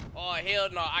 Oh, hell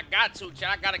no. I got to,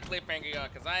 chat. I gotta cliffhanger y'all,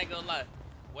 because I ain't gonna lie.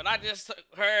 When I just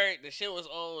heard the shit was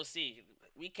OOC,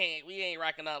 we ain't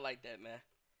rocking out like that, man.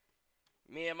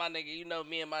 Me and my nigga, you know,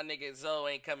 me and my nigga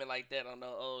Zoe ain't coming like that on no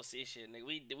OOC shit, nigga.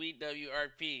 We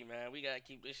WRP, man. We gotta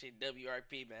keep this shit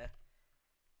WRP, man.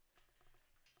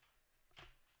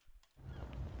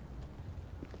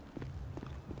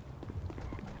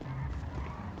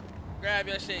 Grab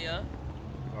your shit, yo.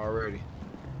 Already.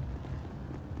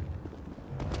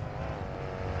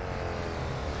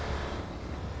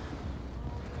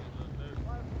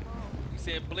 You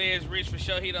said Blaze rich for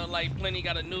sure. He don't like plenty.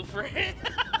 Got a new friend.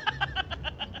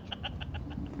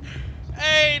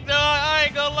 Hey, dog, I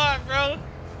ain't gonna lie, bro.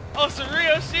 On some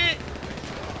real shit.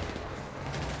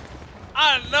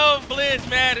 I know Blaze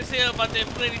mad as hell about that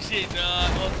plenty shit,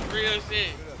 dog. On some real shit.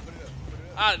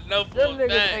 I know for them a niggas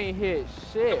fact. ain't hit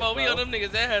shit. Come on, we bro. on them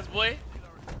niggas' ass, boy.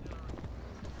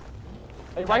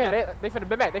 Hey, right here, they finna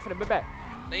be back. They finna be back.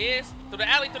 They is? Through the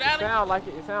alley, It sound like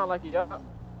it. It sound like it. Yup.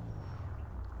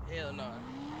 Hell no.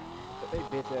 They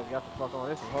bitch ass got the fuck on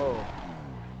this hole.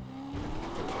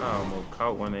 I almost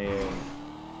caught one of them.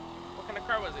 What kind of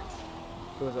car was it?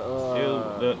 It was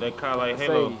a that car like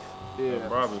Halo. Mercedes. Yeah.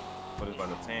 Probably, but it's like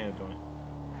a tan joint.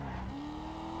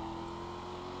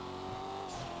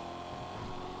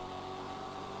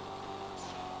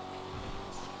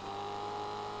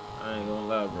 I ain't gonna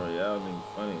lie, bro. Y'all niggas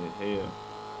funny as hell.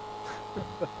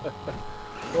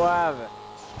 What happened?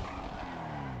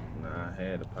 Nah, I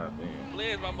had to pop in.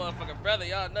 Blaze my motherfucking brother.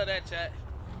 Y'all know that, chat.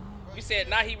 You said,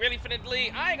 nah, he really finna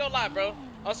leave. I ain't gonna lie, bro.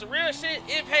 On some real shit,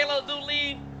 if Halo do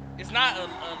leave, it's not a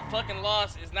fucking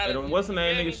loss. It's not Hey, them what's the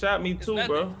name nigga shot me too,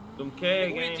 bro. Them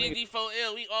CAD we gang niggas.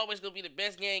 GG4L, we always gonna be the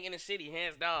best gang in the city,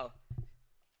 hands down.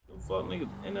 Them fuck niggas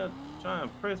in there trying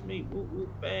to press me. Whoop,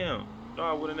 whoop, bam.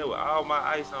 Dog went in there with all my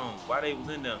ice on. Why they was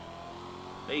in there?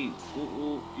 They, whoop,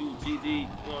 whoop, you GG, you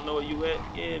don't know where you at?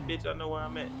 Yeah, bitch, I know where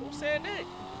I'm at. Who said that?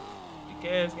 The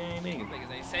CAD gang niggas.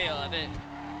 Niggas ain't say all that.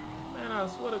 Man, I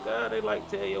swear to God, they like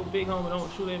tell your big homie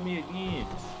don't shoot at me again.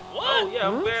 What? Oh yeah,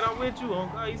 I'm glad I'm with you. On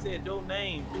God, he said your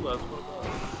name too. I swear to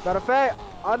God. Matter of fact,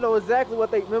 I know exactly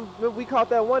what they remember. We caught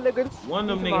that one nigga. One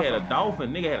of them nigga had a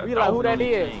dolphin. Nigga had a We dolphin. like who that on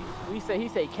his is? chain. He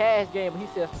say cash game, but he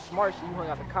said some smart shit. You hung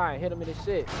out the car and hit him in his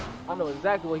shit. I know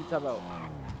exactly what he talking about.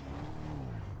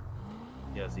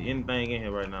 Yeah, see anything in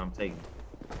here right now, I'm taking.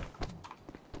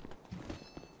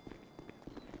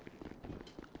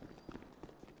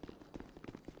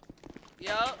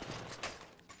 Yup.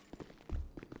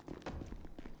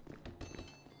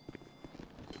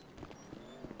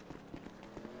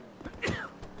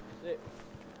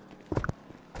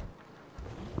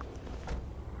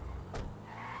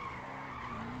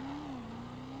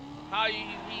 How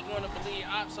he gonna believe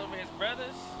ops over his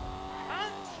brothers? Huh?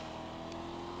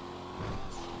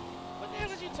 What the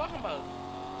hell are you talking about?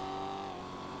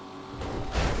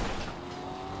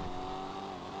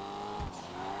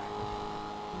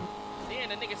 Then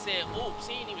the nigga said oops.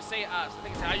 He didn't even say ops. The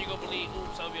nigga said, how you gonna believe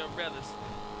oops over your brothers?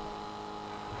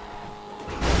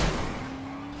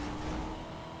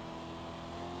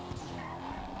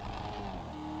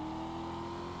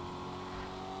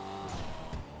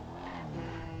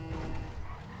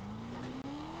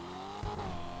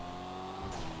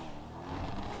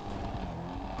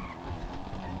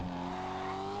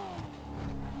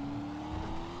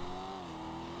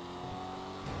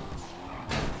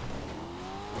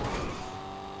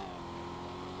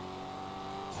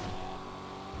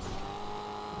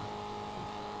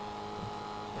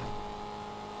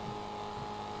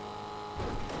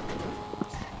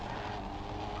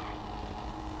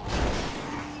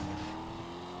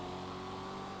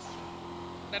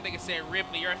 That nigga said,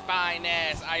 Ripley, you're fine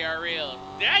ass IRL.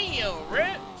 Damn,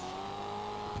 Rip.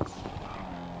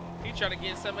 He trying to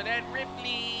get some of that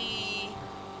Ripley.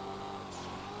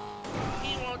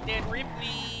 He want that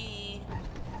Ripley.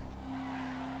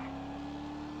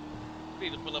 We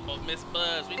need to pull up on Miss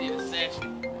Buzz. We need a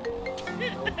session. No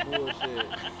bullshit.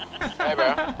 Hey,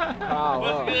 bro.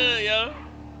 What's good, yo?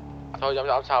 I told you I'm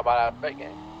talking about that fake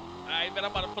game. Alright, man,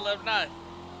 I'm about to pull up now.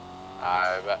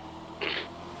 Alright, bet.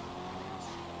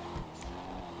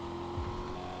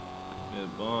 This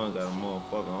Bond got a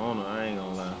motherfucker on her, I ain't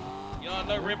gonna lie. Y'all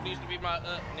know Ripley used to be my,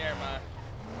 never mind.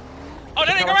 Oh,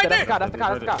 that nigga right there! That's the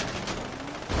guy.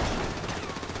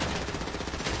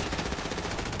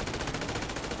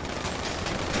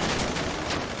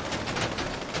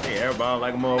 Hey, everybody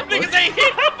like a motherfucker. Them niggas ain't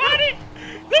hit nobody!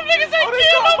 Them niggas ain't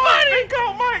killed nobody!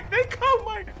 They caught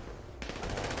Mike!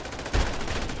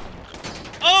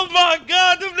 Oh my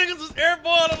god, them niggas was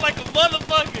airballing like a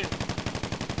motherfucker!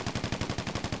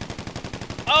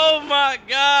 Oh my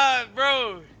god,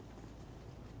 bro!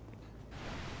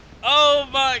 Oh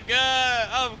my god,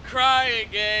 I'm crying,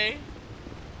 gang.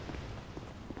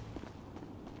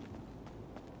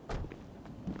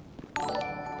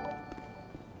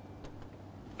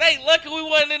 They lucky we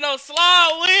wasn't in no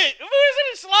slide with. If we was in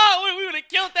the slide with, we would have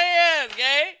killed their ass,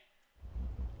 gang.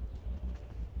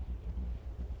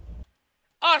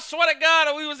 I swear to God,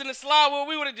 if we was in the slide with,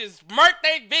 we would have just murked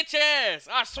they bitch ass.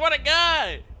 I swear to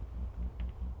God.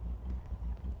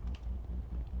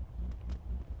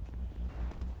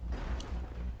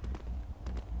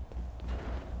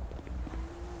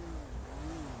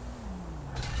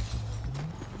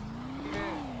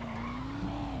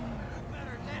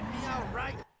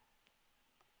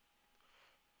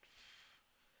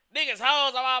 Niggas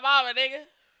hoes on my mama, nigga.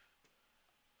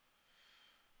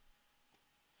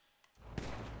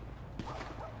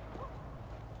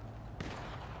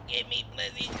 Get me,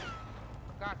 Blizzy.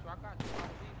 I got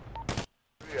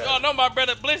you. Y'all know my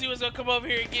brother Blizzy was gonna come over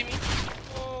here and get me.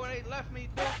 Oh, they left me,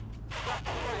 dude.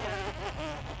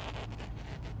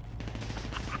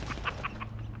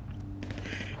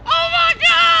 Oh my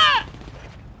god!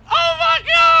 Oh my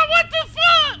god, what the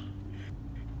fuck?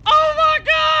 Oh my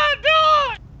god,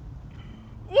 dog!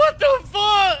 What the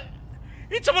fuck?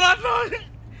 He talking about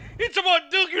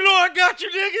Duke, you know I got you,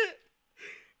 nigga.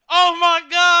 Oh my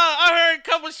god, I heard a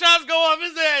couple shots go off,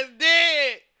 his ass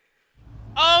dead.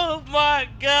 Oh my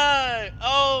god,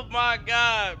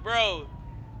 bro.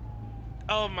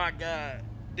 Oh my god,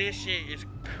 this shit is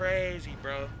crazy,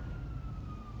 bro.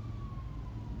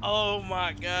 Oh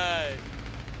my god.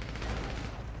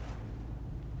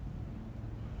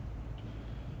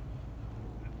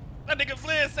 That nigga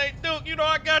Flynn say, Duke, you know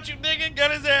I got you, nigga.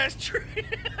 Got his ass tree.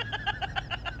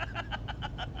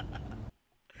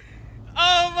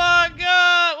 Oh my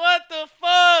god, what the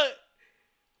fuck?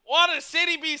 Why the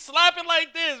city be slapping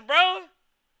like this, bro?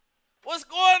 What's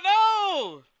going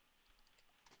on?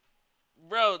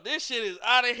 Bro, this shit is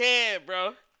out of hand,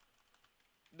 bro.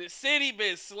 The city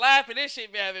been slapping. This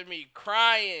shit been having me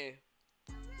crying.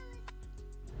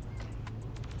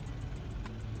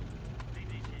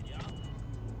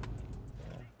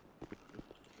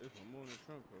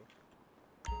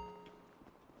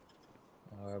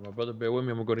 Alright, my brother, bear with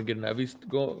me. I'm gonna go and get an IV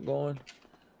going.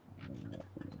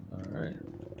 Alright.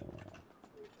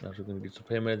 Now we're gonna get some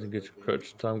payments and get your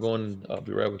crutch time going. And I'll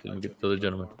be right with you and get the other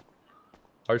gentleman.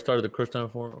 I already started the crutch time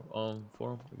for him.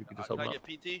 If you could just help him out. Can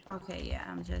I get PT? Okay, yeah,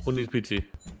 I'm just. Who needs PT?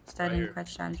 Starting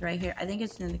crutch times right here. I think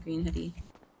it's in the green hoodie.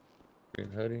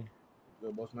 Green hoodie.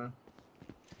 Good boss man.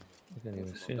 I can't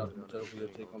even see him.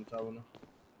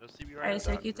 Alright,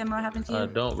 sir, can you tell me what happened to you? I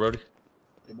don't, Brody.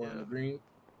 Your boy in the green.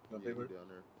 No paper.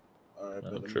 Alright,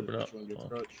 I'm tripping out.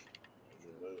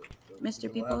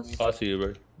 Mr. Peoples? I'll see you, bro.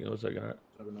 Give me 1 second, alright?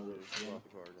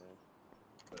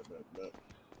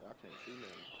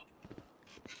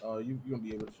 You gonna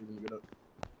be able to see when you get up.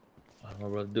 My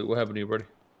brother, dude, what happened to you, buddy?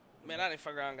 Man, I didn't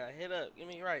fuck around, got hit up. Get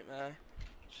me right, man.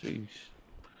 Sheesh.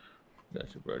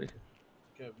 Got you, buddy.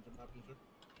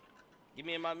 Give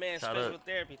me and my man special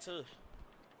therapy, too.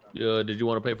 Yeah, did you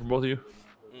want to pay for both of you?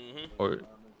 Mm-hmm. Or,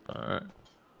 alright.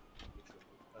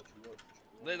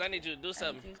 Liz, I need you to do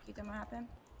something. Can you tell me what happened?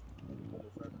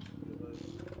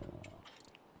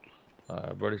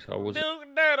 Alright, buddy, so I was...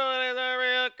 Duke Dirtle is a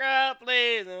real crowd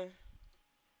pleaser.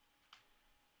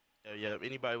 Yeah,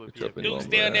 anybody with Duke's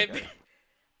down there.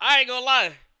 I ain't gonna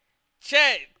lie.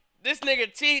 Chat, this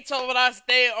nigga T told me I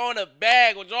stay on a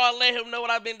bag. Would y'all let him know what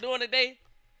I've been doing today?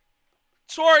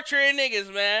 Torturing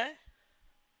niggas, man.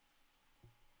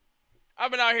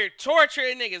 I've been out here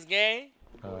torturing niggas, gang.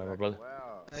 Alright, my brother.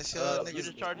 Wow. You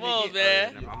just charged me. Come on,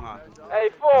 man. Hey,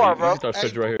 4, bro. You start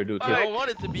stretching right here, dude. I don't want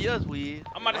it to be us, we.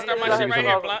 I'm about to start my shit right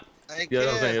here, Block. Yeah, that's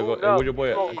what I'm saying. Yo, go, where's your boy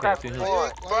at? Bro,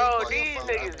 these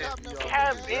niggas is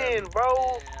capped in,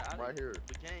 bro. Right here.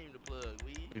 Became the plug,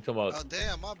 we. You talking about? Oh,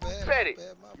 damn, my bad. Said it.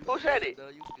 Who said it?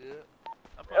 You good?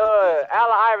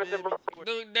 Allen Iverson, bro.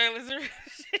 Dude, Dallas.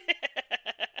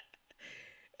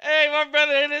 Hey, my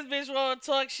brother and this bitch want to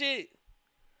talk shit.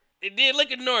 They did look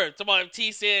at North. Talking about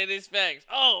T said this facts.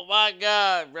 Oh my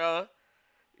God, bro.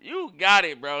 You got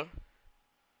it, bro.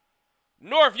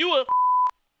 North, you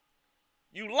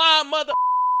lying mother.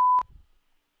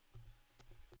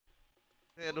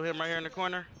 Handle him right here in the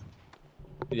corner.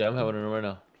 Yeah, I'm having him right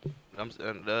now.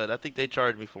 I think they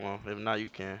charged me for him. If not, you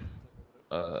can.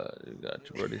 You got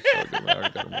you already. So good, man. I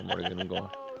already got him. I'm already getting him going.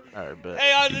 All right, bet.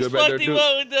 Hey, I just fucked him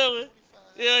up with that one.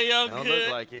 Yeah, y'all good. Don't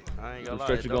look like it. I ain't gonna lie.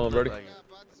 Stretch you going, Birdie.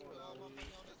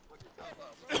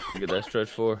 You get that stretch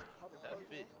for.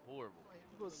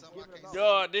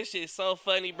 Yo, this shit so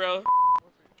funny, bro.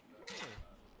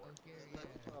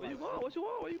 Where you going? What you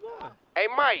want? Where you going? Hey,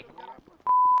 Mike.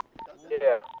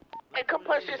 Yeah. Hey, come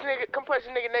punch this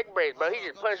nigga neck brace, bro. He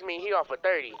just punched me. He off for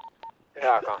 30.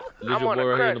 Yeah, I'm on the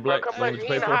crutch, bro. Come punch me.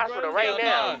 He in the hospital right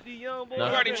now. You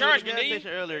already charged me, nigga.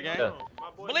 Earlier, gang. Yeah.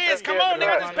 Blizz, come on,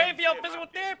 nigga. I just paid for your physical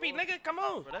therapy, nigga. Come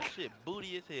on. Bro, that shit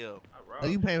booty as hell. Are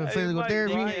you paying for physical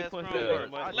therapy?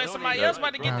 Let somebody else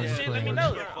about to get this shit. Let me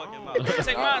know.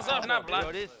 Take mine off, not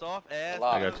block. This soft ass.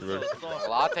 I got you, bro.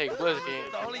 Well, I'll take Blizz again.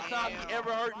 The only time he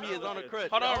ever hurt me is on the crutch.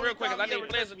 Hold on real quick, cause I need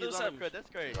Blizz to do something. That's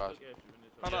crazy.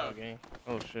 Hold on.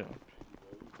 Oh shit.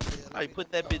 I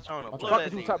put that bitch on him.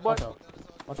 Fuck you, top boy.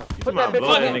 Put that bitch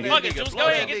on him. Fuck it, Juice. Go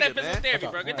ahead and get that physical therapy,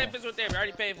 bro. Get that physical therapy. I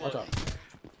already paid for it.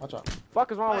 Watch out.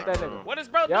 Fuck is wrong with that nigga? What is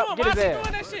bro doing? Why is he doing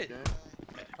that shit?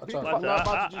 I'm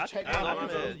about to just check out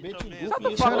bitch. Shut the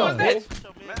fuck up, bitch.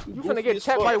 You finna get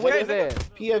checked right with his ass.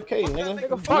 PFK,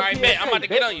 nigga. All right, bet. I'm about to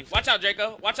get on you. Watch out,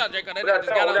 Draco. Watch out, Draco. That nigga just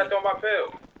got on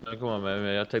you. Hey, come on,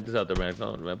 man. Y'all take this out there, man. Come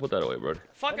on, man. Put that away, bro.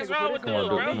 Fuck is wrong with you, Come on,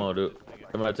 dude. bro? Come on, dude.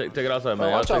 Come on, take it outside, man.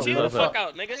 Y'all take this Chill the fuck outside.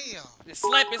 out, nigga. Just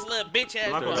slap his little bitch ass.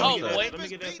 You a hoe, boy.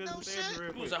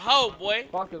 You was a hoe, boy.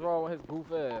 Fuck is wrong with his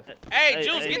goof ass? Hey,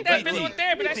 Juice, get that physical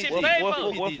therapy. That shit paid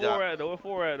for. What 4 at though? What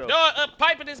 4 at though? Dog up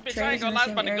piping this bitch. I ain't gonna lie,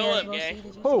 it's about to go up, gang.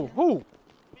 Who?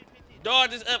 Dog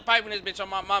just up piping this bitch on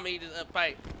my mama. He just up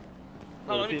pipe.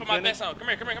 Hold on, let me put my vest on. Come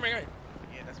here.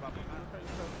 Yeah, that's my.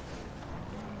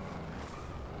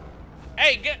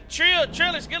 Hey,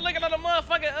 Trillers, good looking on the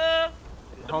motherfucking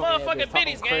the motherfucking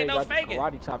biddies, gang. No faking.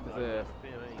 Karate chopped his ass.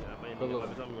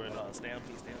 Stay on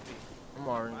peace. I'm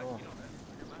already going.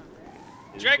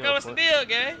 Draco is still,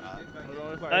 gang.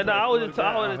 No, I was just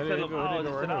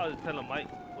telling Mike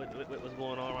what's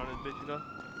going on around this bitch, you know.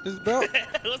 This belt.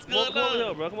 What's going on? Come over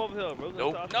here, bro. Come over here, bro.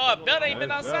 Nope. No, Belt ain't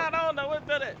been outside. I don't know what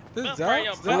Belt at. This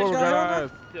Yeah,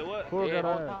 what?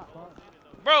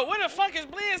 Bro, where the fuck is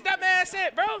Blizz that man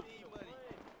at, bro?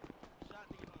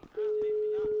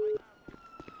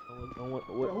 What's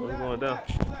going down?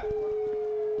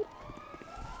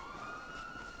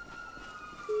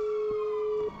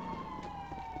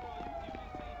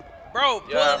 Bro,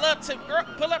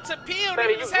 pull up to Peel,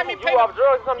 nigga. Just had me pay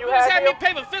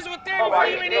for physical therapy before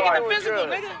you ain't even get the physical,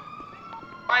 nigga.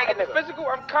 I ain't get the physical.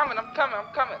 I'm coming.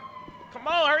 Come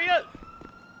on, hurry up.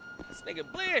 This nigga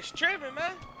Blizz tripping,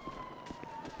 man.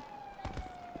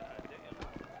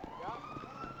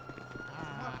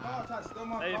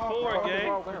 Hey, 4,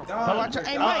 gang.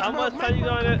 Hey, Mike, how much time you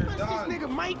on that? This nigga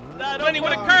Mike. Plenty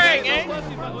with a curve, gang.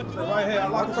 Right here, I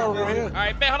lock this over here. All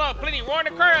right, bet. Hold on, Plenty. Roar the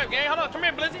curve, gang. Hold on, come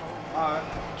here, Blizzy. All right.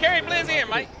 Carry Blizz in,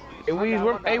 Mike.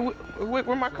 Hey,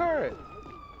 where my card?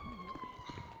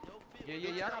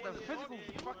 Yeah, I got the physical.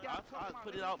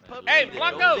 Put it out public. Hey,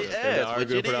 Blanco. Hey,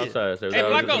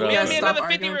 Blanco, me another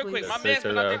 50 real quick. My man's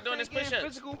been out there doing this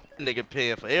push-ups. Nigga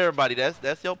paying for everybody.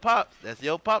 That's your pops. That's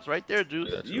your pops right there,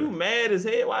 Juice. You mad as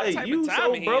hell? Why you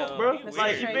so broke, bro?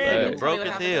 Like you been broke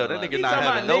as hell. That nigga not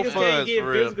having no funds for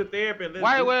real.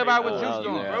 Why you worry about what Juice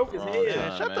doing? Broke as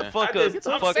hell. Shut the fuck up. Get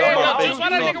the fuck out of my face.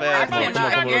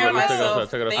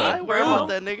 I ain't worried about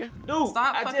that nigga. Dude,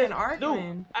 stop fucking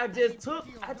arguing. I just took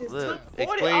 40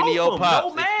 explain to your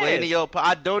pops. Explain to your pops.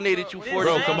 I donated you 40.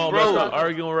 Bro, come on, bro. Stop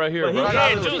arguing right here, bro.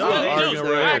 Yeah, Juice. Don't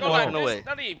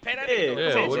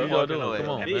what are y'all doing? Come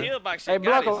on, man. Hey,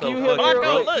 Blanco, can you hear me?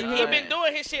 Blanco, look, he been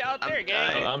doing his shit out there,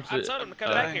 gang. I told him to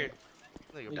come back here.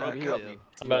 I'm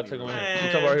about to take him in.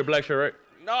 You talking about here, black shirt, right?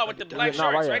 No, with the black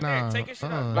shorts right there. Take his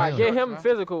shit out. Like, get him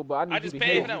physical, but I need I you just to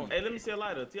paid heal. for that one. Hey, let me see a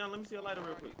lighter. Tion, let me see a lighter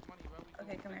real quick.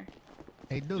 Okay, come here.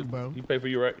 Hey, dude, bro. You pay for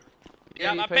you, right?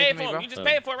 Yeah, I paid for him. You just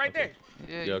paid for it right there.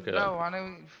 Yeah, okay. No, I know.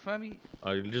 You feel me?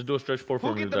 Just do a stretch 4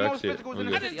 for me. Who get the most physicals in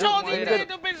the I city? just told you that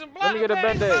them bitches blood. Let me get a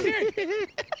Band-Aid.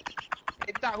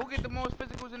 Hey, Doc, who get the most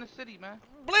physicals in the city, man?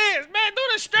 Blizz, man, do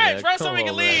the stretch, bro, so we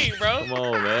can leave, bro. Come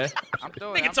on, man. I'm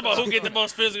doing Nigga talking about who get the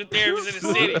most physical therapists in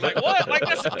the city. Like, what? Like,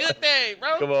 that's a good thing,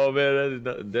 bro. Come on, man.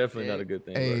 That is definitely not a good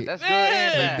thing. Hey, bro. That's good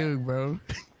and dude, bro.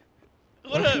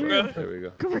 What up, bro? There we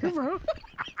go. Come here, bro.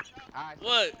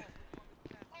 What?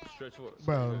 Stretch 4.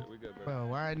 Bro, We good, bro,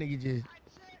 why nigga just...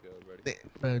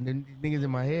 Bro, them niggas in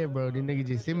my head, bro. Them niggas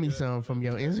just sent me some from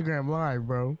your Instagram live,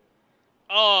 bro.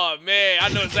 Oh, man, I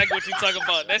know exactly what you talking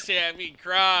about. That shit had me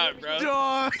crying, bro.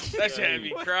 Dog. That shit had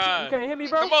me crying. You can't hear me,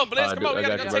 bro? Come on, Blizz, come on. We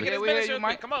gotta go take it you, in this Mike.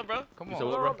 minute. Come on, bro. Come You on. said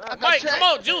what, bro? Mike, come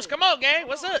on, Juice. Come on, gang.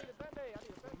 What's up?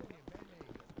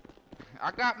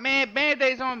 I got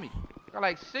Band-Aids on me. Got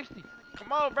like 60.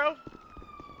 Come on, bro.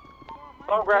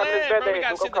 I'm grabbing this Bro, we Band-Aid.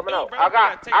 gotta Who sit coming the out? dude, bro.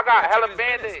 I got hella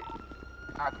Band-Aids.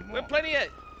 We're plenty of.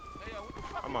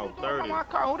 I'm out 30. My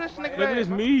car, who this nigga? Nigga, it's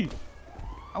me.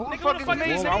 Who the Nigga, fuck who the fuck is is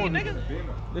me? this nigga?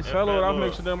 This fellow, I'll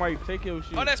make sure they might take your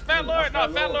shit. Oh, that's Fat Lord.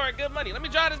 No, Fat Lord, good money. Let me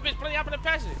drive this bitch. Plenty up in the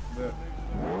passenger.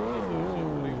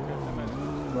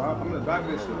 I'm in the back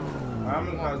of this shit. I'm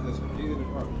in the back of this shit. He's in the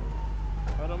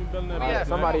car.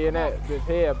 Somebody in that bitch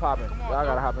head popping. Y'all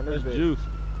gotta hop in this bitch. Juice.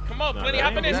 Come on, plenty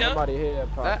up in this, yo. Somebody head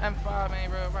popping. That M5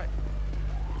 ain't real right.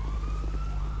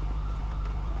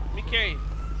 Let me carry you.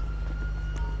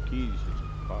 Keys should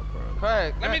just pop around.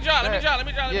 Craig, Let me drive. Let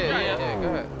me drive. Yeah, go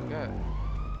ahead.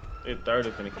 It's 30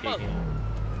 finna kick in.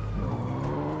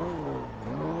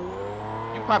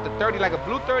 You popped a 30 like a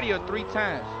blue 30 or 3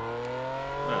 times?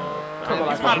 Come on,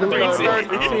 He's popping 3 I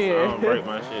don't break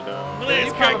my shit down. Blizz,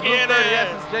 You popping blue 30, crackhead that's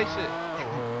ass. some J shit.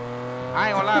 I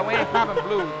ain't gonna lie, we ain't popping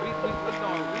blues. We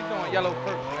doing yellow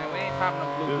first, man. We ain't popping them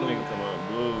This blues. nigga talking about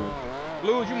blues.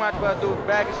 Blues, you might as well do a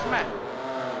bag of smack.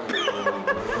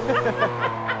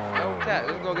 No cap,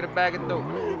 let's go get a bag of dope.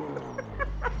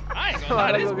 I ain't gonna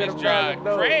lie, this bitch drive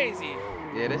crazy.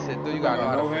 Yeah, this shit, dude, you gotta know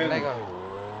how to leg up.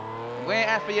 We ain't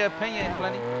ask for your opinion,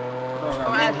 Plenty.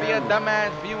 Don't ask for your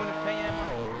dumbass view and opinion, man.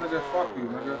 Nigga, fuck you,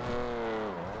 nigga.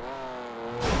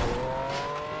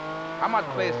 I'm about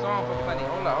to play a song for Plenty.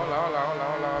 Hold on.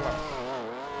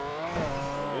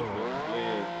 This was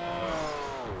big.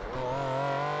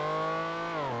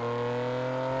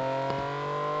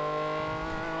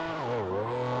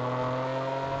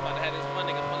 I'm about to have this one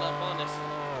nigga pull up on us.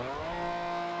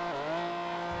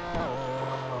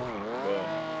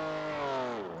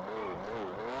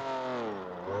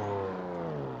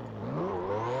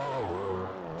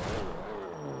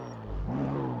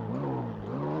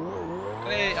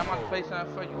 Hey, I'm about to play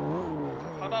something for you.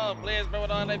 Hold on, Blizz, bro,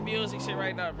 with all that music shit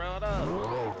right now, bro. Hold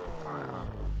on.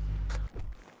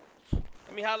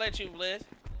 Let me holler at you, Blizz.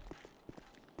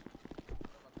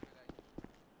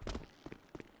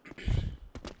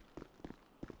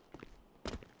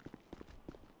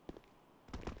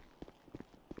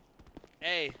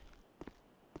 Hey.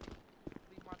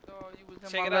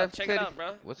 Check it out,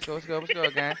 bro. What's good,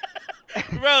 gang?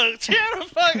 Bro, chill the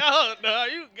fuck out, dog.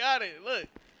 You got it. Look.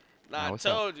 Nah, I what's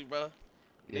told you, bro.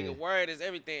 Yeah. Nigga, word is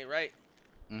everything, right?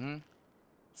 Mm-hmm.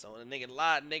 So when the nigga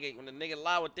lie, when the nigga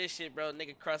lie with this shit, bro,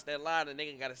 nigga cross that line, the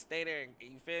nigga gotta stay there, and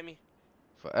you feel me?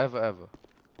 Forever, ever.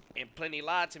 And Plenty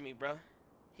lied to me, bro.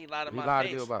 He lied to He my lied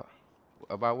face. to you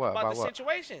about what? About the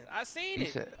situation. I seen He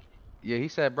it. said, yeah, he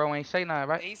said, bro ain't say nothing,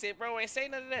 right? And he said, bro, ain't say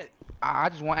none of that. I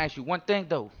just want to ask you one thing,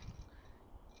 though.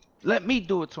 Let me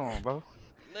do it to him, bro.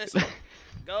 Listen,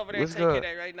 go over there and What's take care of good?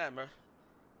 that right now, bro.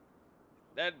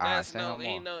 That's say no,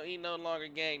 no more. he no longer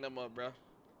gang no more, bro.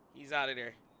 He's out of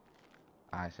there.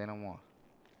 I ain't say no more.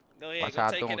 Go ahead, Watch go how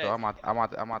I take do care it, of though. that. I'm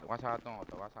out. Watch how I do it,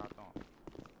 though. Watch how I do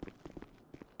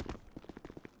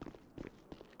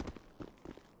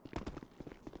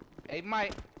it. Hey,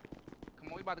 Mike. Come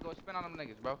on, we about to go spin on them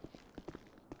niggas, bro.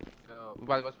 Yo. We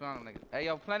about to go spin on them niggas. Hey,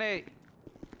 yo, Plenty.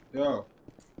 Yo.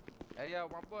 Hey, yo,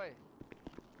 my boy.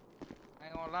 I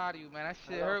ain't gonna lie to you, man. That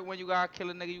shit hurt when you gotta kill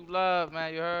a nigga you love,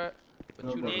 man. You heard?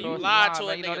 But you, Yeah, you cross the lied line, to a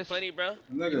man. You know nigga, this- Plenty, bro.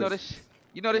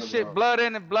 You know this shit blood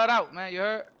in and blood out, man. You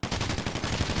heard?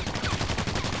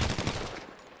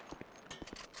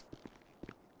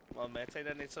 Come on, man. Take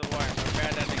that nigga to the wire, bro.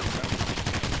 Grab that nigga, bro.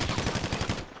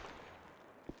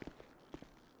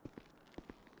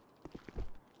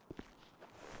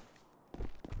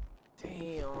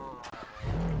 Damn.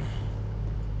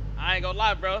 I ain't gonna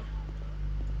lie, bro.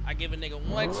 I give a nigga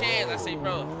one chance. I say,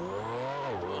 bro,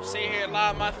 you gonna sit here and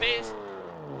lie in my face?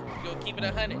 You gonna keep it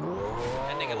 100?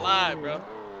 That nigga lied, bro.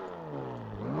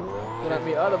 So that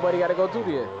mean other buddy gotta go too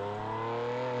then.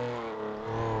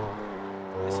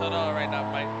 Let's hold on right now,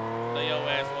 Mike. Know your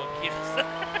ass won't kill us.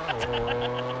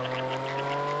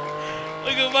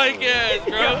 Look at Mike ass,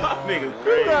 bro. Niggas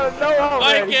crazy.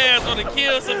 Mike ass want to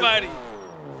kill somebody.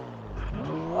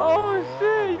 Oh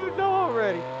shit, you know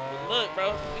already. Look,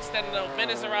 bro, we standing on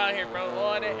business around here, bro.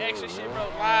 All that extra shit, bro.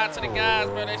 Lying to the guys,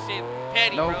 bro. That shit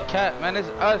petty, bro. No cap, man. It's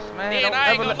us, man. Then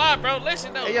I ain't gonna lie, bro.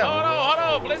 Listen, though. Hey, yo. Hold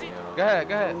on, Blizzy. Go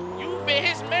ahead. You been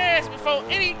his man before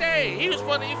anything. He was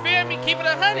supposed to, you feel me, keep it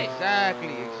 100. Exactly.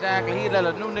 He let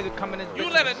a new nigga come in this bitch. You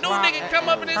let a new nigga come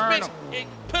up in this bitch and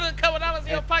put a couple dollars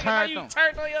in your pocket while you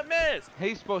turned on your mans.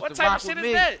 He's supposed what to rock type of shit with is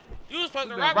me. that? You was supposed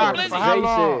to rock with For how Blizzy.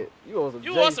 long?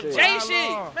 You on some J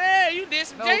shit. Man, you did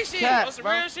some No J shit. cap, On some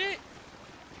bro. real shit.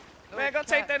 Man, go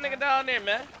take that nigga down there,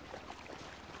 man.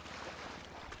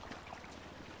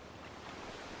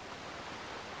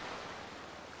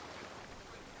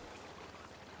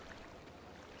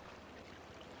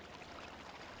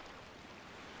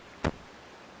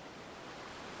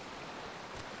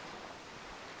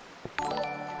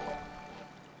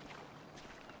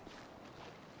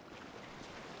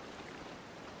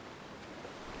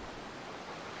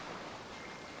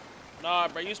 Nah,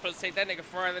 bro, you supposed to take that nigga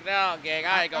further down, gang.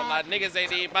 I ain't gonna lie. Niggas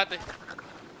ain't even about to...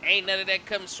 Ain't none of that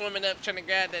come swimming up trying to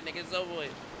grab that nigga. It's over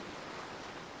with.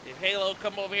 If Halo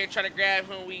come over here trying to grab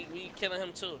him, we killing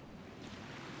him too.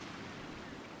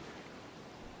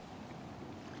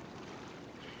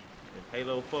 If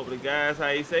Halo fuck with the guys how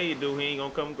he say he do, he ain't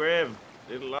gonna come grab him.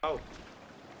 Little law.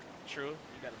 True. You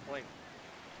got a point.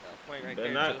 Got a point right Better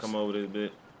there, not Juice. come over this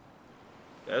bit.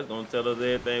 That's gonna tell us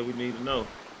everything we need to know.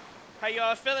 How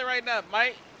y'all feeling right now,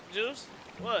 Mike? Juice?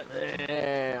 What?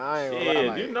 Man, I ain't gonna Shit,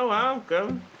 lie. you know how I'm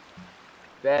coming.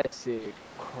 That shit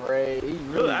crazy. He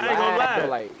really Look, I ain't gonna lie.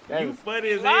 Like, that You was- funny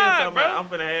as hell talking about I'm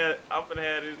finna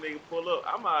have this nigga pull up.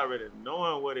 I'm already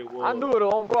knowing what it was. I knew it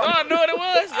on bro. Y'all knew what it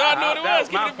was? Y'all knew what it was?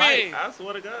 Keep my it big. fight. I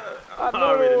swear to God. I I'm knew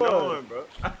already it was. knowing, bro.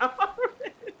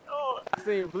 I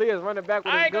seen Blizz running back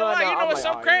with I his ain't gonna gun. lie, you out. know I'm what's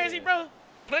like, so oh, crazy, yeah. bro?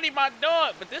 Plenty my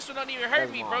dog, but this one don't even hurt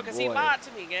That's me, my bro, because he boy. lied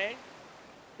to me, gang.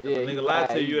 Yeah, If a nigga lie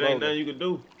to you, it ain't nothing you can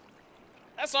do.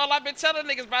 That's all I've been telling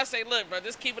niggas, bro. I say, look, bro,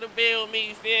 just keep it a bill with me,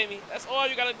 you feel me? That's all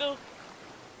you gotta do.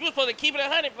 You was supposed to keep it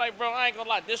 100, like, bro, I ain't gonna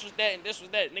lie, this was that and this was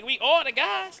that. Nigga, we all the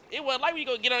guys. It wasn't like we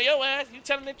gonna get on your ass. You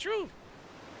telling the truth.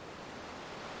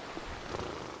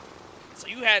 So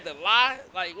you had to lie?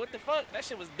 Like, what the fuck? That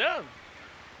shit was dumb.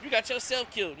 You got yourself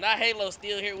killed. Now Halo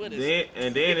still here with us.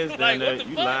 And then it's Like, done what that the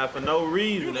you fuck? lied for no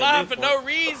reason. You at lied this for point. no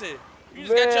reason. You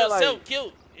just got Man, yourself like-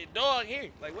 killed. Your dog here.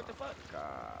 Like, what the fuck? God.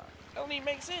 That don't even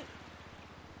make sense.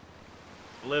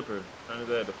 Flipper. Turns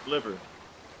out the flipper.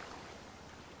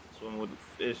 Swimming with the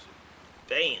fish.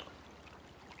 Damn.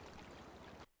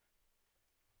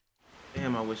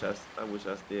 Damn, I wish I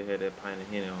still had that pint of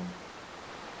Henny on me.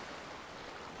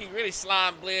 He really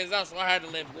slimed Blizz out, so I had to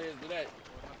let Blizz do that.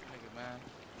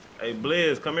 Hey,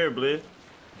 Blizz, come here, Blizz.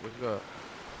 What's up?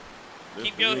 This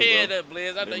Keep for your you, head bro. up,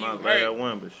 Blizz. I know This you my hurt. last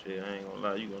one, but shit, I ain't gonna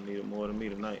lie, you gonna need it more than me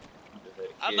tonight. You just had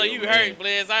to I kill know you your hurt, man.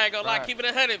 Blizz. I ain't gonna lie. Right. Keep it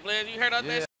 100, Blizz. You heard out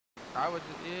that I was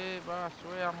just, bro, I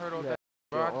swear I'm hurt on Yeah. that.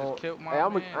 Bro, I just killed my Hey, man, I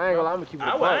ain't gonna lie, I'm gonna keep it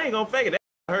a I buck. ain't gonna fake it.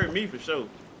 That hurt me for sure.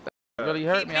 really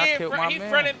hurt me. I killed my he man.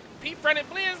 fronted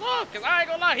Blizz off, cause I ain't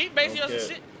gonna lie, he basically on some Okay.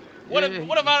 shit. What Yeah,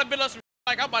 if I been on some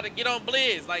like I'm about to get on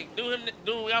Blizz, like do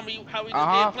how we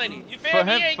just did plenty. You feel For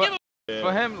me? him, He ain't give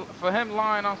a for him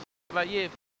lying on like, yeah,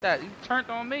 f that. You turned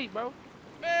on me, bro.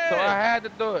 man. So I had to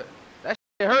do it. That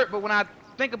shit hurt, but when I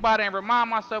think about it and remind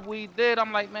myself what he did,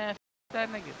 I'm like, man, f that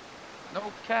nigga. No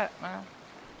cap, man.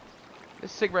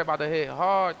 This cigarette about to hit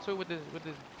hard too with this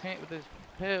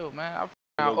pill, man.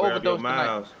 I Go grab your overdosed tonight.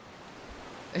 miles.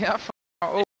 Yeah, I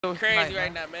overdosed Crazy tonight,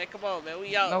 right man. now, man. Come on, man.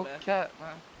 We out, No man. cap,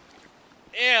 man.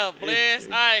 Yeah, This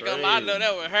Blizz. I ain't gonna lie. I know crazy.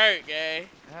 that would hurt, gang.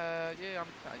 Yeah, you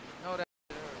know that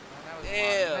shit hurt, man. That was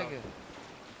Damn. my nigga.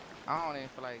 I don't even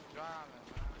feel like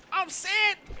driving. I'm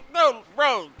saying, no,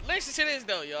 bro. Listen to this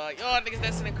though, y'all. Y'all niggas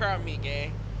that's in the car with me,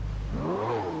 gang.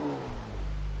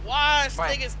 Why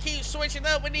niggas keep switching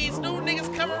up when these new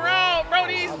niggas come around, bro?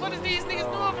 What is these niggas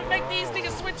doing to make these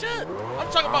niggas switch up? I'm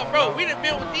talking about, bro, we done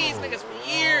been with these niggas for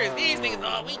years. These niggas,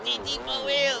 oh, we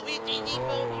GG4L, we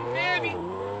GG4, you feel me?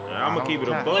 I'm gonna keep it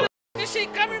a Where buck. the this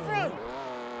shit coming from?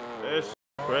 That's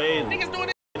crazy. Niggas doing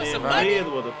this for some And money.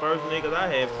 Blizz was the first niggas I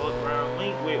had fucked around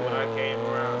linked with when I came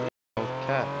around. No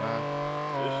cap, man.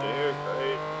 This shit here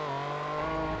crazy.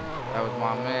 That was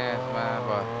my man's, man,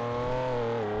 but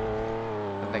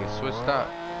that nigga switched up.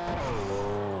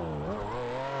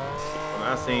 When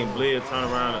I seen Blizz turn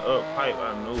around and up pipe,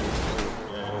 I knew it.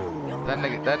 Yeah. That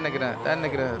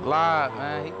nigga done lied,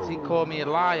 man. He called me a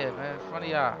liar, man, in front of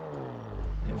y'all.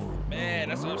 Man,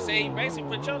 that's what I'm saying. You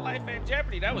basically put your life in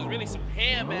jeopardy. That was really some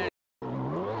ham ass.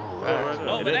 Right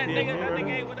Oh, but that there, nigga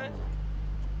ain't with us.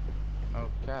 No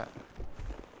cap.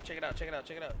 Check it out. Check it out.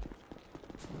 Check it out.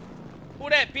 Who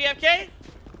that? PFK?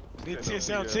 It's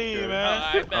 10-17, man.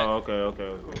 Alright, bet. Oh, okay.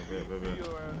 Good.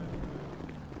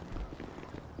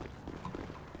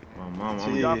 My mama.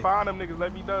 If y'all find them niggas,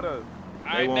 let me know though.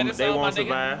 They won't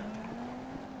survive.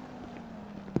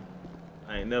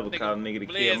 I ain't never caught a nigga to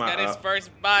kill my got his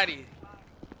first body.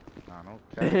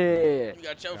 Okay. You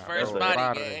got your first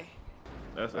body, gang.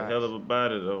 That's a hell of a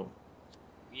body, though.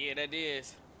 Yeah, that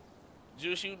is.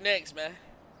 Juice, you next, man.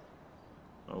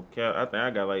 Okay, I think I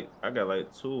got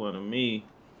like 2 under me.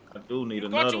 I do need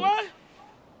another you one. are?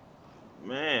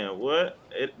 Man, what?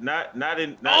 Not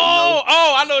in.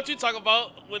 I know what you talking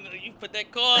about when you put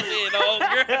that card in,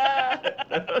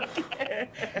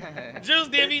 girl. Juice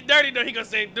did me dirty though. He gonna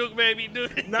say Duke made me do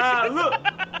it. Nah, look,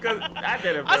 cause I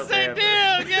did it. I said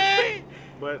damn, gang.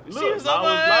 But look, she was on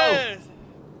my ass.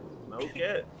 No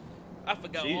cat. I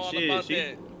forgot all about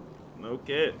that. No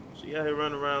cat. She out here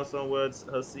running around somewhere.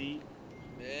 Her seed.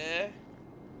 Yeah.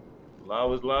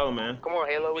 Law is law, man. Come on,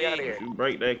 Halo, we out of here. You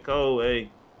break that code, hey.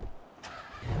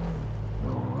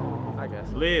 I guess.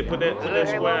 Lid, put that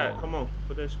squad. Come on,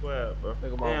 put that squad, bro.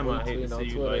 Damn, I hate to see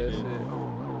you like this.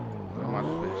 I'm about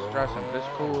to be stressing, but it's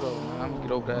cool though, man. I'm gonna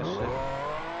get over that shit.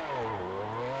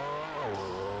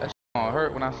 That shit gonna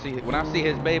hurt when I see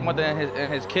his baby mother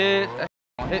and his kids. That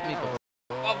shit gonna hit me.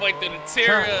 I'm like through the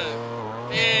tear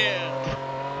up. Damn.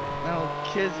 No,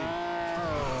 Kizzy.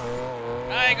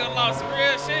 I ain't gonna lie, some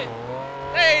real shit.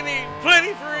 They ain't even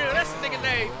plenty for real. That's a nigga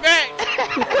named Max.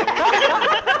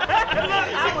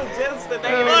 I was just the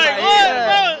nigga like, what,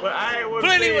 bro? But I ain't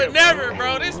Plenty would never,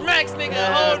 bro. This Max nigga,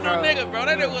 a whole new nigga, bro.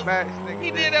 That nigga was,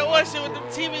 he did that one shit with them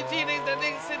TVG niggas. That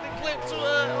nigga sent the clip to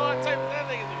all type of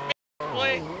that nigga's a bitch,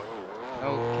 boy.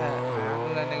 No cat, man. I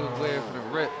knew that nigga was weird for the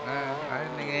rip, man. That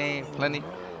nigga ain't plenty.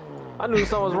 I knew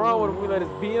something was wrong with him. We let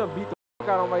his BM beat the fuck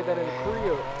out of him like that in the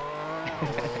crib.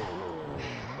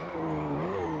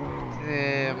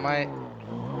 Yeah, Mike.